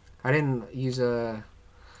 I didn't use a...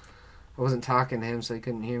 I wasn't talking to him, so he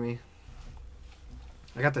couldn't hear me.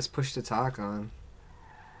 I got this push to talk on.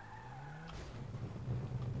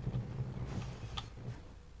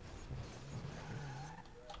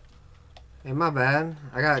 Hey, my bad.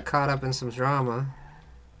 I got caught up in some drama.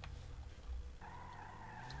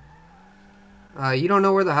 You don't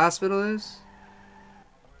know where the hospital is?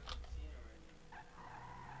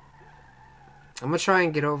 I'm gonna try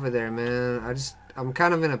and get over there, man. I'm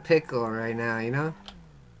kind of in a pickle right now, you know?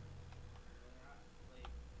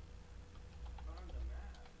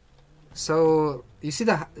 So, you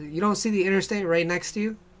don't see the interstate right next to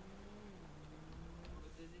you?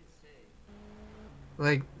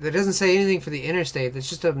 Like, it doesn't say anything for the interstate. It's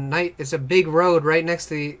just it's a big road right next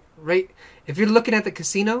to if you're looking at the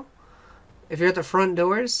casino, if you're at the front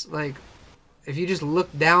doors, like, if you just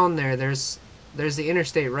look down there, there's the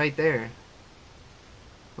interstate right there.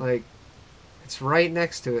 Like, it's right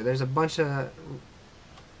next to it. There's a bunch of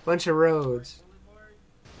roads.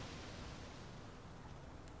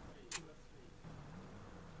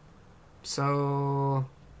 So,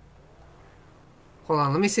 hold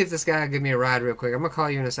on. Let me see if this guy will give me a ride real quick. I'm gonna call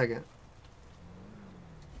you in a second.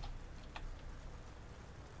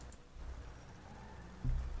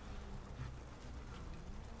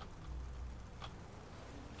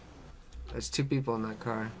 There's 2 people in that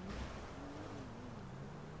car.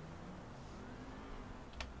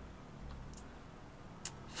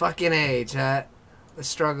 Fucking A, chat. The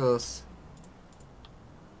struggles.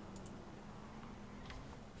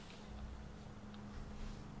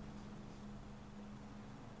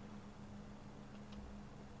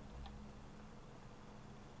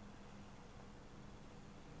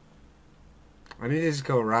 I need to just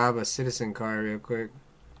go rob a citizen car real quick.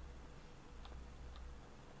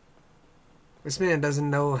 This man doesn't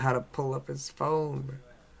know how to pull up his phone, bro.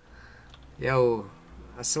 Yo,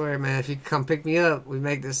 I swear, man, if you could come pick me up, we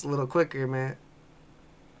make this a little quicker, man.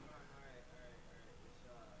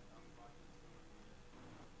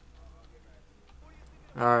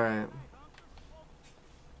 Alright.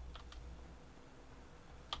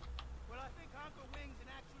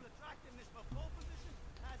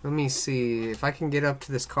 Let me see if I can get up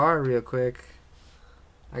to this car real quick.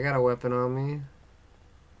 I got a weapon on me.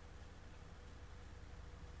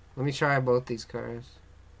 Let me try both these cars.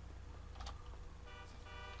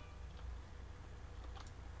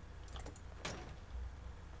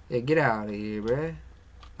 Yeah, get out of here, bruh.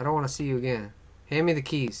 I don't want to see you again. Hand me the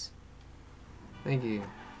keys. Thank you.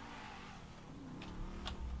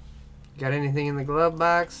 Got anything in the glove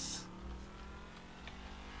box?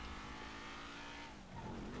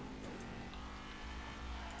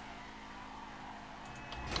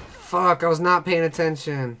 Fuck, I was not paying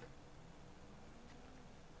attention.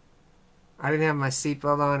 I didn't have my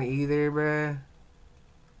seatbelt on either, bruh.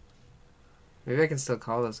 Maybe I can still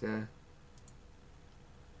call this guy.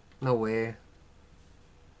 No way.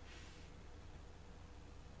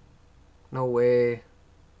 No way.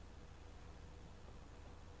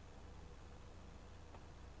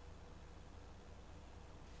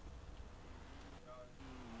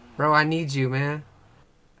 Bro, I need you, man.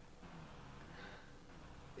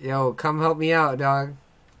 Yo, come help me out, dog.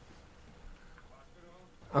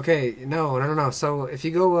 Okay, no. So if you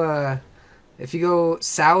go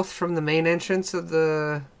south from the main entrance of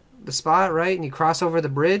the spot, right, and you cross over the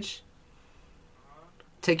bridge,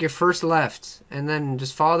 take your first left, and then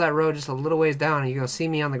just follow that road just a little ways down, and you're gonna see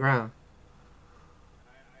me on the ground.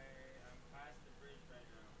 I'm past the bridge right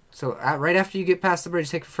now. So right after you get past the bridge,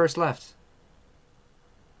 take your first left.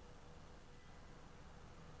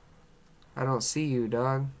 I don't see you,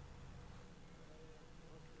 dog.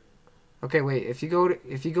 Okay, wait. If you go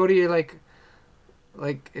to your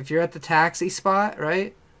like if you're at the taxi spot,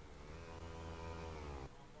 right?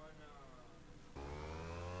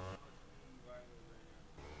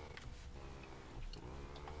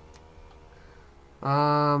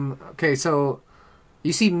 Okay, so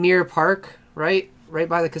you see Mirror Park, right? Right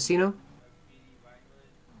by the casino?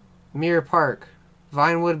 Mirror Park.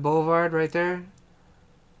 Vinewood Boulevard right there.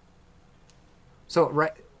 So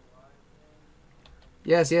right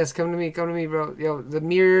Yes, come to me, bro. Yo,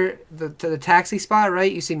 to the taxi spot,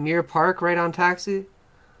 right? You see Mirror Park right on taxi?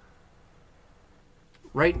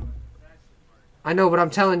 Right? I know, but I'm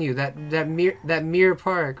telling you that Mirror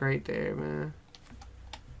Park right there, man.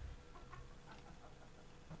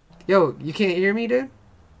 Yo, you can't hear me, dude? I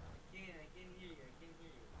can hear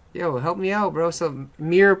you. Yo, help me out, bro. So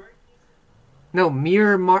Mirror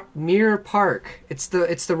Park. It's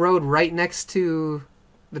the road right next to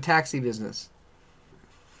the taxi business.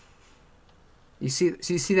 You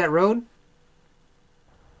see that road?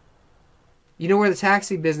 You know where the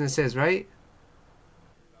taxi business is, right?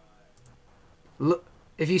 Look,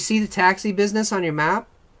 if you see the taxi business on your map,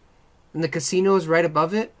 and the casino is right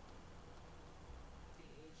above it.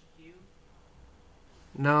 HQ?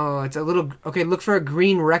 No, it's a little. Okay, look for a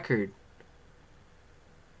green record.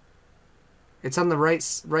 It's on the right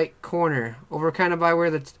corner, over kind of by where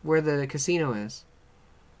the casino is.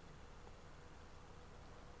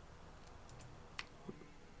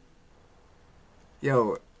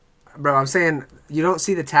 Yo, bro, I'm saying you don't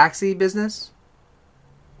see the taxi business?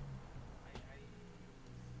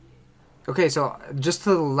 Okay, so just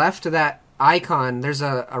to the left of that icon, there's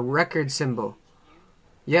a record symbol.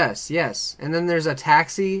 Yes. And then there's a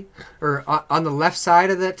taxi, or on the left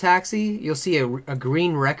side of that taxi, you'll see a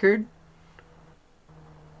green record.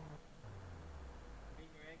 Green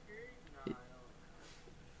record?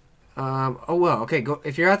 No, I don't. Oh well, okay, go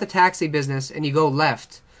if you're at the taxi business and you go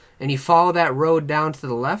left and you follow that road down to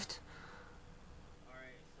the left.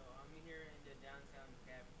 Alright, so I'm here in the downtown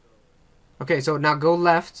capital. Okay, so now go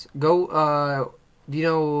left. Go do you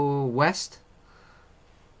know west?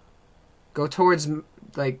 Go towards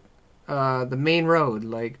like the main road.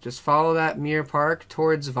 Like just follow that Mirror Park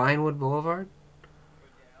towards Vinewood Boulevard.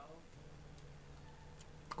 Red L?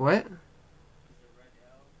 What? Is it Red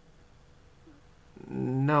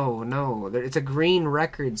L? No. It's a green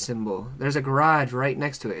record symbol. There's a garage right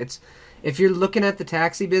next to it. It's if you're looking at the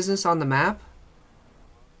taxi business on the map,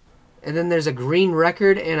 and then there's a green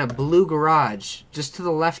record and a blue garage just to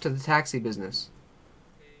the left of the taxi business.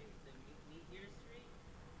 Okay, the Meteor Street?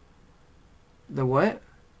 The what?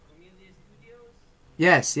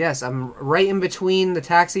 Amelia Studios? Yes. I'm right in between the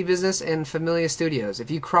taxi business and Familia Studios. If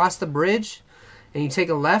you cross the bridge and you take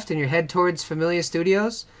a left and you head towards Familia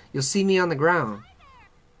Studios, you'll see me on the ground. Alright,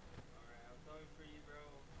 I'm coming for you,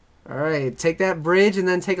 bro. Alright, take that bridge and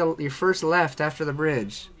then take your first left after the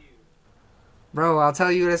bridge. Told you. Bro, I'll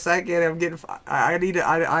tell you in a second.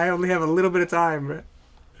 I only have a little bit of time, bro. I'll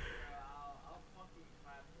fucking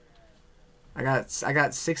clap their ass, bro. I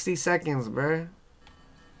got 60 seconds, bro.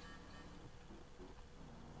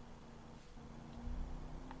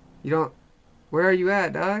 You don't. Where are you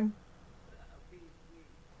at, dog? Please.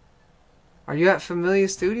 Are you at Familia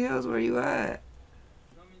Studios? Where are you at?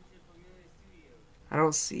 Coming to Amelia Studios. I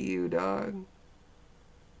don't see you, dog.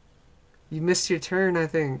 You missed your turn, I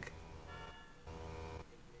think.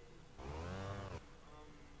 I'm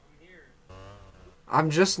here. I'm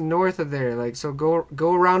just north of there. Like, so go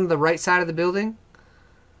around the right side of the building.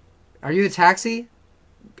 Are you the taxi?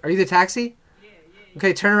 Yeah.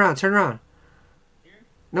 Okay, turn around. Here?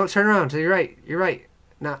 No, turn around to your right. You're right.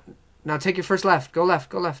 Now take your first left. Go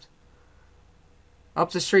left.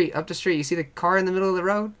 Up the street. You see the car in the middle of the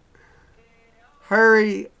road?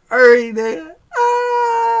 Hurry, hurry, nigga.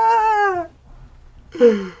 Ah!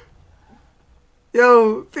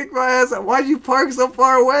 Yo, pick my ass up. Why'd you park so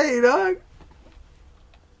far away, dog?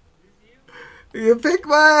 You pick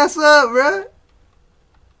my ass up, bruh.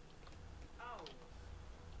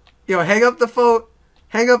 Yo, hang up the phone.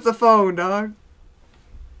 Hang up the phone, dog.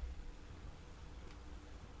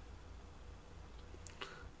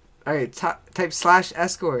 Alright, type slash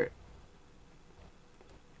escort.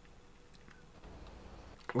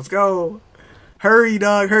 Let's go. Hurry,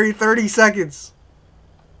 dog. Hurry, 30 seconds.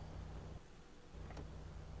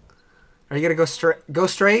 Are you gonna go straight? Go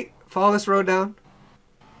straight. Follow this road down.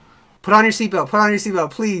 Put on your seatbelt. Put on your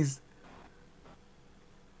seatbelt, please.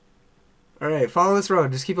 Alright, follow this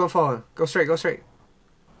road. Just keep on following. Go straight. Go straight.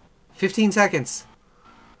 15 seconds.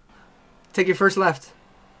 Take your first left.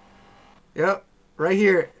 Yep. Right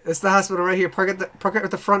here. It's the hospital right here. Park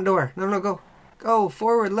at the front door. No, go. Go.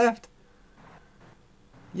 Forward, left.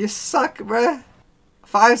 You suck, bruh.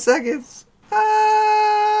 5 seconds. Ah!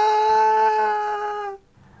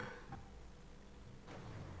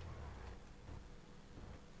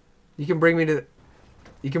 You can bring me to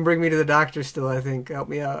the doctor still, I think. Help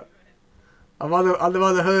me out. I'm on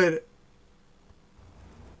the hood.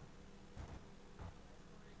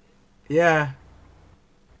 Yeah.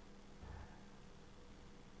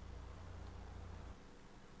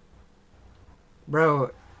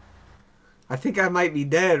 Bro, I think I might be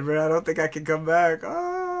dead, bro. I don't think I can come back.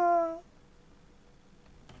 Ah.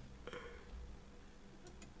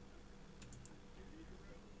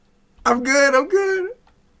 I'm good. I'm good.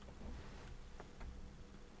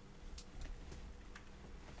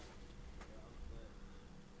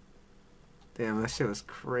 Damn, that shit was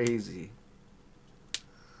crazy.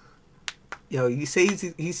 Yo, he says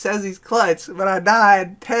he's clutch, but I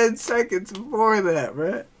died 10 seconds before that,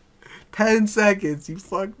 bro. 10 seconds. You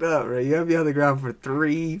fucked up, bro. You gotta be on the ground for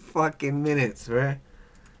 3 fucking minutes, bro.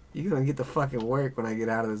 You gonna get the fucking work when I get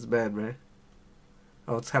out of this bed, bro.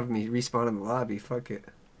 Oh, it's having me respawn in the lobby. Fuck it.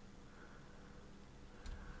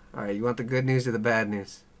 Alright, you want the good news or the bad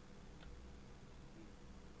news?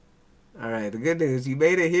 Alright, the good news. You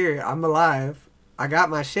made it here. I'm alive. I got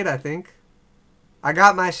my shit, I think. I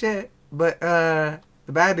got my shit. But, the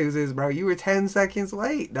bad news is, bro, you were 10 seconds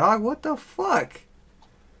late, dog. What the fuck?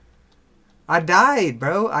 I died,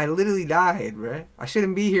 bro. I literally died, bro. I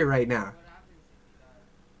shouldn't be here right now.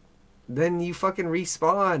 Then you fucking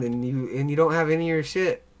respawn and you don't have any of your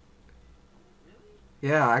shit.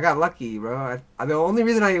 Yeah, I got lucky, bro. The only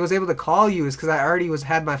reason I was able to call you is because I already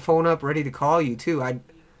had my phone up ready to call you too.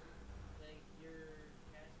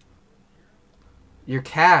 Your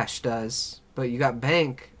cash does, but you got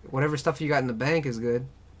bank. Whatever stuff you got in the bank is good.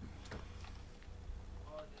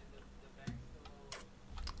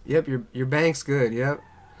 Yep, your bank's good, yep.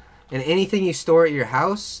 And anything you store at your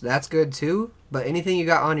house, that's good too. But anything you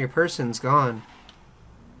got on your person's gone.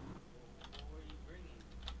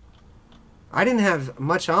 I didn't have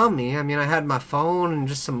much on me. I mean, I had my phone and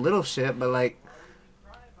just some little shit, but like...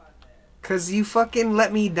 Cause you fucking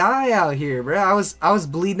let me die out here, bro. I was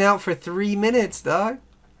bleeding out for 3 minutes, dog.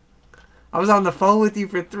 I was on the phone with you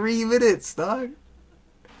for 3 minutes, dog.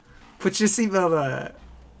 Put your seatbelt on.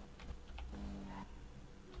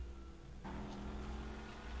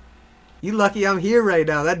 You lucky I'm here right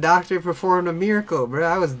now. That doctor performed a miracle, bro.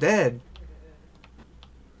 I was dead.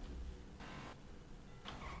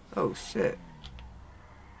 Oh shit.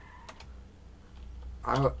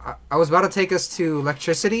 I was about to take us to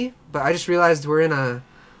electricity, but I just realized we're in a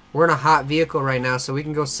hot vehicle right now, so we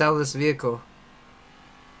can go sell this vehicle.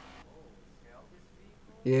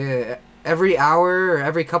 Yeah, every hour or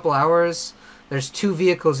every couple hours, there's 2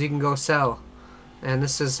 vehicles you can go sell, and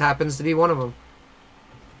this happens to be one of them.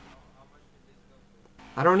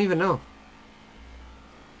 I don't even know.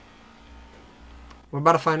 We're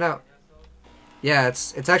about to find out. Yeah,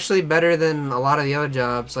 it's actually better than a lot of the other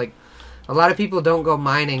jobs. Like, a lot of people don't go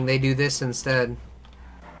mining, they do this instead.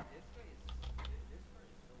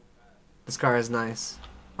 This car is nice.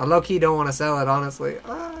 I low-key don't want to sell it, honestly.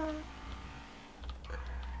 Ah.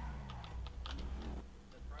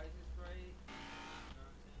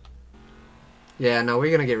 Yeah, no,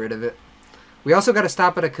 we're gonna get rid of it. We also gotta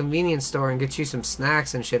stop at a convenience store and get you some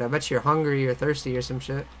snacks and shit. I bet you're hungry or thirsty or some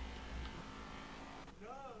shit.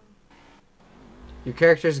 Your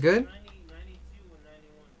character's good?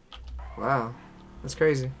 Wow. That's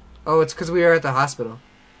crazy. Oh, it's because we are at the hospital.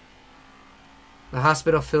 The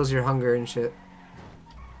hospital fills your hunger and shit.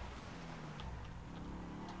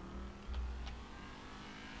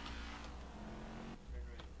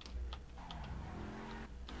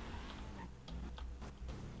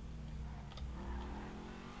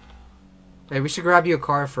 Hey, we should grab you a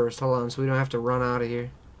car first. Hold on, so we don't have to run out of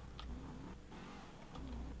here.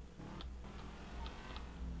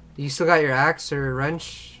 You still got your axe or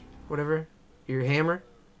wrench, whatever? Your hammer?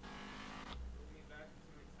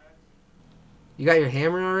 You got your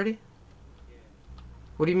hammer already?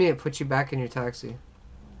 What do you mean it put you back in your taxi?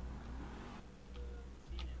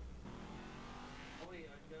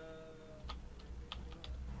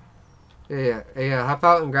 Yeah, hop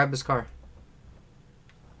out and grab his car.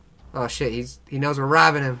 Oh shit, he knows we're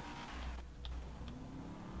robbing him.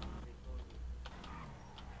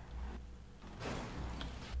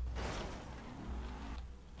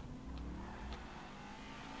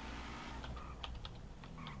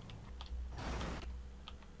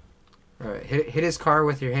 Alright, hit his car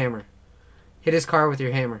with your hammer. Hit his car with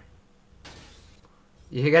your hammer.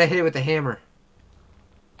 You gotta hit it with the hammer.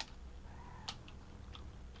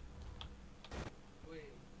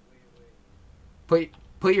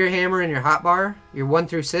 Put your hammer in your hotbar, your 1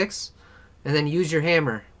 through 6, and then use your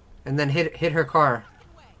hammer, and then hit her car.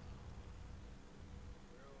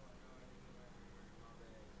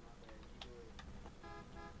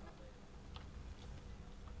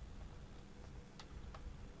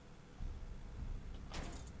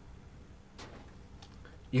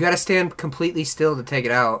 You gotta stand completely still to take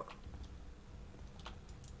it out.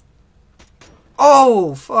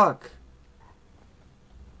 Oh, fuck.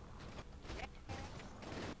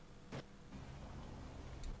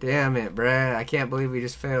 Damn it, bruh. I can't believe we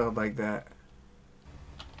just failed like that.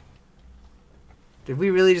 Did we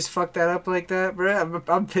really just fuck that up like that, bruh?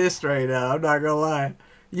 I'm pissed right now. I'm not gonna lie.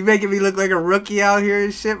 You making me look like a rookie out here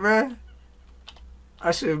and shit, bruh? I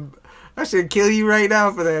should kill you right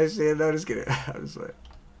now for that shit. No, just kidding. I'm just like...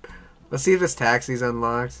 Let's see if this taxi's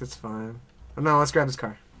unlocked. It's fine. Oh, no, let's grab this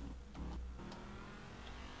car.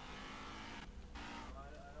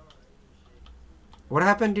 What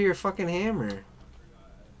happened to your fucking hammer?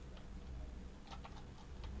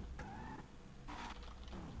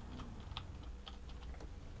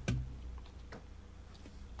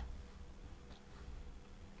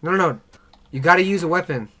 No. You gotta use a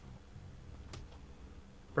weapon.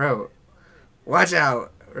 Bro. Watch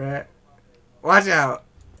out, right? Watch out.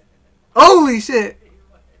 Holy shit!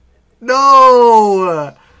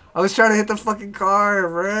 No! I was trying to hit the fucking car,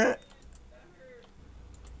 bruh.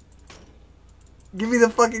 Give me the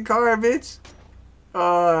fucking car, bitch.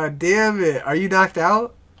 Damn it. Are you knocked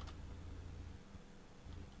out?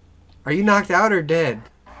 Are you knocked out or dead?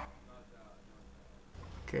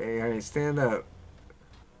 Okay, alright, stand up.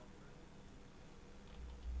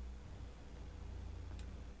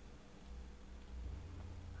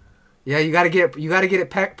 Yeah, you gotta get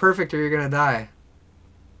it perfect or you're gonna die.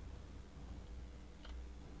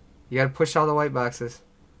 You gotta push all the white boxes.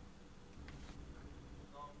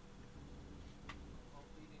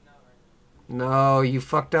 No, you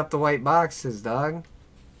fucked up the white boxes, dog.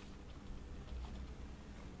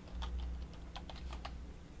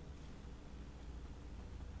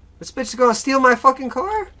 This bitch is gonna steal my fucking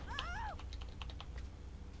car?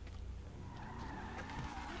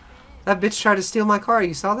 That bitch tried to steal my car.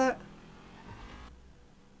 You saw that?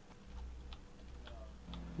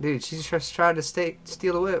 Dude, she just tried to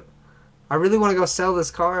steal the whip. I really want to go sell this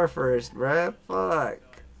car first, bruh. Fuck.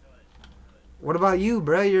 What about you,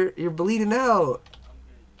 bruh? You're bleeding out.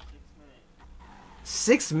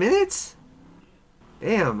 6 minutes?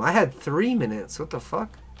 Damn, I had 3 minutes. What the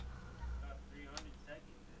fuck?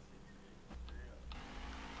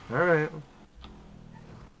 Alright.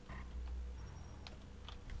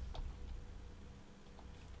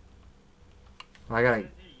 I gotta...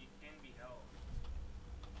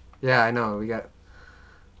 Yeah, I know. You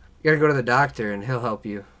gotta go to the doctor and he'll help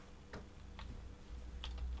you.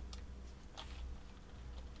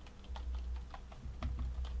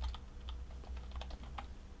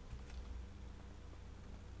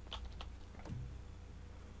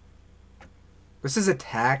 This is a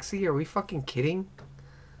taxi? Are we fucking kidding?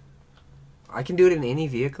 I can do it in any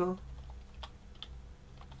vehicle?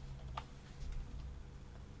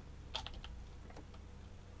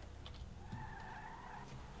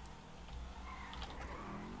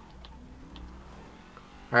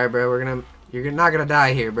 Alright, bro, you're not gonna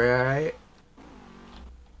die here, bro, alright?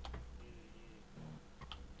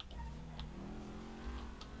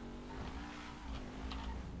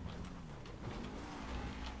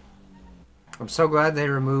 I'm so glad they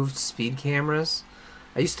removed speed cameras.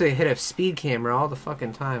 I used to hit a speed camera all the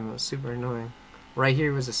fucking time. It was super annoying. Right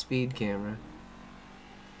here was a speed camera.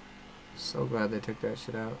 So glad they took that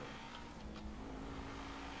shit out.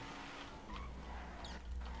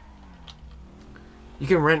 You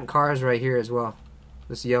can rent cars right here as well.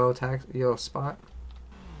 This yellow spot.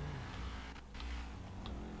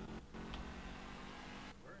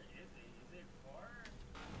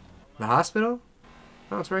 The hospital?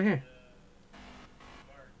 No, it's right here.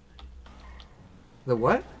 The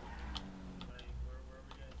what?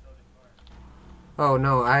 Oh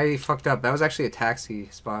no, I fucked up. That was actually a taxi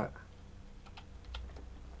spot.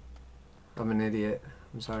 I'm an idiot.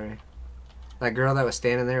 I'm sorry. That girl that was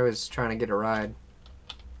standing there was trying to get a ride.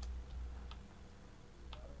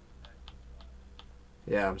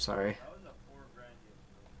 Yeah, I'm sorry.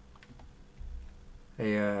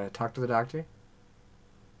 Hey, talk to the doctor.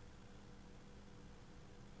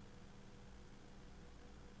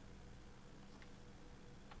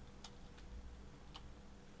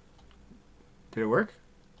 Did it work?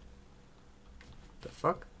 The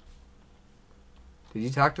fuck? Did you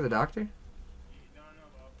talk to the doctor?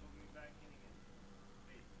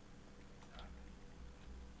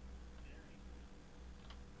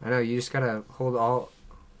 I know, you just gotta hold all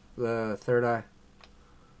the third eye.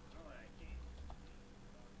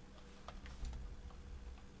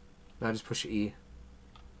 Now just push E.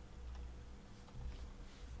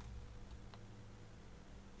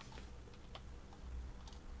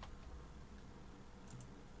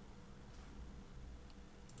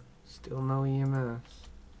 Still no EMS.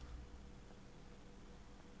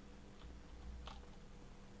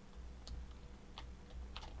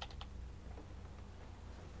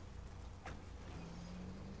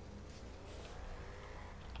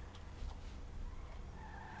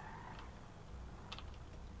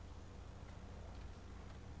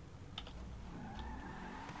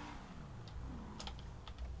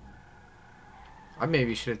 I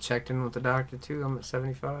maybe should have checked in with the doctor too. I'm at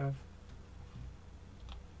 75. What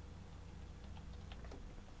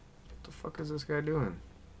the fuck is this guy doing?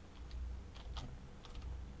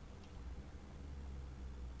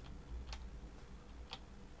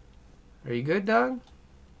 Are you good, dog?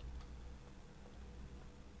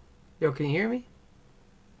 Yo, can you hear me?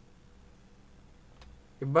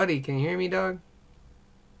 Hey, buddy, can you hear me, dog?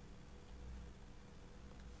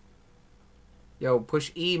 Yo,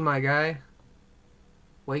 push E, my guy.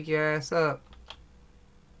 Wake your ass up.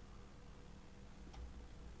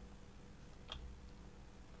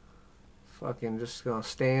 Fucking just gonna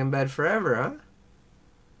stay in bed forever, huh?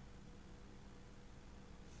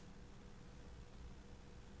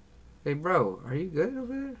 Hey, bro, are you good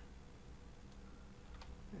over there?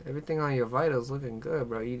 Everything on your vitals looking good,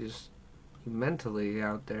 bro. You mentally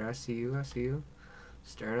out there. I see you, I see you.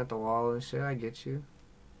 Staring at the wall and shit, I get you.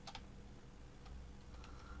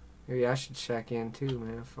 Maybe I should check in too,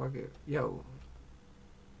 man. Fuck it. Yo.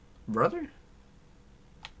 Brother?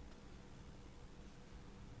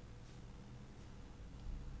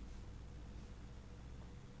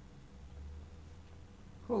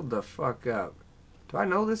 Hold the fuck up. Do I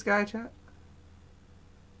know this guy, chat?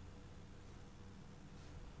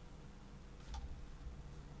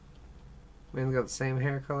 Man's got the same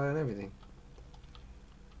hair color and everything.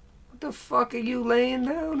 What the fuck are you laying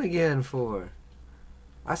down again for?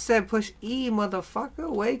 I said push E, motherfucker.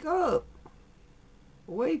 Wake up.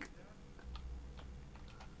 Wake.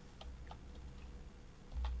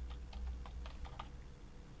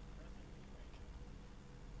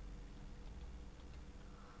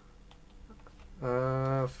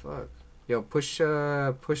 Fuck. Yo, push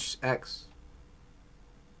X.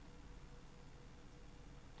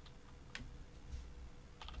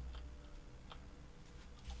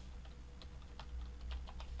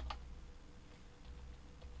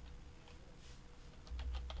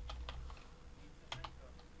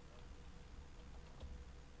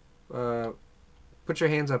 Put your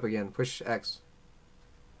hands up again. Push X.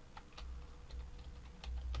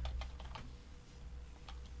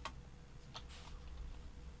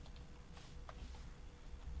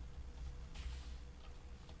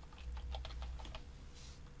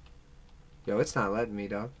 Yo, it's not letting me,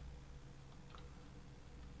 dog.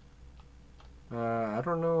 I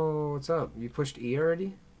don't know what's up. You pushed E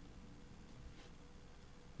already?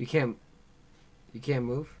 You can't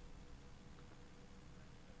move?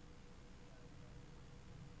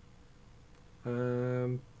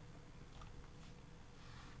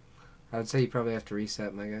 I would say you probably have to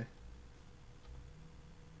reset, my guy.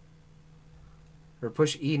 Or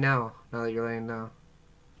push E now that you're laying down.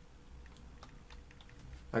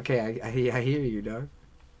 Okay, I hear you, dog.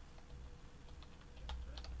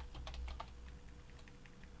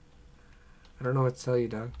 I don't know what to tell you,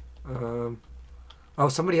 dog. Oh,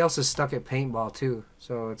 somebody else is stuck at paintball too,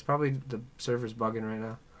 so it's probably the server's bugging right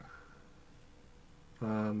now.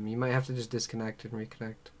 You might have to just disconnect and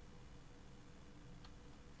reconnect.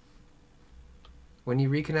 When you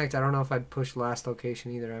reconnect, I don't know if I'd push last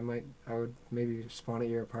location either. I would maybe spawn at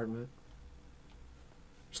your apartment.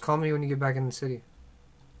 Just call me when you get back in the city.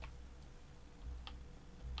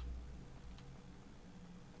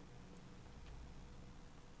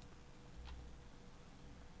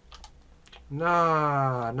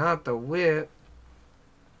 Nah, not the whip.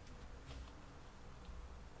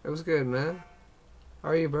 It was good, man. How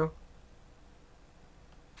are you, bro?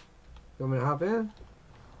 You want me to hop in?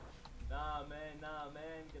 Nah, man.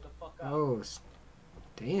 Get the fuck out. Oh,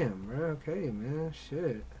 damn, bro. Okay, man.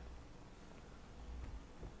 Shit.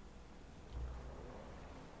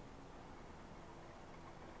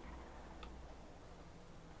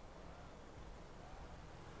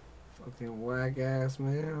 Fucking whack ass,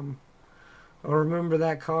 man. I remember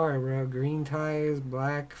that car, bro. Green tires,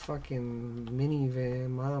 black fucking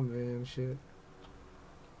minivan, mom van, shit.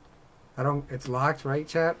 I don't. It's locked, right,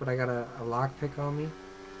 chat? But I got a lock pick on me.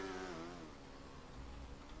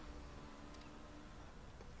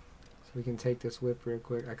 So we can take this whip real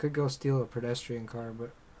quick. I could go steal a pedestrian car,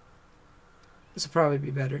 but this will probably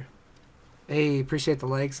be better. Hey, appreciate the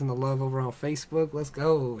likes and the love over on Facebook. Let's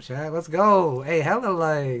go, chat. Let's go. Hey, hella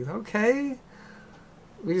likes. Okay.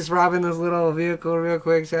 We just robbing this little vehicle real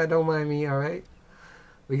quick, chat. Don't mind me, alright?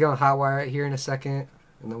 We gonna hotwire it here in a second,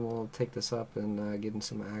 and then we'll take this up and get in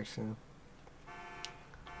some action.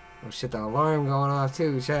 Oh shit, the alarm going off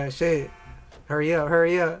too, chat. Shit. Hurry up,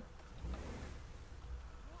 hurry up.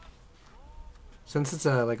 Since it's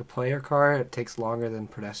like a player car, it takes longer than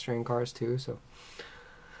pedestrian cars too, so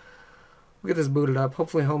we'll get this booted up.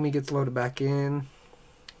 Hopefully homie gets loaded back in.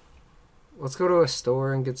 Let's go to a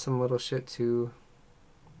store and get some little shit too.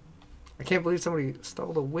 I can't believe somebody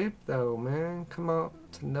stole the whip though, man. Come out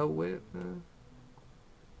to no whip, man.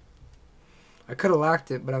 I could have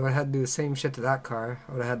locked it, but I would have had to do the same shit to that car.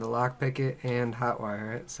 I would have had to lockpick it and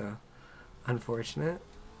hotwire it, so unfortunate.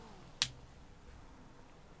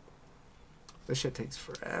 This shit takes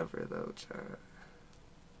forever though, chat.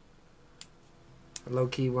 I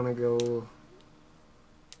low-key want to go...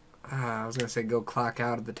 I was going to say go clock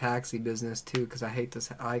out of the taxi business too, because I hate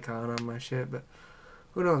this icon on my shit, but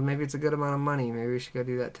who knows, maybe it's a good amount of money. Maybe we should go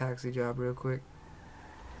do that taxi job real quick.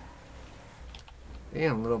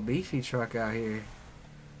 Damn, little beefy truck out here.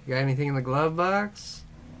 You got anything in the glove box?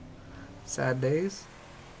 Sad days.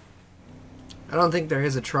 I don't think there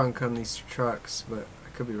is a trunk on these trucks, but I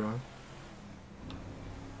could be wrong.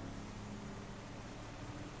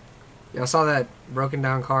 Y'all saw that broken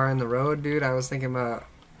down car in the road, dude? I was thinking about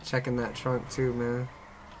checking that trunk too, man.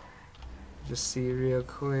 Just see real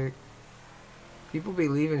quick. People be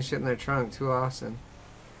leaving shit in their trunk too often.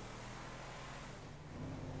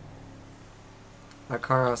 That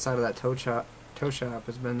car outside of that tow shop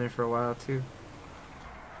has been there for a while too.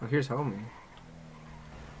 Oh, here's homie.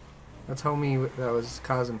 That's homie that was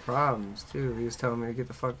causing problems too. He was telling me to get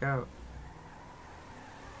the fuck out.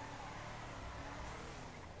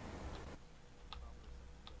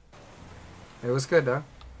 It was good though.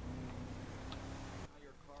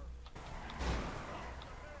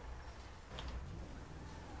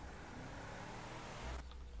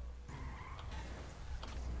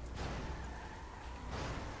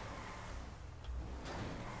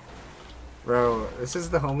 Bro, this is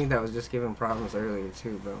the homie that was just giving problems earlier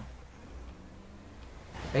too, bro.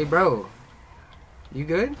 Hey bro, you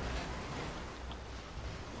good?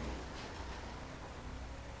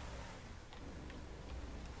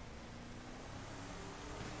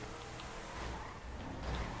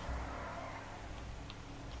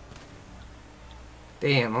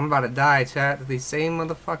 Damn, I'm about to die, chat, to these same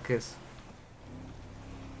motherfuckers.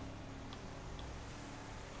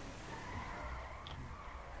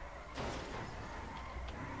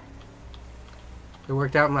 It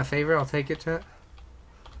worked out in my favor, I'll take it, chat.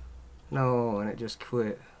 No, and it just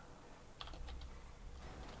quit.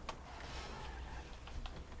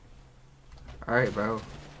 Alright, bro.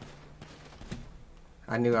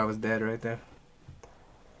 I knew I was dead right there.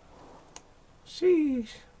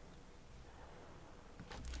 Sheesh.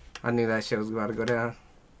 I knew that shit was about to go down.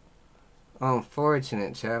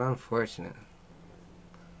 Unfortunate, Chad. Unfortunate.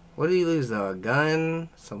 What did he lose, though? A gun?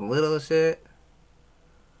 Some little shit?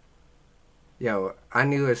 Yo, I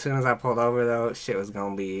knew as soon as I pulled over, though, shit was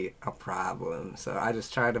gonna be a problem. So I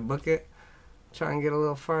just tried to book it. Try and get a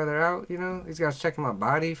little farther out, you know? These guys checking my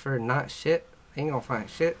body for not shit. They ain't gonna find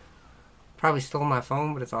shit. Probably stole my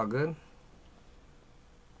phone, but it's all good.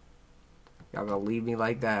 Y'all gonna leave me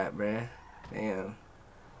like that, bruh. Damn.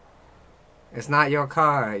 It's not your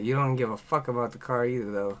car. You don't give a fuck about the car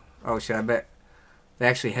either, though. Oh, shit, I bet they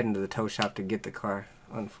actually heading to the tow shop to get the car.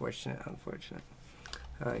 Unfortunate, unfortunate.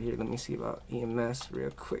 Here, let me see about EMS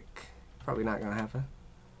real quick. Probably not gonna happen.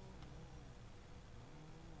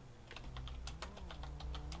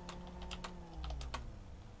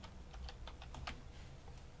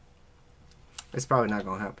 It's probably not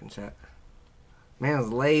gonna happen, chat.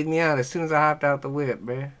 Man's laid me out as soon as I hopped out the whip,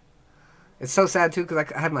 bruh. It's so sad too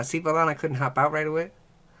because I had my seatbelt on. I couldn't hop out right away.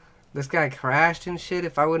 This guy crashed and shit.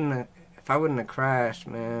 If I wouldn't have crashed,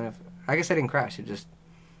 man. I guess I didn't crash.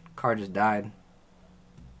 Car just died.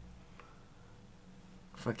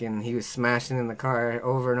 Fucking, he was smashing in the car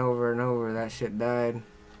over and over and over. That shit died.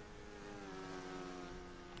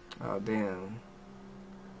 Oh damn.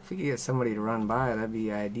 If we could get somebody to run by, that'd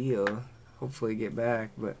be ideal. Hopefully get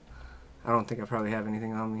back, but I don't think I probably have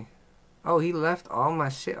anything on me. Oh, he left all my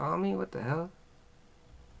shit on me? What the hell?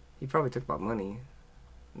 He probably took my money.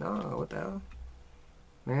 No, what the hell?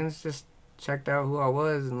 Man's just checked out who I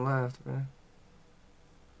was and left, man.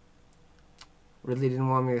 Really didn't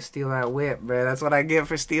want me to steal that whip, man. That's what I get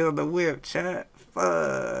for stealing the whip, chat.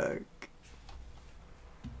 Fuck.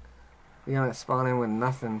 We gonna spawn in with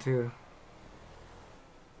nothing, too.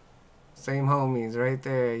 Same homies right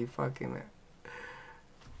there. You fucking...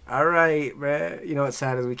 Alright, bruh. You know what's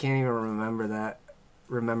sad is we can't even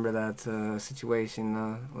remember that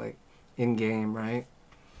situation, like, in-game, right?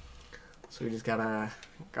 So we just gotta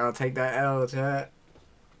take that L, chat.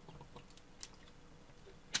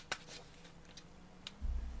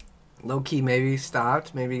 Low-key maybe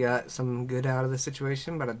stopped, maybe got some good out of the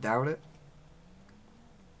situation, but I doubt it.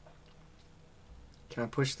 Can I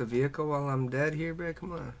push the vehicle while I'm dead here, bruh?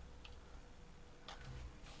 Come on.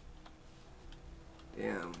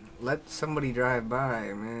 Damn. Let somebody drive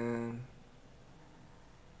by, man.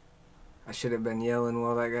 I should have been yelling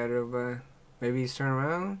while that guy drove by. Maybe he's turning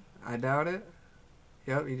around? I doubt it.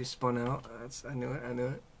 Yep, he just spun out. I knew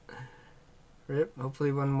it. Rip.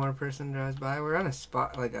 Hopefully one more person drives by. We're on a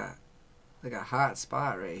spot, like a hot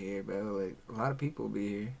spot right here, bro. Like, a lot of people will be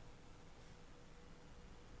here.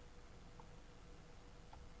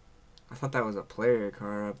 I thought that was a player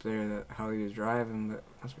car up there, that how he was driving, but...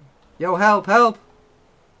 Yo, help! Help!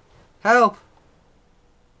 Help!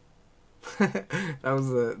 That was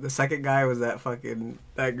the second guy was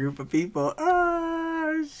that group of people.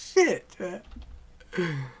 Oh, shit!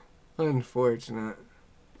 Unfortunate.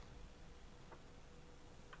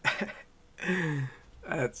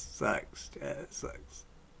 That sucks. That sucks.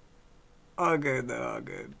 All good though, all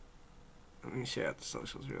good. Let me share out the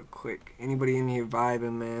socials real quick. Anybody in here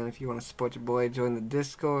vibing, man? If you want to support your boy, join the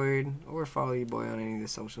Discord or follow your boy on any of the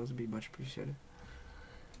socials. It'd be much appreciated.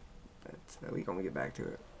 But we gonna get back to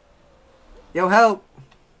it. Yo, help!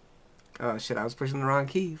 Oh shit, I was pushing the wrong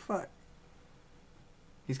key. Fuck.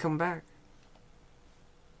 He's coming back.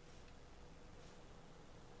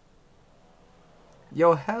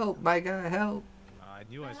 Yo, help, my guy, help. I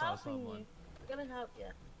knew I saw someone. I'm gonna help you.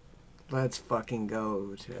 Let's fucking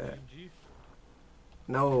go, chat.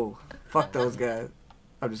 No, fuck those guys.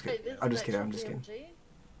 I'm just kidding. Wait, I'm just kidding. I'm just kidding.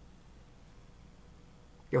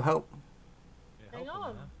 Yo, help. Yeah, Hang help on.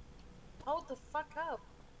 him, man. Hold the fuck up.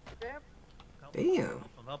 Grab. Damn.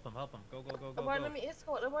 Help him. Go. It won't let me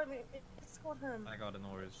escort. It won't let me escort him. I got it, no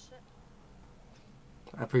worries. Shit.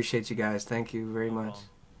 I appreciate you guys. Thank you very much.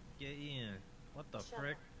 Get in. What the Shut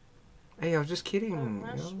frick? Hey, I was just kidding. Don't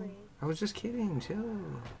rush Yo. me. I was just kidding. Chill.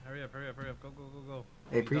 Hurry up. Go.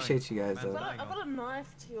 Hey, appreciate you guys, Man's though. dying. I've got a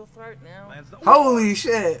knife to your throat now. Holy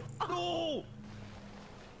shit, No!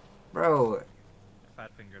 bro.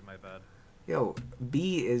 Fat fingered, my bad. Yo,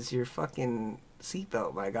 B is your fucking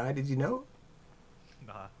seatbelt, my guy. Did you know?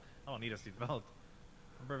 Nah, I don't need a seatbelt.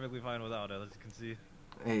 I'm perfectly fine without it, as you can see.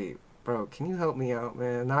 Hey, bro, can you help me out,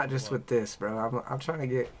 man? Not just with this, bro. I'm trying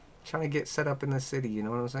to get set up in the city. You know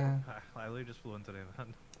what I'm saying? I literally just flew in today,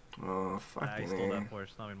 man. Oh, I fucking stole man. that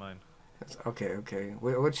Porsche, not even mine. Okay.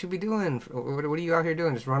 What you be doing? What are you out here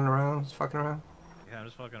doing? Just running around? Just fucking around? Yeah, I'm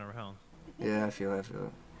just fucking around. Yeah, I feel it.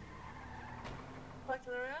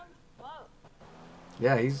 Fucking around? What?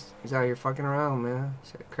 Yeah, he's out here fucking around, man.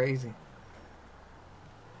 Shit, crazy.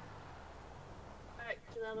 Alright,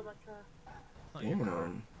 get out of my car. Not your car.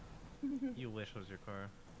 Damn. You wish it was your car.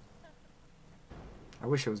 I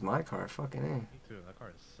wish it was my car. Fucking Me too, that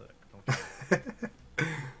car is sick. Don't you? A.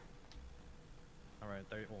 Alright,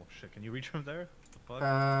 there. Oh shit, can you reach from there? The fuck?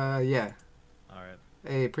 Yeah. Alright.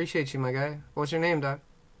 Hey, appreciate you, my guy. What's your name, Doc?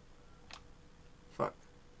 Fuck.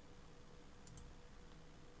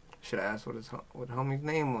 Should have asked what homie's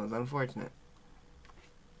name was. Unfortunate.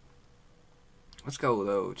 Let's go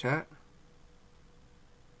though, chat.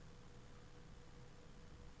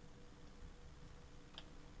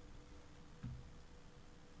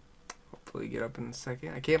 Hopefully get up in a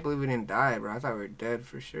second. I can't believe we didn't die, bro. I thought we were dead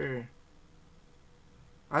for sure.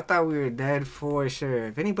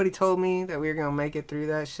 If anybody told me that we were gonna make it through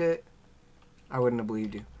that shit, I wouldn't have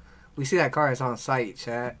believed you. We see that car, it's on site,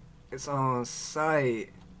 chat. It's on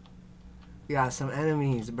site. We got some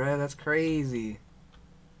enemies, bruh. That's crazy.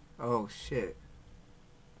 Oh, shit.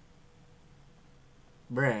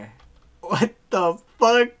 Bruh. What the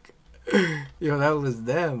fuck? Yo, that was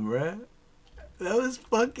them, bruh. That was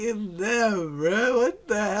fucking them, bruh. What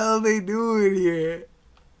the hell they doing here?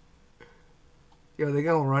 Yo, they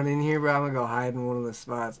gonna run in here, bro. I'm gonna go hide in one of the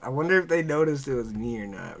spots. I wonder if they noticed it was me or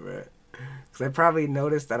not, bro. Cause they probably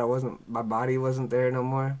noticed that my body wasn't there no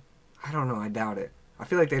more. I don't know. I doubt it. I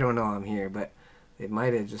feel like they don't know I'm here, but they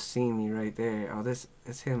might have just seen me right there. Oh,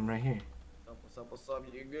 it's him right here. What's up? What's up?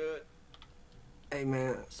 You good? Hey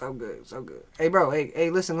man, so good, so good. Hey bro, hey,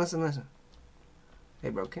 listen. Hey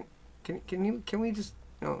bro, can we just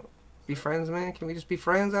be friends, man? Can we just be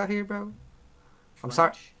friends out here, bro? I'm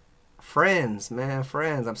sorry. Friends, man,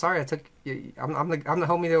 friends. I'm sorry I took you. I'm the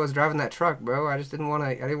homie that was driving that truck, bro. I didn't want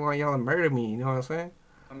y'all to murder me. You know what I'm saying?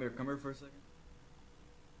 Come here for a second.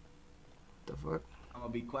 The fuck? I'm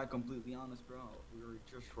gonna be quite completely honest, bro. We were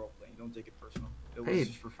just role playing. Don't take it personal. It was Hey.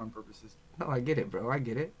 just for fun purposes. No, I get it, bro. I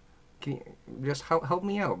get it. Can you just help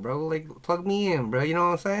me out, bro? Like plug me in, bro. You know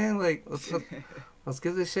what I'm saying? Like let's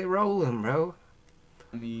get this shit rolling, bro.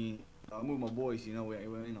 I mean, I'm with my boys. You know, we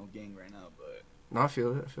ain't no gang right now, but No, I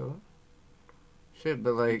feel it. Shit, but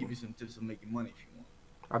I'll like, give you some tips on making money if you want.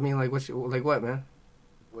 I mean, like what, man?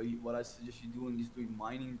 What I suggest you doing is doing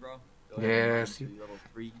mining, bro. Go Yeah, ahead and mine see- to level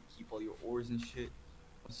 3. Keep all your ores and shit.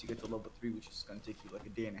 Once you get to level 3, which is gonna take you like a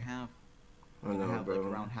day and a half, I you know, have bro.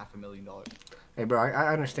 like around $500,000. Hey, bro,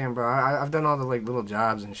 I understand, bro. I've done all the like little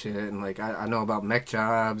jobs and shit, and like I know about mech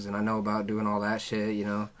jobs, and I know about doing all that shit, you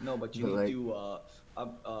know. No, but you But, need like-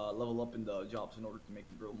 to level up in the jobs in order to make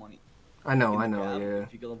real money. I know, In the cab, yeah.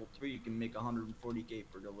 If you get level 3, you can make 140K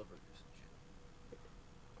per delivery or some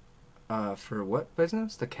shit. For what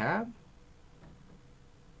business? The cab?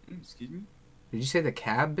 Excuse me? Did you say the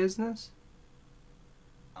cab business?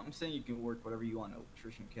 I'm saying you can work whatever you want,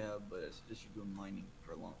 electrician, cab, but I suggest you doing mining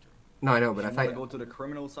for long term. No, I know, but if I you want to thought. go to the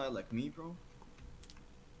criminal side like me, bro,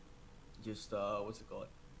 just, what's it called?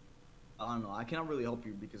 I don't know. I cannot really help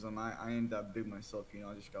you because I ain't that big myself, you know.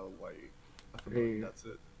 I just got a white. I feel Hey, like that's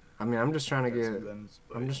it. I mean, I'm just trying to Got some get. guns,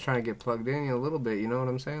 but- I'm just trying to get plugged in a little bit. You know what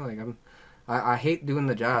I'm saying? Like I hate doing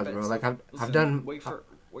the jobs, Okay, bro. so Like I've listen, done. Wait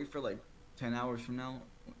for like 10 hours from now.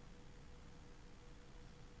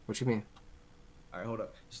 What you mean? All right, hold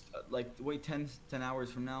up. Just like wait 10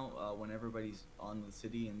 hours from now, when everybody's on the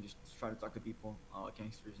city, and just try to talk to people,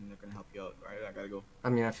 gangsters, and they're gonna help you out. All right, I gotta go. I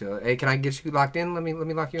mean, I feel it. Hey, can I get you locked in? Let me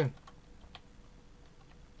lock you in.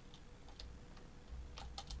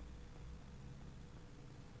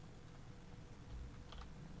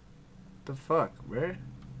 The fuck, bruh?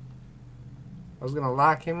 I was gonna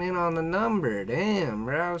lock him in on the number. Damn,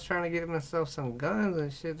 bro. I was trying to get myself some guns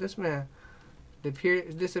and shit. This man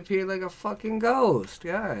disappeared like a fucking ghost.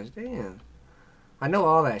 Gosh, damn. I know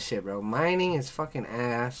all that shit, bro. Mining is fucking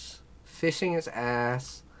ass. Fishing is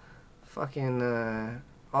ass. Fucking,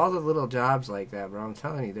 all the little jobs like that, bro. I'm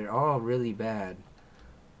telling you, they're all really bad.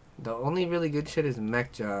 The only really good shit is a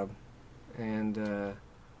mech job. And,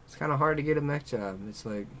 it's kind of hard to get a mech job. It's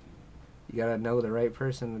like, you gotta know the right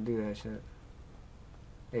person to do that shit.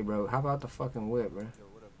 Hey, bro, how about the fucking whip, bro? Yo,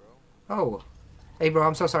 what up, bro? Oh. Hey, bro,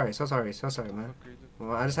 I'm so sorry, man. What are you doing?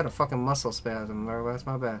 Well, I just had a fucking muscle spasm, bro. That's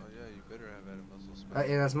my bad. Oh yeah, you better have had a muscle spasm.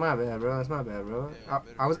 Yeah, that's my bad, bro. That's my bad, bro. Yeah,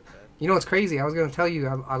 I was, you know what's crazy? I was gonna tell you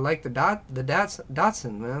I like the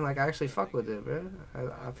Datsun, man. Like I actually fuck with it, bro.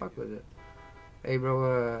 I fuck with it. Hey,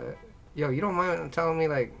 bro. Yo, you don't mind telling me,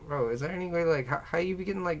 like, bro? Is there any way, like, how you be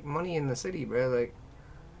getting like money in the city, bro? Like,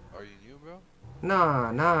 Are you new, bro?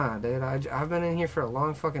 nah, dude. I've been in here for a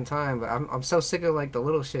long fucking time, but I'm so sick of like the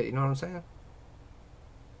little shit. You know what I'm saying?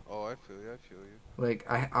 Oh, I feel you. Like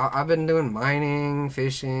I've been doing mining,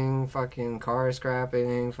 fishing, fucking car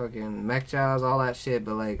scrapping, fucking mech jobs, all that shit.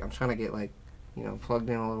 But like I'm trying to get like, you know, plugged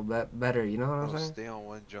in a little bit better. You know what I'm Bro, saying? stay on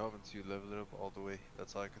one job until you level it up all the way.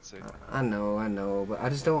 That's all I can say. I know, but I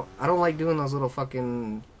don't like doing those little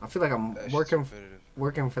fucking. I feel like I'm That shit's working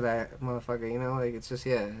repetitive. for that motherfucker. You know, like it's just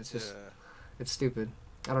it's just Yeah. it's stupid.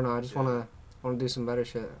 I don't know. I just Yeah. wanna do some better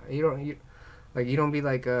shit. You don't be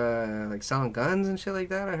like selling guns and shit like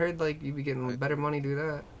that. I heard like you be getting I better do. money do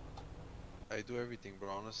that. I do everything, bro.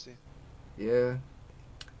 Honestly. Yeah.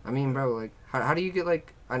 I mean, bro, like, how do you get,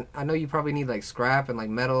 like, I know you probably need, like, scrap and, like,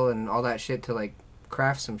 metal and all that shit to, like,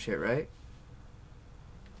 craft some shit, right?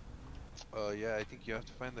 Yeah. I think you have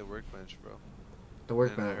to find the workbench, bro. The And I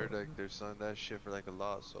workbench. heard like they're selling that shit for like a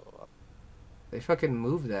lot. So. They fucking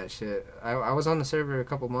moved that shit. I was on the server a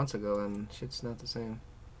couple months ago and shit's not the same.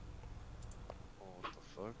 Oh, what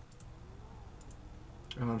the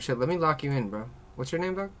fuck? Shit, let me lock you in, bro. What's your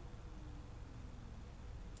name, dog?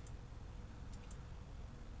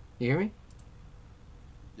 You hear me?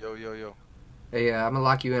 Yo. Hey, I'm gonna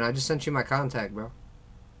lock you in. I just sent you my contact, bro.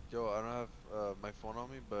 phone on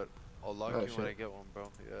me, but I'll lock Oh, you when I shit. get one,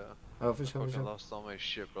 bro. Yeah. Oh, for I sure, for fucking sure. lost all my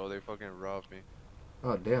shit, bro. They fucking robbed me.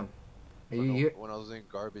 Oh, damn. When I was in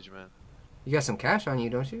garbage, man. You got some cash on you,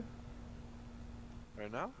 don't you?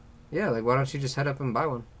 Right now? Yeah, like, why don't you just head up and buy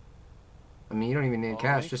one? I mean, you don't even need I'm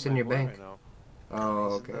cash, making just in my your boy bank. right now. Oh,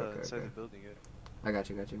 He's okay, in the, okay, inside okay. the building, yeah. I got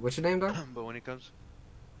you, got you. What's your name, dog? But when he comes,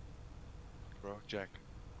 bro, Jack.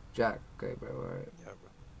 Jack. Okay, bro, alright. Yeah,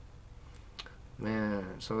 bro.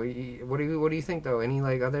 Man, so what do you think, though? Any,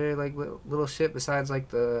 like, other, like, little shit besides,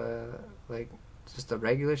 like, like, just the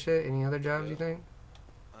regular shit? Any other jobs, you think?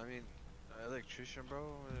 I mean, electrician, bro.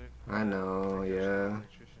 I know, yeah.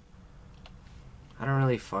 Electrician. I don't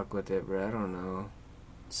really fuck with it, bro. I don't know.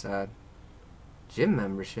 It's sad. Gym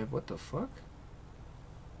membership? What the fuck?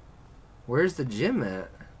 Where's the gym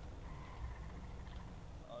at?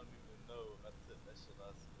 I don't even know. I said that shit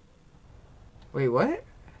last night. Wait, what?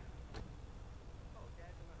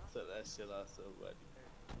 I said that shit last night.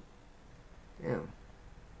 Damn.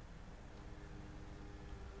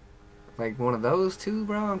 Like one of those two,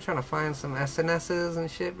 bro? I'm trying to find some SNSs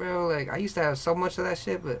and shit, bro. Like, I used to have so much of that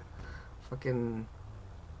shit, but fucking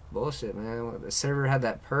bullshit, man. The server had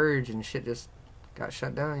that purge and shit just got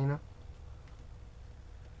shut down, you know?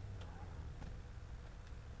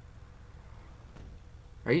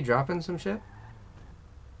 Are you dropping some shit?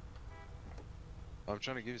 I'm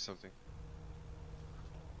trying to give you something.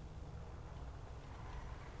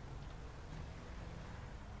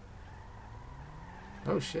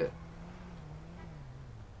 Oh, shit.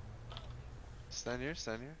 Stand here,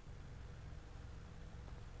 stand here.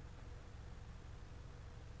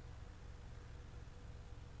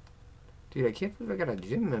 Dude, I can't believe I got a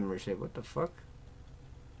gym membership. What the fuck?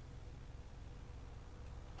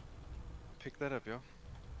 Pick that up, yo.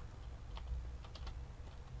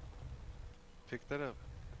 Pick that up.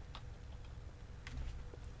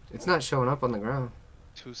 It's not showing up on the ground.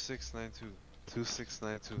 2692.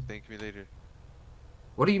 2692. Thank me later.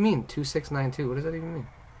 What do you mean, 2692? What does that even mean?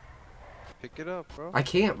 Pick it up, bro. I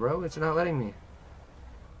can't, bro. It's not letting me.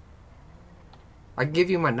 I can give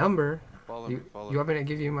you my number. Follow me, follow You want me to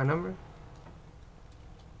give you my number?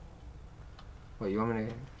 What, you want me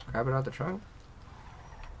to grab it out the trunk?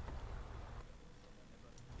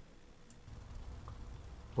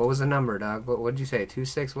 What was the number, dog? What'd you say?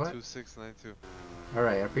 26 what? 2692.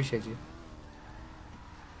 Alright, I appreciate you.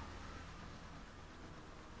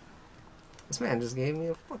 This man just gave me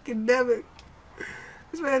a fucking debit.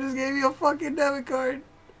 This man just gave me a fucking debit card.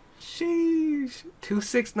 Sheesh.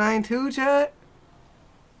 2692, chat?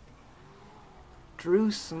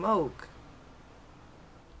 Drew Smoke.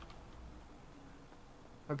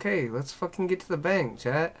 Okay, let's fucking get to the bank,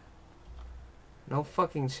 chat. No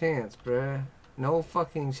fucking chance, bruh. No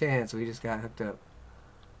fucking chance we just got hooked up.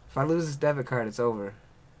 If I lose this debit card, it's over.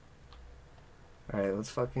 Alright, let's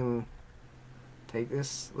fucking take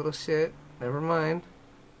this little shit. Never mind.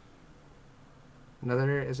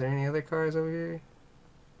 Is there any other cars over here?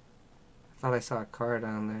 I thought I saw a car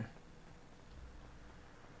down there.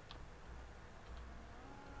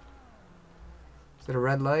 Is it a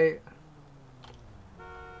red light?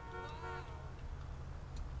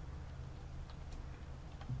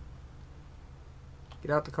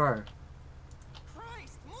 Get out the car.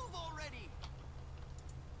 Christ, move already!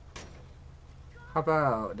 Hop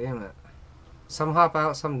out, damn it. Some hop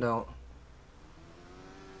out, some don't.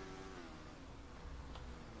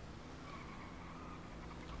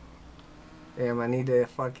 Damn, I need to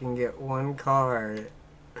fucking get one car.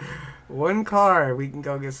 One car, we can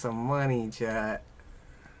go get some money, chat.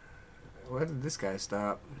 Where did this guy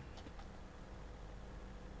stop?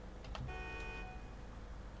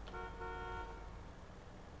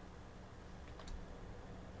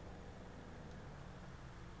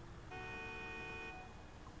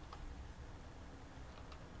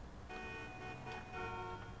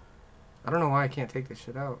 I don't know why I can't take this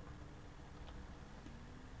shit out.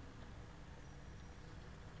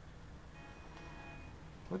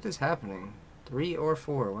 What is happening? 3 or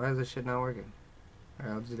 4? Why is this shit not working?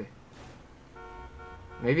 Alright, I'll do that.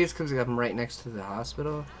 Maybe it's because I'm right next to the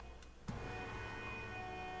hospital.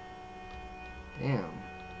 Damn.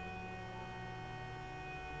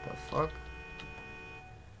 The fuck?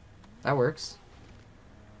 That works.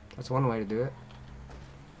 That's one way to do it.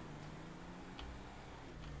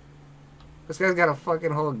 This guy's got a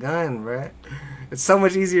fucking whole gun, bruh. It's so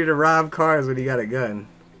much easier to rob cars when you got a gun.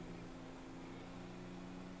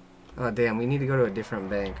 Oh, damn. We need to go to a different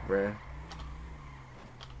bank, bruh.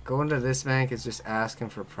 Going to this bank is just asking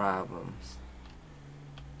for problems.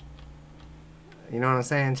 You know what I'm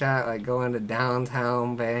saying, chat? Like, going to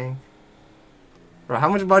downtown bank. Bro, how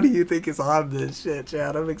much money do you think is on this shit,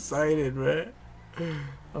 chat? I'm excited, bruh.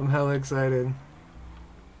 I'm hella excited.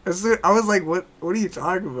 I was like, what are you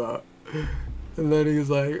talking about? And then he's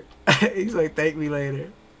like, thank me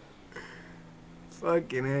later.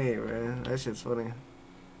 Fucking A, man. That shit's funny.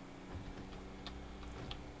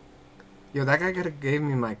 Yo, that guy could have gave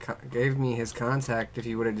me his contact if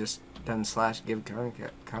he would have just done /give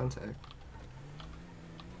contact.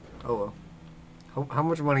 Oh well. How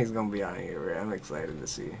much money is gonna be on here, man? I'm excited to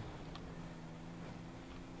see.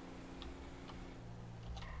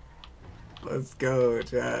 Let's go,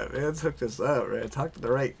 chat. Man, let's hook this up, man. Talk to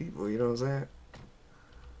the right people, you know what I'm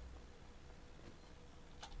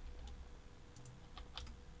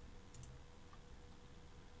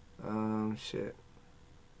saying? Shit.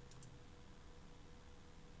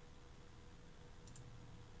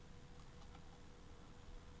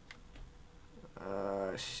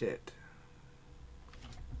 Shit.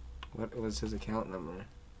 What was his account number?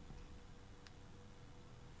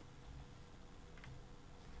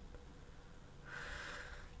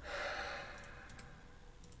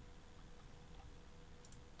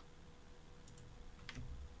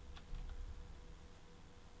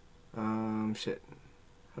 Shit.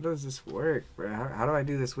 How does this work, bro? How do I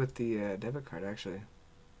do this with the debit card, actually?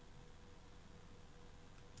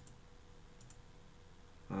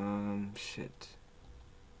 Shit.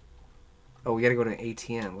 Oh, we gotta go to an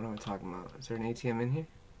ATM. What am I talking about? Is there an ATM in here?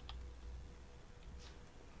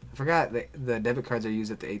 I forgot that the debit cards are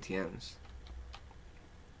used at the ATMs.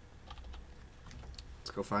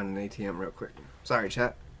 Let's go find an ATM real quick. Sorry,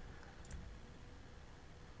 chat.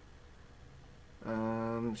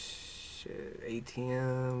 Shit.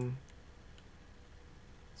 ATM.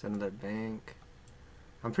 It's another bank.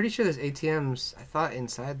 I'm pretty sure there's ATMs, I thought,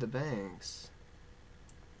 inside the banks.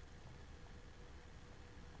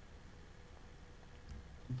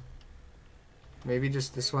 Maybe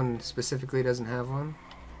just this one specifically doesn't have one.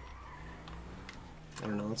 I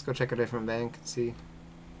don't know. Let's go check a different bank and see.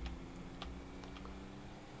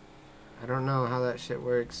 I don't know how that shit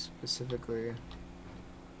works specifically.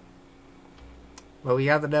 Well, we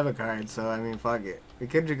got the debit card, so I mean, fuck it. We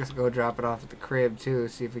could just go drop it off at the crib too,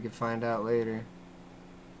 see if we can find out later.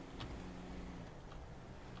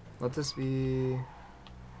 Let this be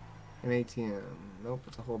an ATM. Nope,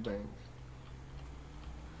 it's a whole bank.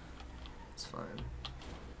 It's fine.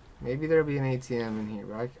 Maybe there'll be an ATM in here,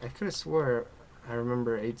 but I could have swore I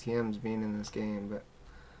remember ATMs being in this game, but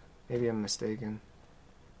maybe I'm mistaken.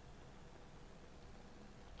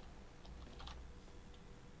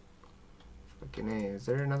 Fucking A. Is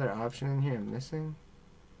there another option in here I'm missing?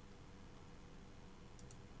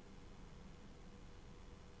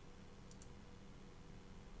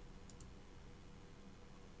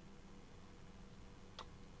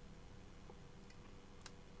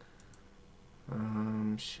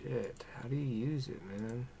 Shit. How do you use it,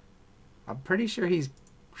 man? I'm pretty sure he's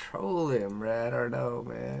trolling, bruh. I don't know,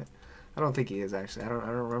 man. I don't think he is, actually. I don't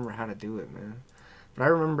remember how to do it, man. But I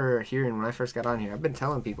remember hearing when I first got on here, I've been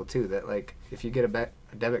telling people too that, like, if you get a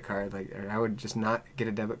debit card, like, or I would just not get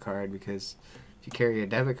a debit card, because if you carry a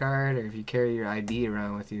debit card or if you carry your ID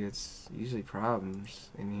around with you, it's usually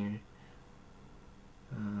problems in here.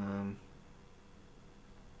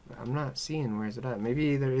 I'm not seeing where's it at.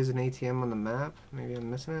 Maybe there is an ATM on the map. Maybe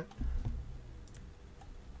I'm missing it.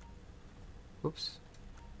 Whoops.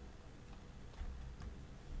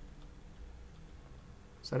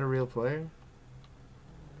 Is that a real player?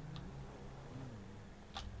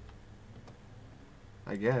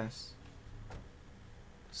 I guess.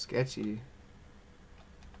 Sketchy.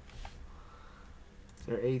 Is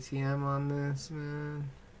there ATM on this, man?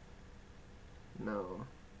 No.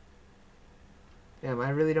 Damn,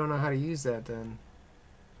 I really don't know how to use that then.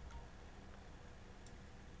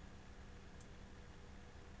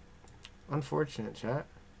 Unfortunate, chat.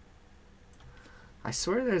 I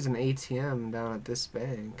swear there's an ATM down at this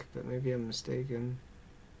bank, but maybe I'm mistaken.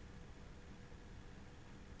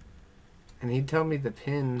 And he'd tell me the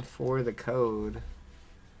PIN for the code.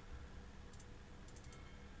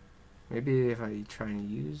 Maybe if I try and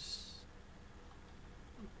use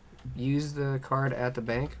the card at the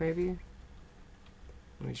bank, maybe?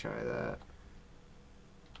 Let me try that.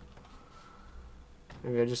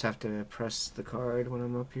 Maybe I just have to press the card when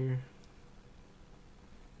I'm up here.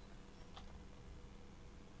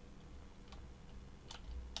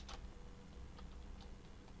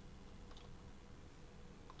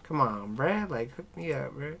 Come on, Brad. Like, hook me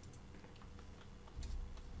up, Brad.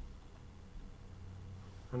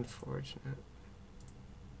 Unfortunate.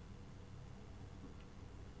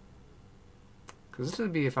 Because this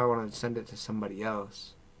would be if I wanted to send it to somebody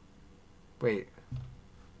else. Wait.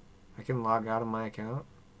 I can log out of my account?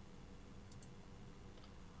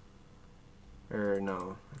 Or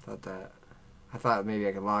no, I thought maybe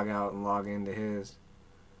I could log out and log into his.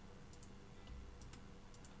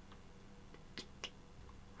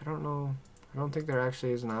 I don't know. I don't think there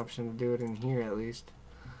actually is an option to do it in here, at least.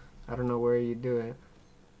 I don't know where you do it.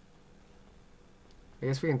 I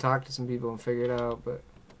guess we can talk to some people and figure it out, but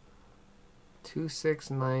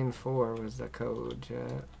 2694 was the code,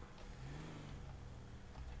 chat.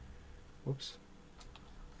 Whoops.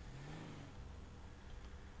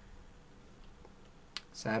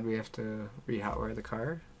 Sad we have to re-hotwire the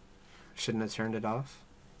car. Shouldn't have turned it off.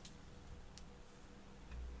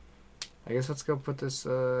 I guess let's go put this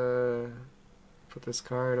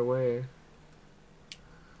card away.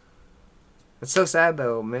 It's so sad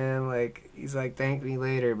though, man. Like, he's like, thank me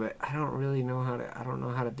later, but I don't really know how to. I don't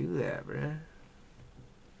know how to do that, bruh.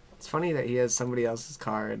 It's funny that he has somebody else's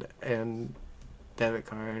card and debit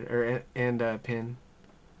card and PIN.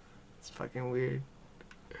 It's fucking weird.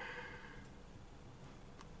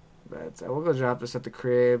 But we'll go drop this at the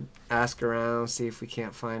crib, ask around, see if we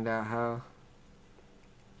can't find out how.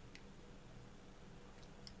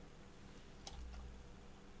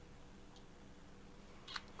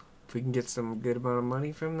 If we can get some good amount of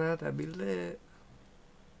money from that, that'd be lit.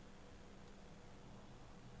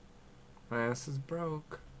 My ass is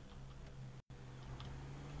broke.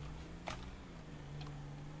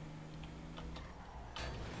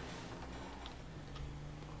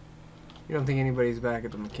 You don't think anybody's back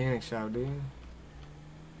at the mechanic shop, do you?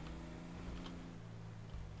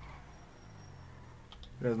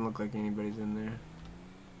 It doesn't look like anybody's in there.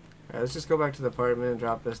 Alright, let's just go back to the apartment and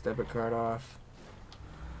drop this debit card off.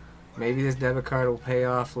 Maybe this debit card will pay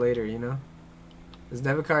off later, you know? This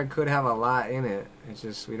debit card could have a lot in it. It's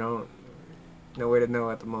just we don't... No way to know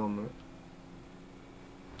at the moment.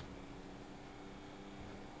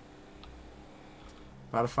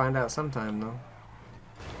 About to find out sometime, though.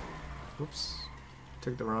 Oops.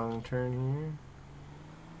 Took the wrong turn here.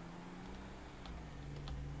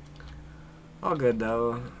 All good,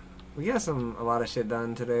 though. We got a lot of shit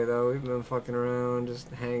done today, though. We've been fucking around, just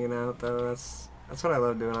hanging out, though. That's what I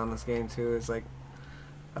love doing on this game too. Is like,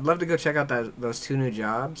 I'd love to go check out those 2 new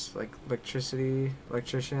jobs, like electrician,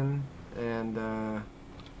 and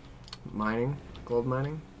gold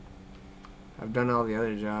mining. I've done all the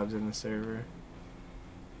other jobs in the server,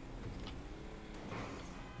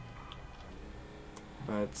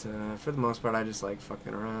 but for the most part, I just like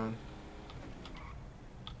fucking around.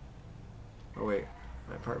 Oh wait,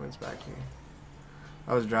 my apartment's back here.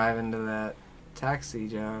 I was driving to that taxi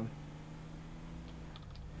job.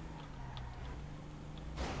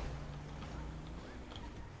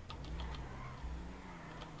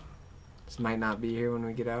 This might not be here when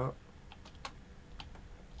we get out.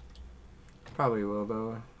 Probably will,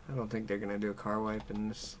 though. I don't think they're gonna do a car wipe in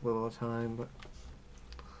this little time, but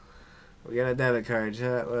we got a debit card,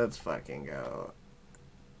 chat. Let's fucking go.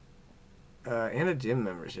 And a gym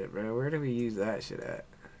membership, bro. Where do we use that shit at?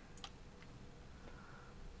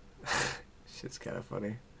 Shit's kind of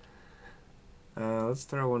funny. Let's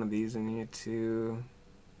throw one of these in here too.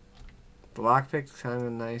 The lockpick's kind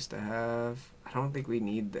of nice to have. I don't think we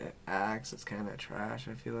need the axe. It's kind of trash,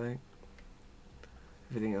 I feel like.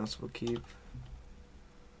 Everything else we'll keep.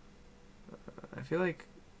 I feel like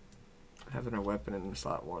having a weapon in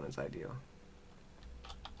slot 1 is ideal.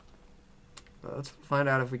 But let's find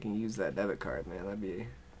out if we can use that debit card, man.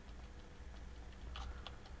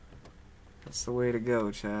 That's the way to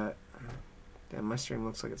go, chat. Damn, my stream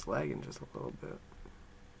looks like it's lagging just a little bit.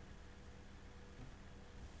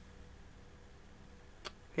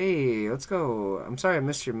 Hey, let's go. I'm sorry I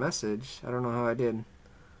missed your message. I don't know how I did.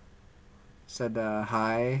 Said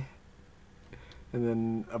hi. And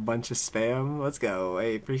then a bunch of spam. Let's go.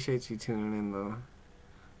 Hey, appreciate you tuning in though.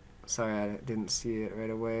 Sorry I didn't see it right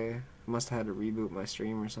away. I must have had to reboot my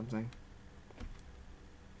stream or something.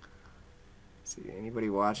 Let's see, anybody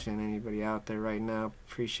watching, anybody out there right now,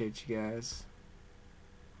 appreciate you guys.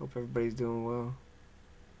 Hope everybody's doing well.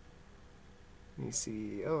 Let me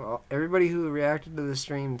see. Oh, everybody who reacted to the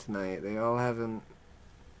stream tonight, they all haven't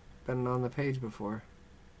been on the page before.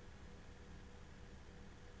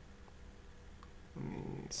 Let me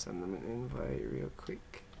send them an invite real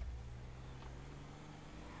quick.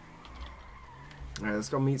 Alright, let's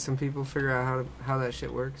go meet some people, figure out how that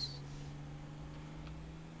shit works.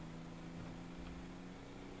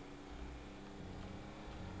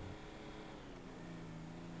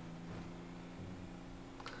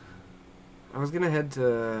 I was gonna head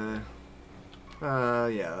to,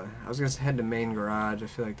 yeah, I was gonna head to main garage. I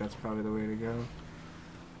feel like that's probably the way to go.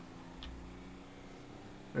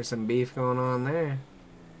 There's some beef going on there.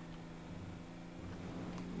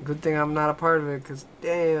 Good thing I'm not a part of it, cause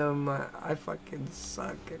damn, I fucking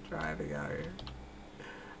suck at driving out here.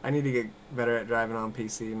 I need to get better at driving on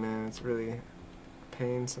PC, man. It's really a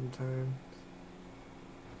pain sometimes.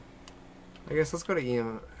 I guess let's go to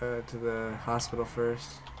to the hospital first.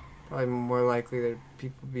 Probably more likely that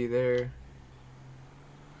people be there.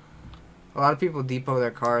 A lot of people depot their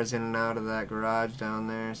cars in and out of that garage down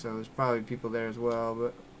there, so there's probably people there as well,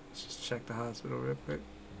 but let's just check the hospital real quick.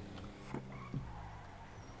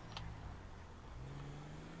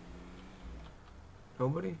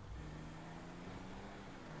 Nobody?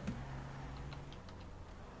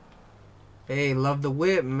 Hey, love the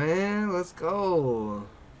whip, man. Let's go.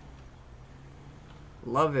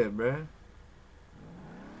 Love it, bruh.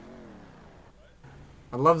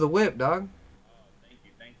 I love the whip, dog.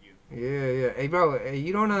 Thank you. Yeah. Hey, bro, hey,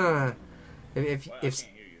 you don't if What? I if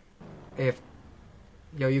can't hear you. if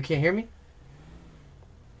yo, you can't hear me?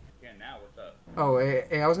 I can now. What's up? Oh,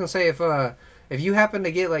 hey, I was gonna say if you happen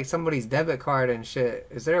to get like somebody's debit card and shit,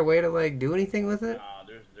 is there a way to like do anything with it? Nah,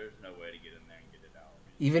 there's no way to get in there and get it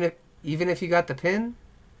out. Even if you got the pin?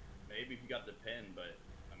 Maybe if you got the pin, but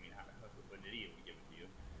I mean, how an idiot would give it to you?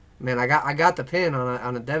 Man, I got the pin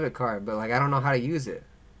on a debit card, but like I don't know how to use it.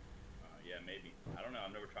 Yeah, maybe. I don't know.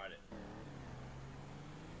 I've never tried it.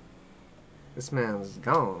 This man's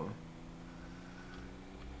gone.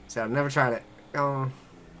 So I've never tried it. Gone.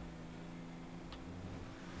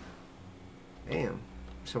 Damn.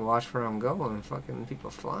 Should watch where I'm going. Fucking people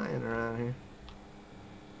flying around here.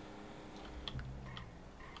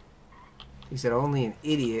 He said only an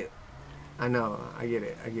idiot. I know. I get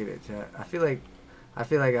it, chat. I feel like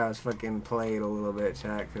I was fucking played a little bit,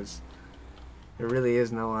 chat, because there really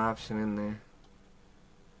is no option in there.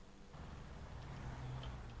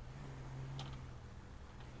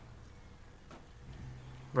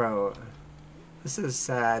 Bro, this is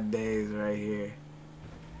sad days right here.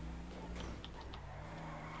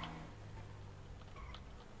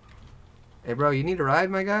 Hey, bro, you need a ride,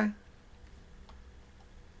 my guy?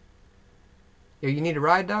 Yo, you need a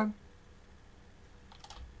ride, dog?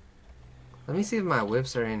 Let me see if my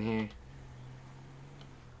whips are in here.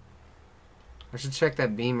 I should check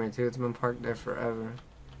that Beamer, too. It's been parked there forever.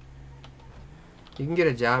 You can get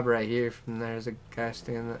a job right here from there. There's a guy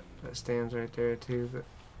that stands right there, too, but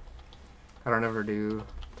I don't ever do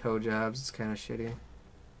tow jobs. It's kind of shitty.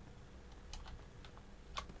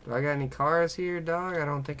 Do I got any cars here, dog? I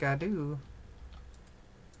don't think I do.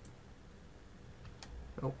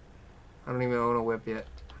 Nope. I don't even own a whip yet.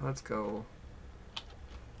 Let's go.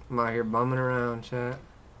 I'm out here bumming around, chat.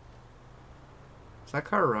 Is that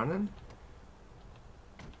car running?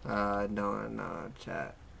 No,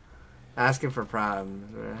 chat. Asking for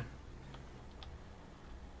problems, bruh.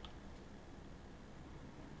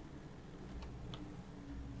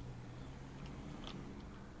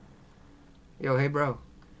 Yo, hey, bro.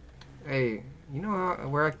 Hey, you know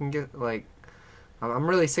where I can get, like... I'm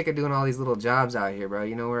really sick of doing all these little jobs out here, bro.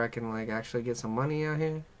 You know where I can, like, actually get some money out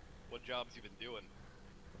here? What jobs you been doing?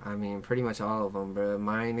 I mean, pretty much all of them, bro.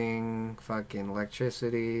 Mining, fucking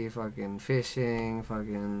electricity, fucking fishing,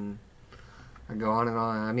 fucking... I go on and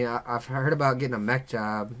on. I mean, I've heard about getting a mech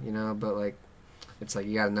job, you know, but, like, it's like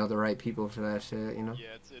you gotta know the right people for that shit, you know?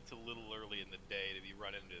 Yeah, it's a little early in the day to be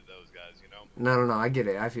running into those guys, you know? No, I get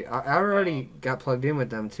it. I already got plugged in with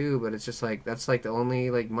them, too, but it's just, like, that's, like, the only,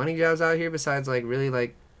 like, money jobs out here besides, like, really,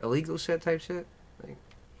 like, illegal shit type shit. Like,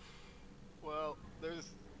 well,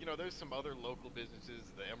 there's some other local businesses,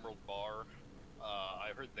 the Emerald Bar.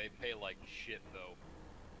 I heard they pay like shit, though.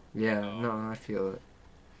 yeah, no, I feel it.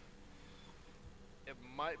 It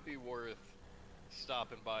might be worth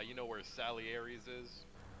stopping by. You know where Salieri's is?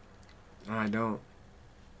 I don't.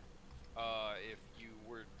 If you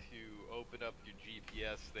were to open up your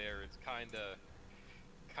GPS there, it's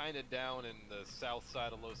kinda down in the south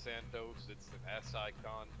side of Los Santos. It's an S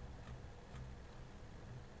icon.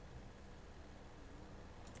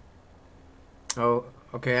 Oh,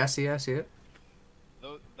 okay, I see it.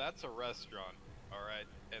 That's a restaurant, alright?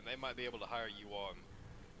 And they might be able to hire you on.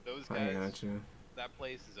 Those I guys, got you. that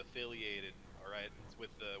place is affiliated, alright? It's with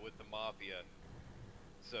the mafia.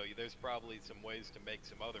 So there's probably some ways to make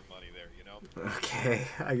some other money there, you know? Okay,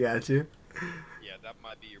 I got you. Yeah, that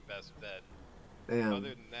might be your best bet. Damn. Other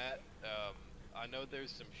than that, I know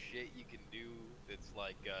there's some shit you can do that's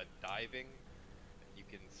like diving. You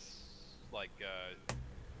can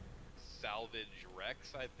salvage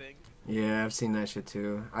wrecks, I think. Yeah, I've seen that shit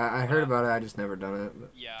too. I heard about it, I just never done it.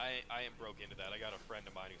 But. Yeah, I ain't broke into that. I got a friend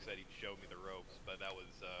of mine who said he'd show me the ropes, but that was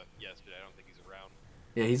yesterday. I don't think he's around.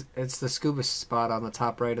 Yeah, it's the scuba spot on the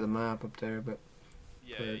top right of the map up there, but...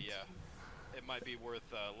 Yeah. It might be worth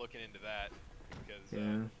looking into that. because.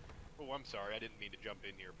 Yeah. Oh, I'm sorry. I didn't mean to jump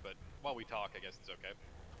in here, but while we talk, I guess it's okay.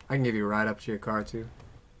 I can give you a ride up to your car too.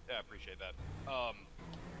 Yeah, I appreciate that.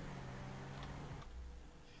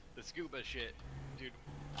 The scuba shit, dude.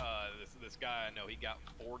 This guy I know, he got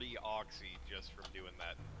 40 oxy just from doing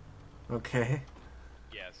that. Okay.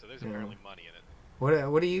 Yeah, so there's Yeah. apparently money in it.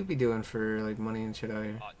 What do you be doing for like money and shit out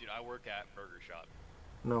here? Dude, I work at Burger Shop.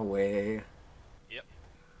 No way. Yep.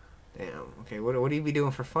 Damn. Okay. What do you be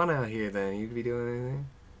doing for fun out here then? You be doing anything?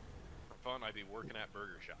 For fun, I'd be working at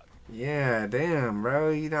Burger Shop. Yeah. Damn,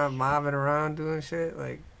 bro. You not mobbing around doing shit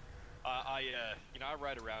like? I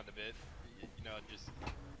ride around a bit. You know,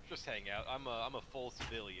 just hang out. I'm a full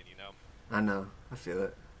civilian, you know. I know. I feel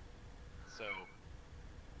it. So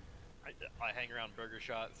I hang around Burger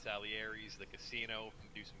Shop, Salieri's, the casino,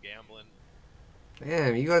 do some gambling.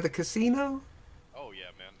 Damn. You go to the casino? Oh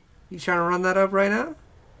yeah, man. You trying to run that up right now?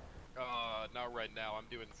 Not right now. I'm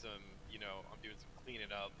doing some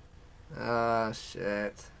cleaning up. Ah,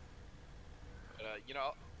 shit. But,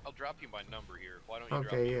 I'll drop you my number here. Why don't you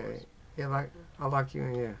drop Okay. me Yeah. yours? Yeah. I'll lock you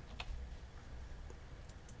in. Yeah.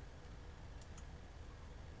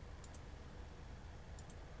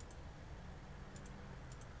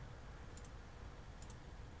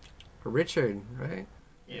 Richard, right?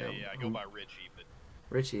 Yeah, I go by Richie, but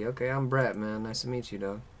Richie, okay, I'm Brett, man. Nice to meet you,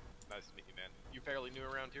 though. nice to meet you, man. You fairly new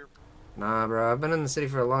around here? Nah, bro, I've been in the city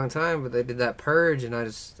for a long time, but they did that purge, and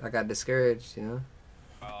I got discouraged, you know?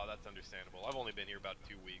 Oh, that's understandable. I've only been here about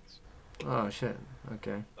 2 weeks. Oh, shit.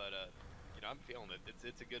 Okay. But, I'm feeling it.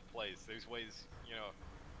 It's a good place. There's ways,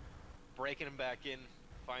 breaking them back in,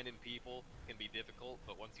 finding people can be difficult,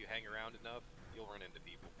 but once you hang around enough, you'll run into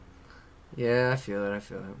people. Yeah, I feel it.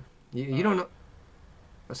 You don't know...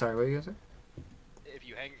 Oh, sorry, what you gonna say? If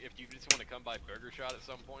you just want to come by Burger Shot at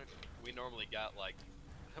some point, we normally got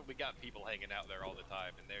we got people hanging out there all the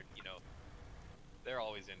time, and they're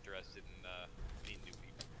always interested in meeting new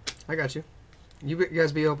people. I got you. You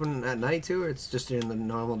guys be open at night, too, or it's just during the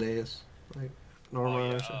normal days? Like, normal Oh,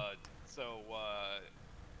 yeah, hours?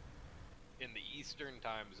 In the Eastern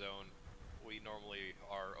time zone, we normally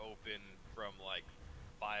are open from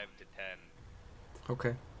 5 to 10.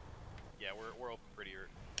 Okay. Yeah, we're open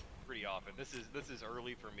pretty often. This is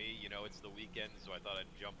early for me. It's the weekend, so I thought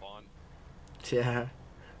I'd jump on. Yeah.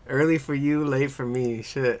 Early for you, late for me.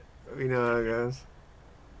 Shit. We know how it goes.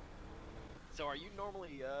 So are you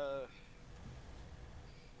normally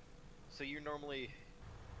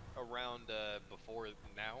around before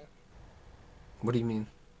now? What do you mean?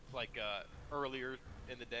 Earlier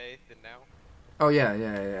in the day than now? Oh,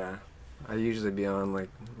 yeah. I usually be on,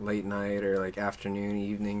 late night or, afternoon,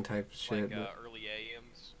 evening type shit. Early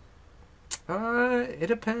AMs? It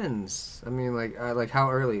depends. I mean, how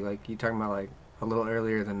early? You talking about, a little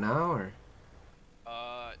earlier than now, or?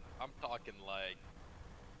 I'm talking,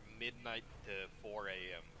 midnight to 4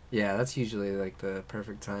 a.m. Yeah, that's usually, the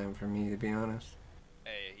perfect time for me, to be honest.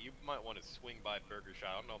 Hey, you might want to swing by Burger Shot.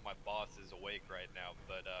 I don't know if my boss is awake right now,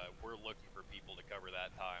 but we're looking for people to cover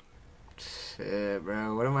that time. Shit,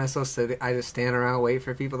 bro. What am I supposed to do? I just stand around, wait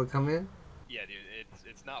for people to come in? Yeah, dude,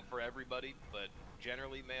 it's not for everybody, but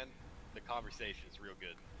generally, man, the conversation is real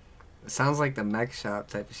good. It sounds like the mech shop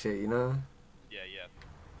type of shit, you know? Yeah.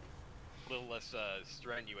 A little less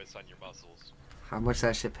strenuous on your muscles. How much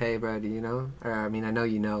that shit pay, bro? Do you know? Or, I mean, I know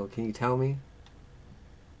you know. Can you tell me?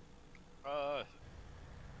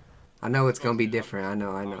 I know it's gonna be different. I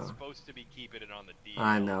know. I'm supposed to be keeping it on the deal.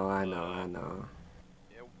 I know.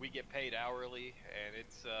 Yeah, we get paid hourly, and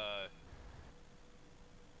it's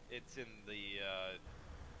in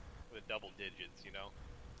the double digits, you know.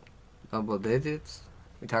 Double digits?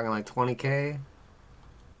 We talking 20K?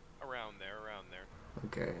 Around there.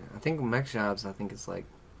 Okay. I think mech shops. I think it's fuck.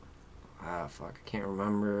 I can't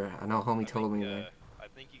remember. I know homie told me. I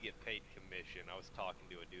think you get paid commission. I was talking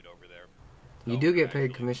to a dude over there. You do get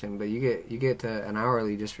paid commission, but you get an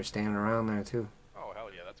hourly just for standing around there too. Oh hell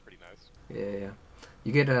yeah, that's pretty nice. Yeah.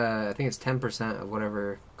 You get I think it's 10% of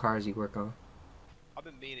whatever cars you work on. I've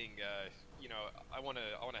been meaning, I want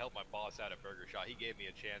to help my boss out at Burger Shot. He gave me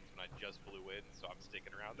a chance when I just blew in, so I'm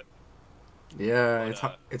sticking around it. Yeah,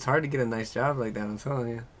 it's hard to get a nice job like that. I'm telling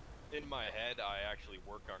you. In my head, I actually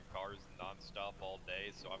work on cars nonstop all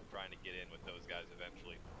day, so I'm trying to get in with those guys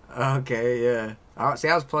eventually. Okay, yeah.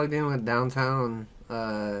 I was plugged in with downtown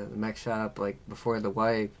the mech shop before the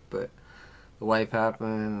wipe, but the wipe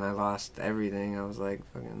happened and I lost everything. I was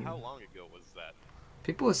fucking. How long ago was that?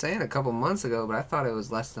 People were saying a couple months ago, but I thought it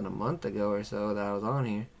was less than a month ago or so that I was on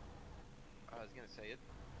here. I was gonna say it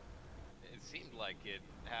seemed like it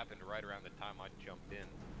happened right around the time I jumped in.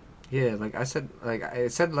 Yeah, it said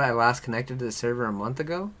that I last connected to the server a month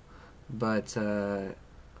ago, But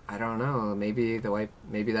I don't know. Maybe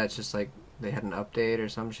maybe that's just like they had an update or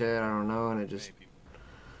some shit. I don't know, and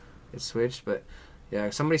it switched. But yeah,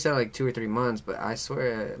 somebody said like 2 or 3 months, but I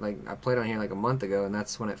swear, like I played on here like a month ago, and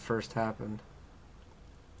that's when it first happened.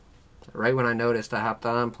 Right when I noticed, I hopped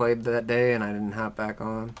on, played that day, and I didn't hop back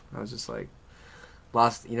on. I was just like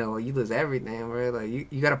lost. You know, you lose everything, bro. Like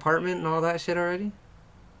you got apartment and all that shit already.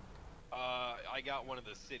 I got one of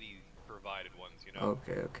the city provided ones, you know.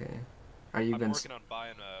 Okay. Are you I'm been? working on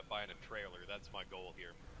buying a trailer. That's my goal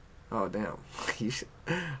here. Oh damn! you should.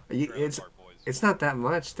 Trailer It's park boys. it's not that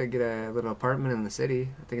much to get a little apartment in the city.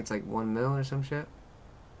 I think it's like 1 mil or some shit.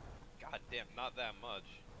 God damn, not that much.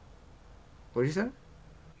 What'd you say?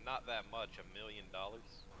 Not that much. $1 million.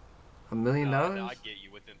 $1 million? I get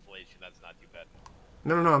you with inflation. That's not too bad.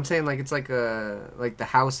 No. I'm saying like it's like the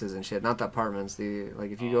houses and shit, not the apartments.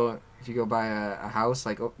 Like if you go buy a house,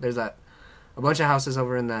 like there's a bunch of houses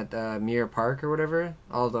over in that Mirror Park or whatever.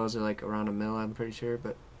 All of those are like around $1 mil, I'm pretty sure.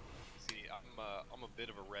 But see, I'm a bit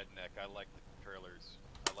of a redneck. I like the trailers.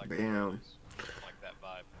 I like damn. the trailers. I like that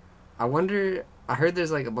vibe. I wonder. I heard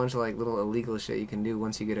there's like a bunch of like little illegal shit you can do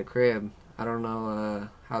once you get a crib. I don't know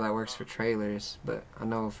how that works for trailers, but I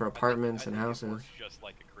know for apartments and houses. It works just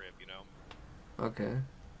like a crib, you know. Okay.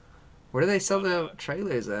 Where do they sell the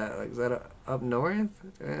trailers at? Like, is that up north?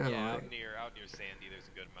 Damn, Yeah, like, out near Sandy, there's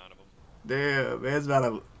a good amount of them. damn, man's about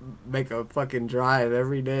to make a fucking drive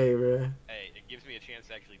every day, bro. Hey, it gives me a chance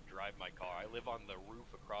to actually drive my car. I live on the roof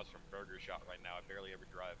across from Burger Shot right now. I barely ever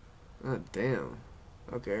drive. Oh, damn.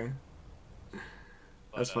 Okay.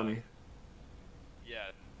 That's funny.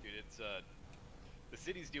 Yeah, dude, it's the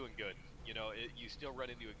city's doing good. You know, you still run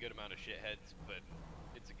into a good amount of shitheads, but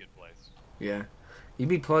it's a good place. Yeah. You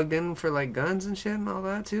be plugged in for like guns and shit and all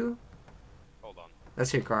that too? Hold on.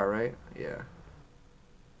 That's your car, right? Yeah.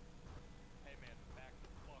 Hey man, back the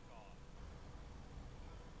fuck off.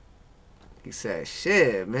 He said,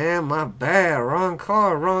 shit, man, my bad. Wrong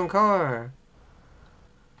car.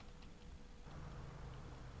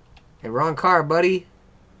 Hey, wrong car, buddy.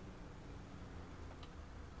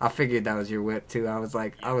 I figured that was your whip too. I was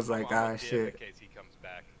like, Yeah, ah, shit. In case he comes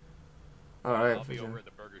back. All right. I'll be over at the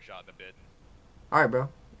Burger Shot in a bit. All right, bro.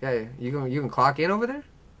 Yeah. You can clock in over there?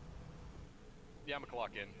 Yeah, I'm gonna clock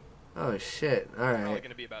in. Oh shit. All It's probably right.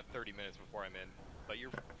 gonna be about 30 minutes before I'm in, but you're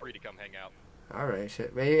free to come hang out. All right,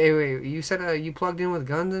 shit. Wait. You said you plugged in with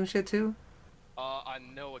guns and shit too? I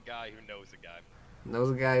know a guy who knows a guy. Knows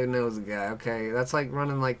a guy who knows a guy. Okay, that's like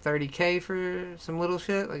running like 30K for some little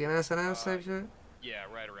shit, like an SNS type shit. Yeah,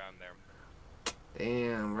 right around there.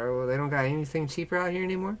 Damn, bro. They don't got anything cheaper out here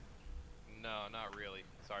anymore? No, not really.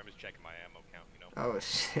 Sorry, I'm just checking my ammo count, you know. Oh,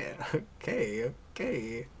 shit. Okay.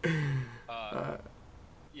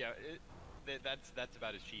 Yeah, that's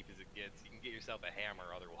about as cheap as it gets. You can get yourself a hammer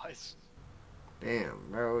otherwise.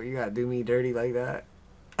 Damn, bro. You gotta do me dirty like that?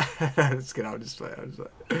 Just kidding. I'm just playing.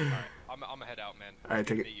 Alright, I'm gonna head out, man. Alright,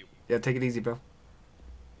 Good take to it. meet you. Yeah, take it easy, bro.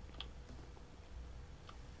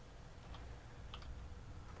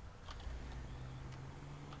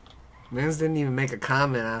 Mans didn't even make a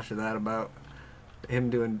comment after that about him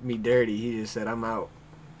doing me dirty. He just said, I'm out.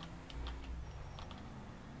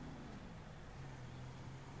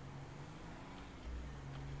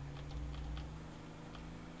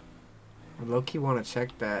 I low-key want to check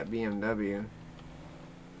that BMW.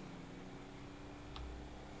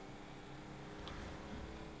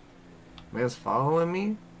 Man's following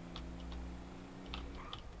me?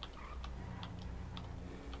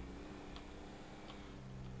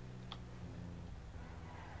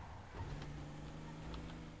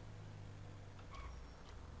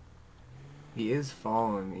 He is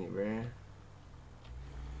following me, bruh.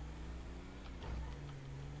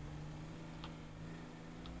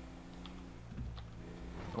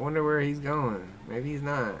 I wonder where he's going. Maybe he's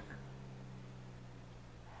not.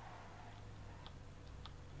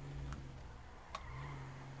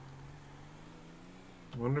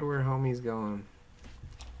 I wonder where homie's going.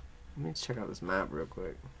 Let me check out this map real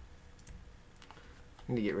quick.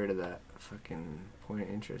 I need to get rid of that fucking point of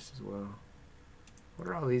interest as well. What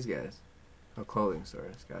are all these guys? Oh, clothing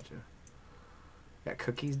stores. Gotcha. Got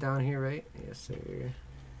cookies down here, right? Yes, sir.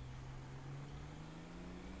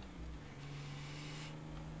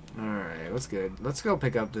 Alright, what's good? Let's go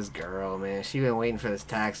pick up this girl, man. She been waiting for this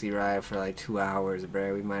taxi ride for like 2 hours,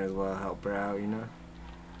 bro. We might as well help her out, you know?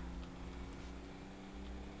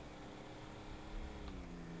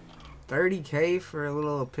 $30K for a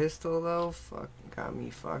little pistol, though? Fucking got me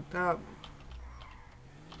fucked up.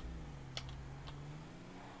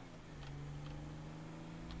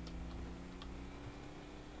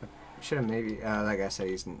 Should have maybe, like I said,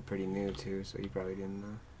 he's pretty new too, so he probably didn't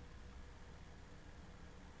know.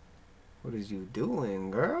 What is you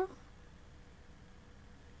doing, girl?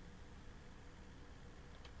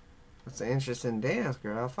 That's an interesting dance,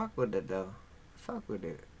 girl. Fuck with it, though. Fuck with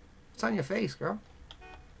it. It's on your face, girl.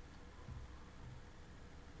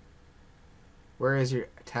 Where is your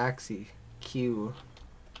taxi? Q.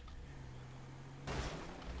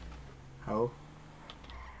 Ho.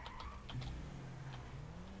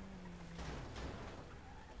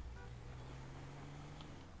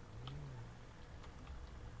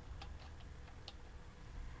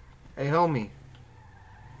 Hey, homie.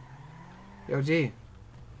 Yo, G.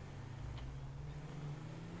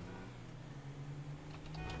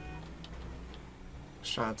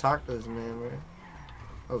 Just trying to talk to this man, bro.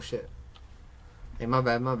 Oh, shit. Hey, my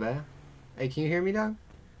bad, my bad. Hey, can you hear me, dog?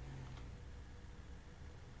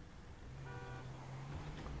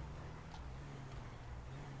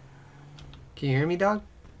 Can you hear me, dog?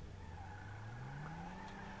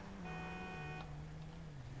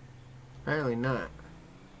 Apparently not.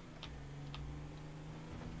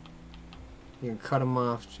 You can cut him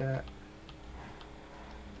off, chat.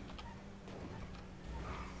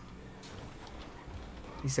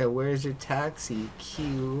 He said, where's your taxi?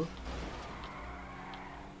 Q.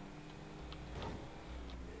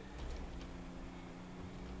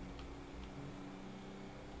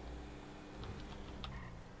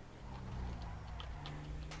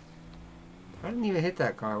 I didn't even hit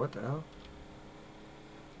that car. What the hell?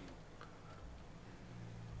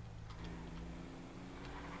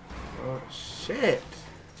 Oh, shit.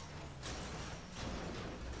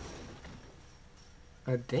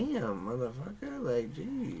 Oh, damn, motherfucker. Like,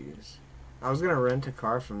 jeez. I was gonna rent a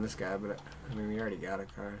car from this guy, but I mean, we already got a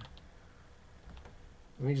car.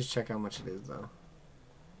 Let me just check how much it is, though.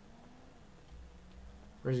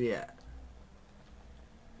 Where's he at?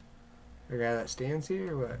 The guy that stands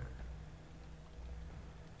here, or what?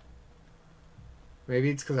 Maybe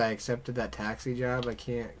it's because I accepted that taxi job. I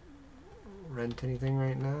can't rent anything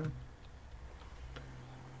right now.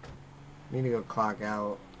 Need to go clock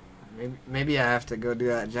out. Maybe I have to go do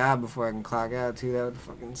that job before I can clock out too. That would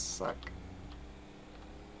fucking suck.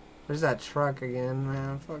 Where's that truck again,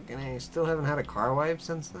 man? Fucking A. Still haven't had a car wipe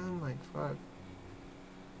since then? Like, fuck.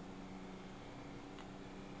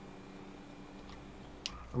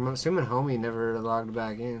 I'm assuming homie never logged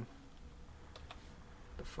back in.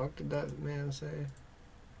 The fuck did that man say?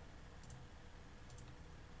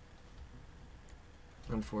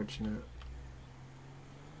 Unfortunate.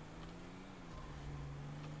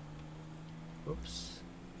 Oops.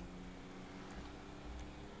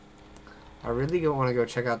 I really want to go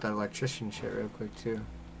check out that electrician shit real quick too.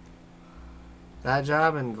 That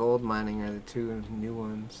job and gold mining are the two new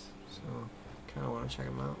ones, so kind of want to check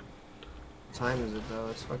them out. What time is it though?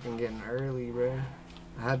 It's fucking getting early, bro.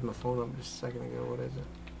 I had my phone up just a second ago. What is it?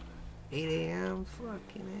 8 a.m.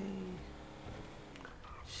 Fucking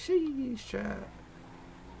A. Sheesh, chat.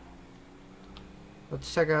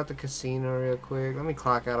 Let's check out the casino real quick. Let me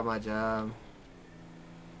clock out of my job.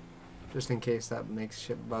 Just in case that makes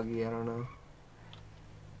shit buggy, I don't know.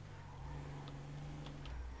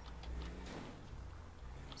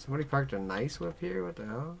 Somebody parked a nice whip here? What the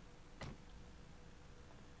hell?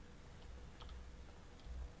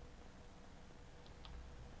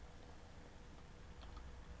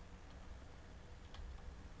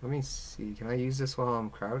 Let me see. Can I use this while I'm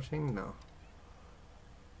crouching? No.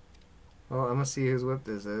 Well, I'm gonna see whose whip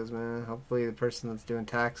this is, man. Hopefully the person that's doing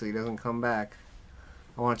taxi doesn't come back.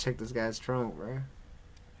 I want to check this guy's trunk, bro.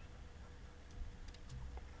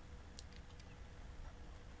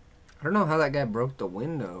 I don't know how that guy broke the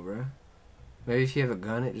window, bro. Maybe if you have a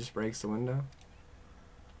gun, it just breaks the window.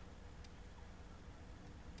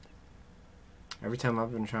 Every time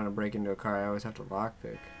I've been trying to break into a car, I always have to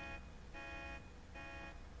lockpick.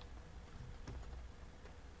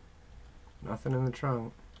 Nothing in the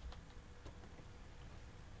trunk.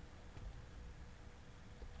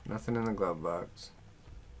 Nothing in the glove box.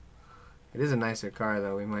 It is a nicer car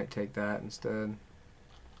though, we might take that instead.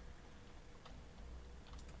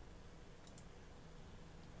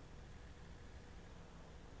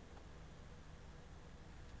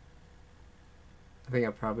 I think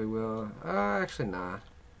I probably will. Actually nah.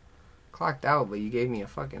 Clocked out, but you gave me a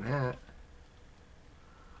fucking hat.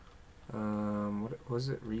 What was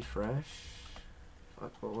it? Refresh?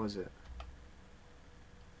 Fuck, what was it?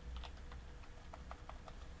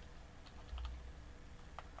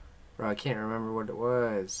 Bro, I can't remember what it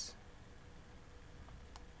was.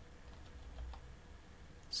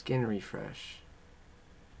 Skin refresh.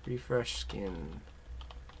 Refresh skin.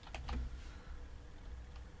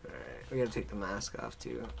 Alright, we gotta take the mask off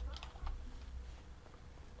too.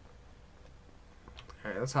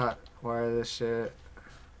 Alright, let's hot wire this shit.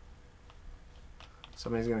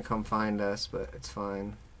 Somebody's gonna come find us, but it's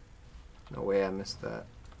fine. No way I missed that.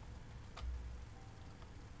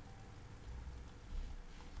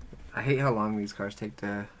 I hate how long these cars take,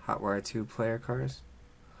 the Hotwire 2 player cars.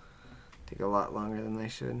 Take a lot longer than they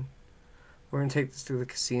should. We're gonna take this to the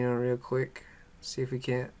casino real quick. See if we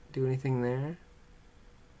can't do anything there.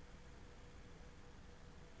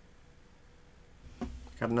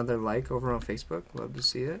 Got another like over on Facebook. Love to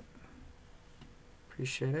see it.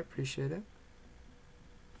 Appreciate it, appreciate it.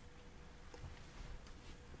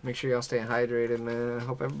 Make sure y'all stay hydrated, man. I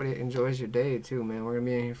hope everybody enjoys your day too, man. We're gonna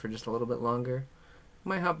be in here for just a little bit longer.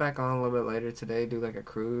 Might hop back on a little bit later today, do like a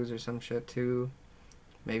cruise or some shit too.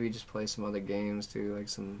 Maybe just play some other games too, like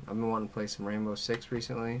some. I've been wanting to play some Rainbow Six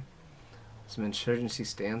recently. Some Insurgency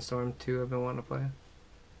Sandstorm too. I've been wanting to play.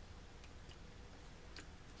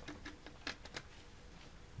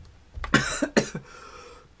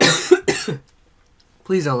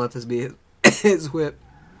 Please don't let this be his whip.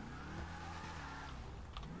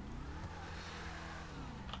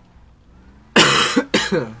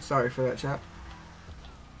 Sorry for that, chap.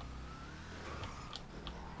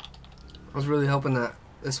 I was really hoping that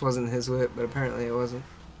this wasn't his whip, but apparently it wasn't.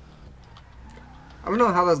 I don't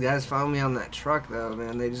know how those guys found me on that truck, though,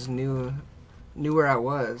 man. They just knew where I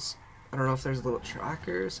was. I don't know if there's a little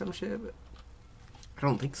tracker or some shit, but I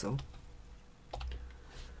don't think so.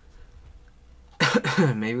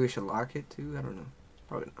 Maybe we should lock it, too? I don't know.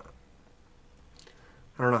 Probably not.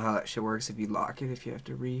 I don't know how that shit works if you lock it, if you have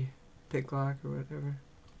to re-pick lock or whatever.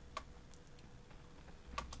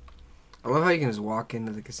 I love how you can just walk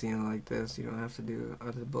into the casino like this. You don't have to do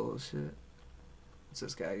other bullshit. What's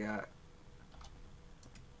this guy got?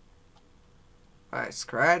 Alright,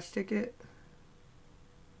 scratch ticket.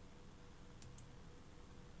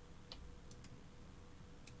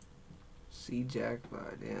 See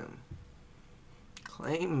jackpot, damn.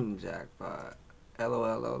 Claim jackpot.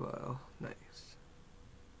 LOL. Nice.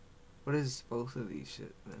 What is both of these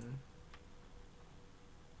shit, man?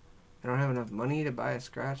 I don't have enough money to buy a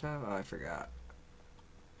scratch off? Oh, I forgot.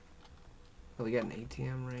 Oh, we got an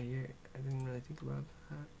ATM right here. I didn't really think about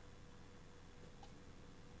that.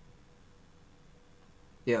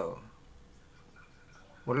 Yo.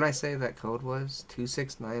 What did I say that code was?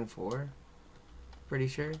 2694? Pretty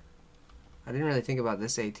sure. I didn't really think about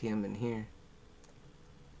this ATM in here.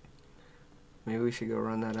 Maybe we should go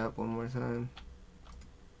run that up one more time.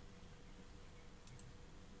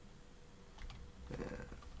 Yeah.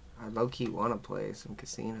 I low-key want to play some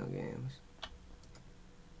casino games.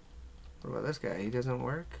 What about this guy? He doesn't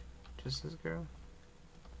work? Just this girl?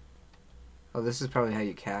 Oh, this is probably how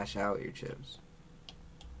you cash out your chips.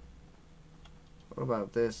 What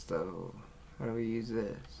about this, though? How do we use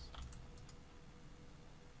this?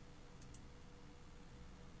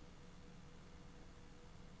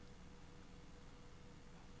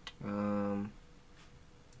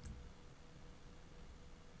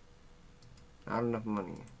 Not enough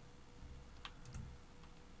money.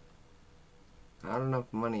 Not enough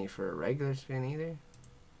money for a regular spin either.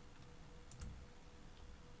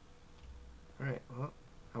 Alright, well,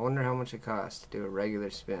 I wonder how much it costs to do a regular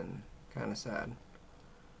spin. Kinda sad.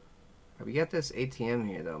 Right, we got this ATM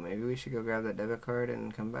here though. Maybe we should go grab that debit card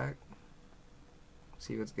and come back.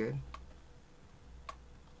 See what's good.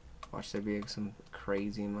 Watch there be some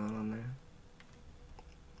crazy amount on there.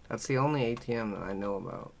 That's the only ATM that I know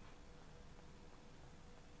about.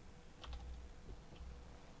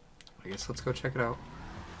 I guess let's go check it out.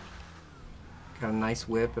 Got a nice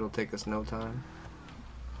whip, it'll take us no time.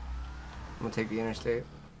 I'm gonna take the interstate.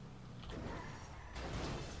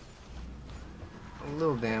 A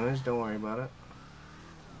little damage, don't worry about it.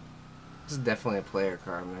 This is definitely a player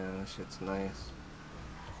car, man. This shit's nice.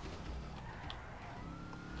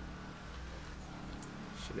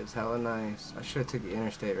 Shit is hella nice. I should have took the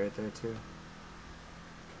interstate right there too.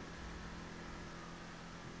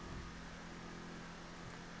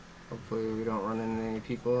 Hopefully we don't run into any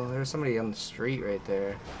people. There's somebody on the street right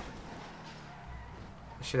there.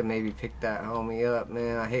 I should have maybe picked that homie up,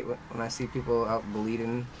 man. I hate when I see people out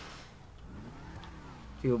bleeding.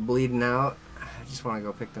 People bleeding out. I just want to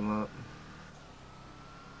go pick them up.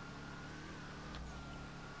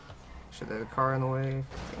 Should there be a car in the way?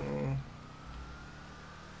 Okay.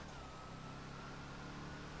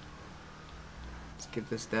 Let's get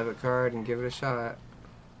this debit card and give it a shot.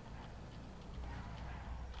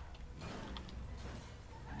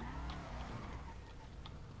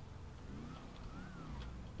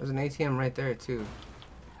 There's an ATM right there too.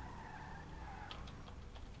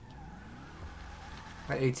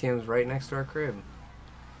 That ATM's right next to our crib.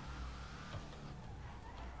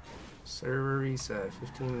 Server reset,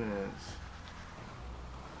 15 minutes.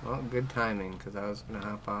 Well, good timing, because I was going to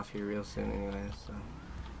hop off here real soon anyway, so.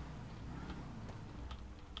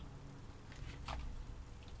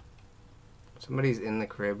 Somebody's in the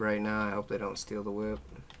crib right now. I hope they don't steal the whip.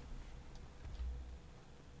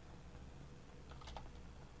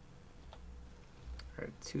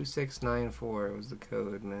 Alright, 2694 was the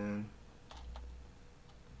code, man.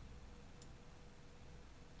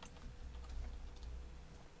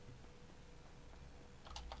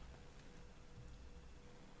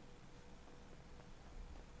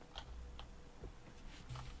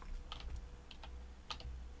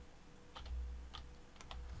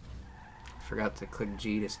 Forgot to click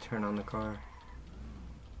G to turn on the car.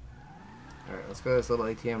 Alright, let's go to this little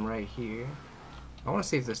ATM right here. I want to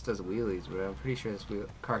see if this does wheelies, but I'm pretty sure this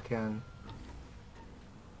car can.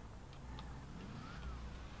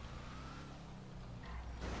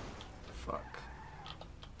 Fuck.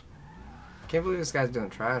 Can't believe this guy's doing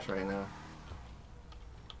trash right now.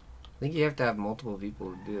 I think you have to have multiple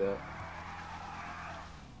people to do that.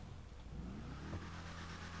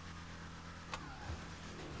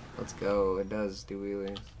 Let's go. It does do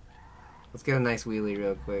wheelies. Let's get a nice wheelie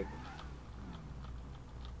real quick.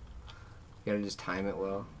 You gotta just time it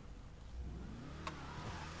well.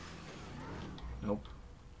 Nope.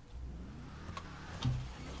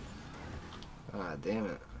 Ah, damn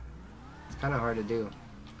it. It's kind of hard to do.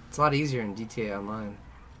 It's a lot easier in GTA Online.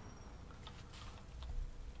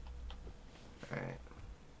 Alright.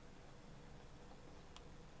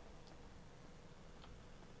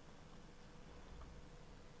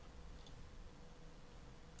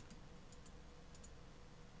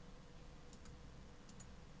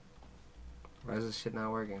 Why is this shit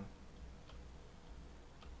not working?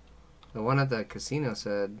 The one at the casino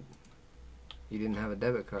said you didn't have a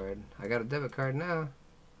debit card. I got a debit card now.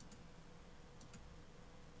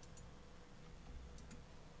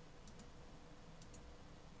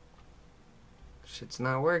 Shit's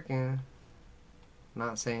not working.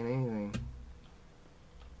 Not saying anything.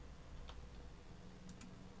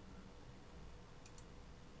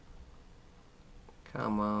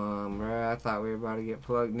 Come on, bruh. I thought we were about to get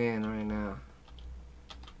plugged in right now.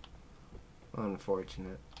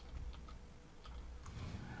 Unfortunate.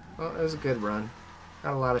 Well, it was a good run.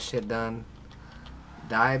 Got a lot of shit done.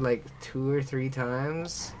 Died like 2 or 3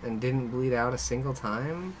 times and didn't bleed out a single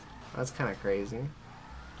time. That's kind of crazy.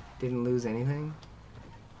 Didn't lose anything.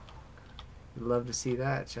 Love to see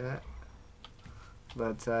that, chat.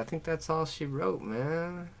 But I think that's all she wrote,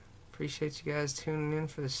 man. Appreciate you guys tuning in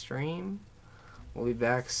for the stream. We'll be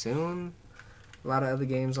back soon. A lot of other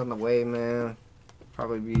games on the way, man.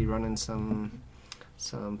 Probably be running some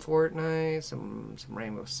Fortnite, some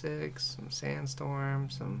Rainbow Six, some Sandstorm,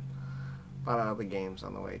 a lot of other games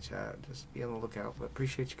on the way, chat. Just be on the lookout. But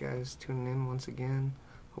appreciate you guys tuning in once again.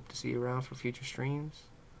 Hope to see you around for future streams.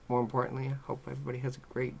 More importantly, hope everybody has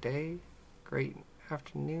a great day, great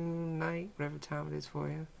afternoon, night, whatever time it is for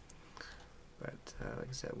you. But like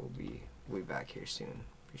I said, we'll be back here soon.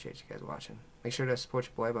 Appreciate you guys watching. Make sure to support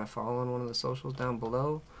your boy by following one of the socials down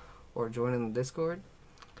below or joining the Discord.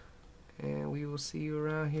 And we will see you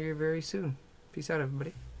around here very soon. Peace out,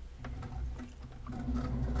 everybody.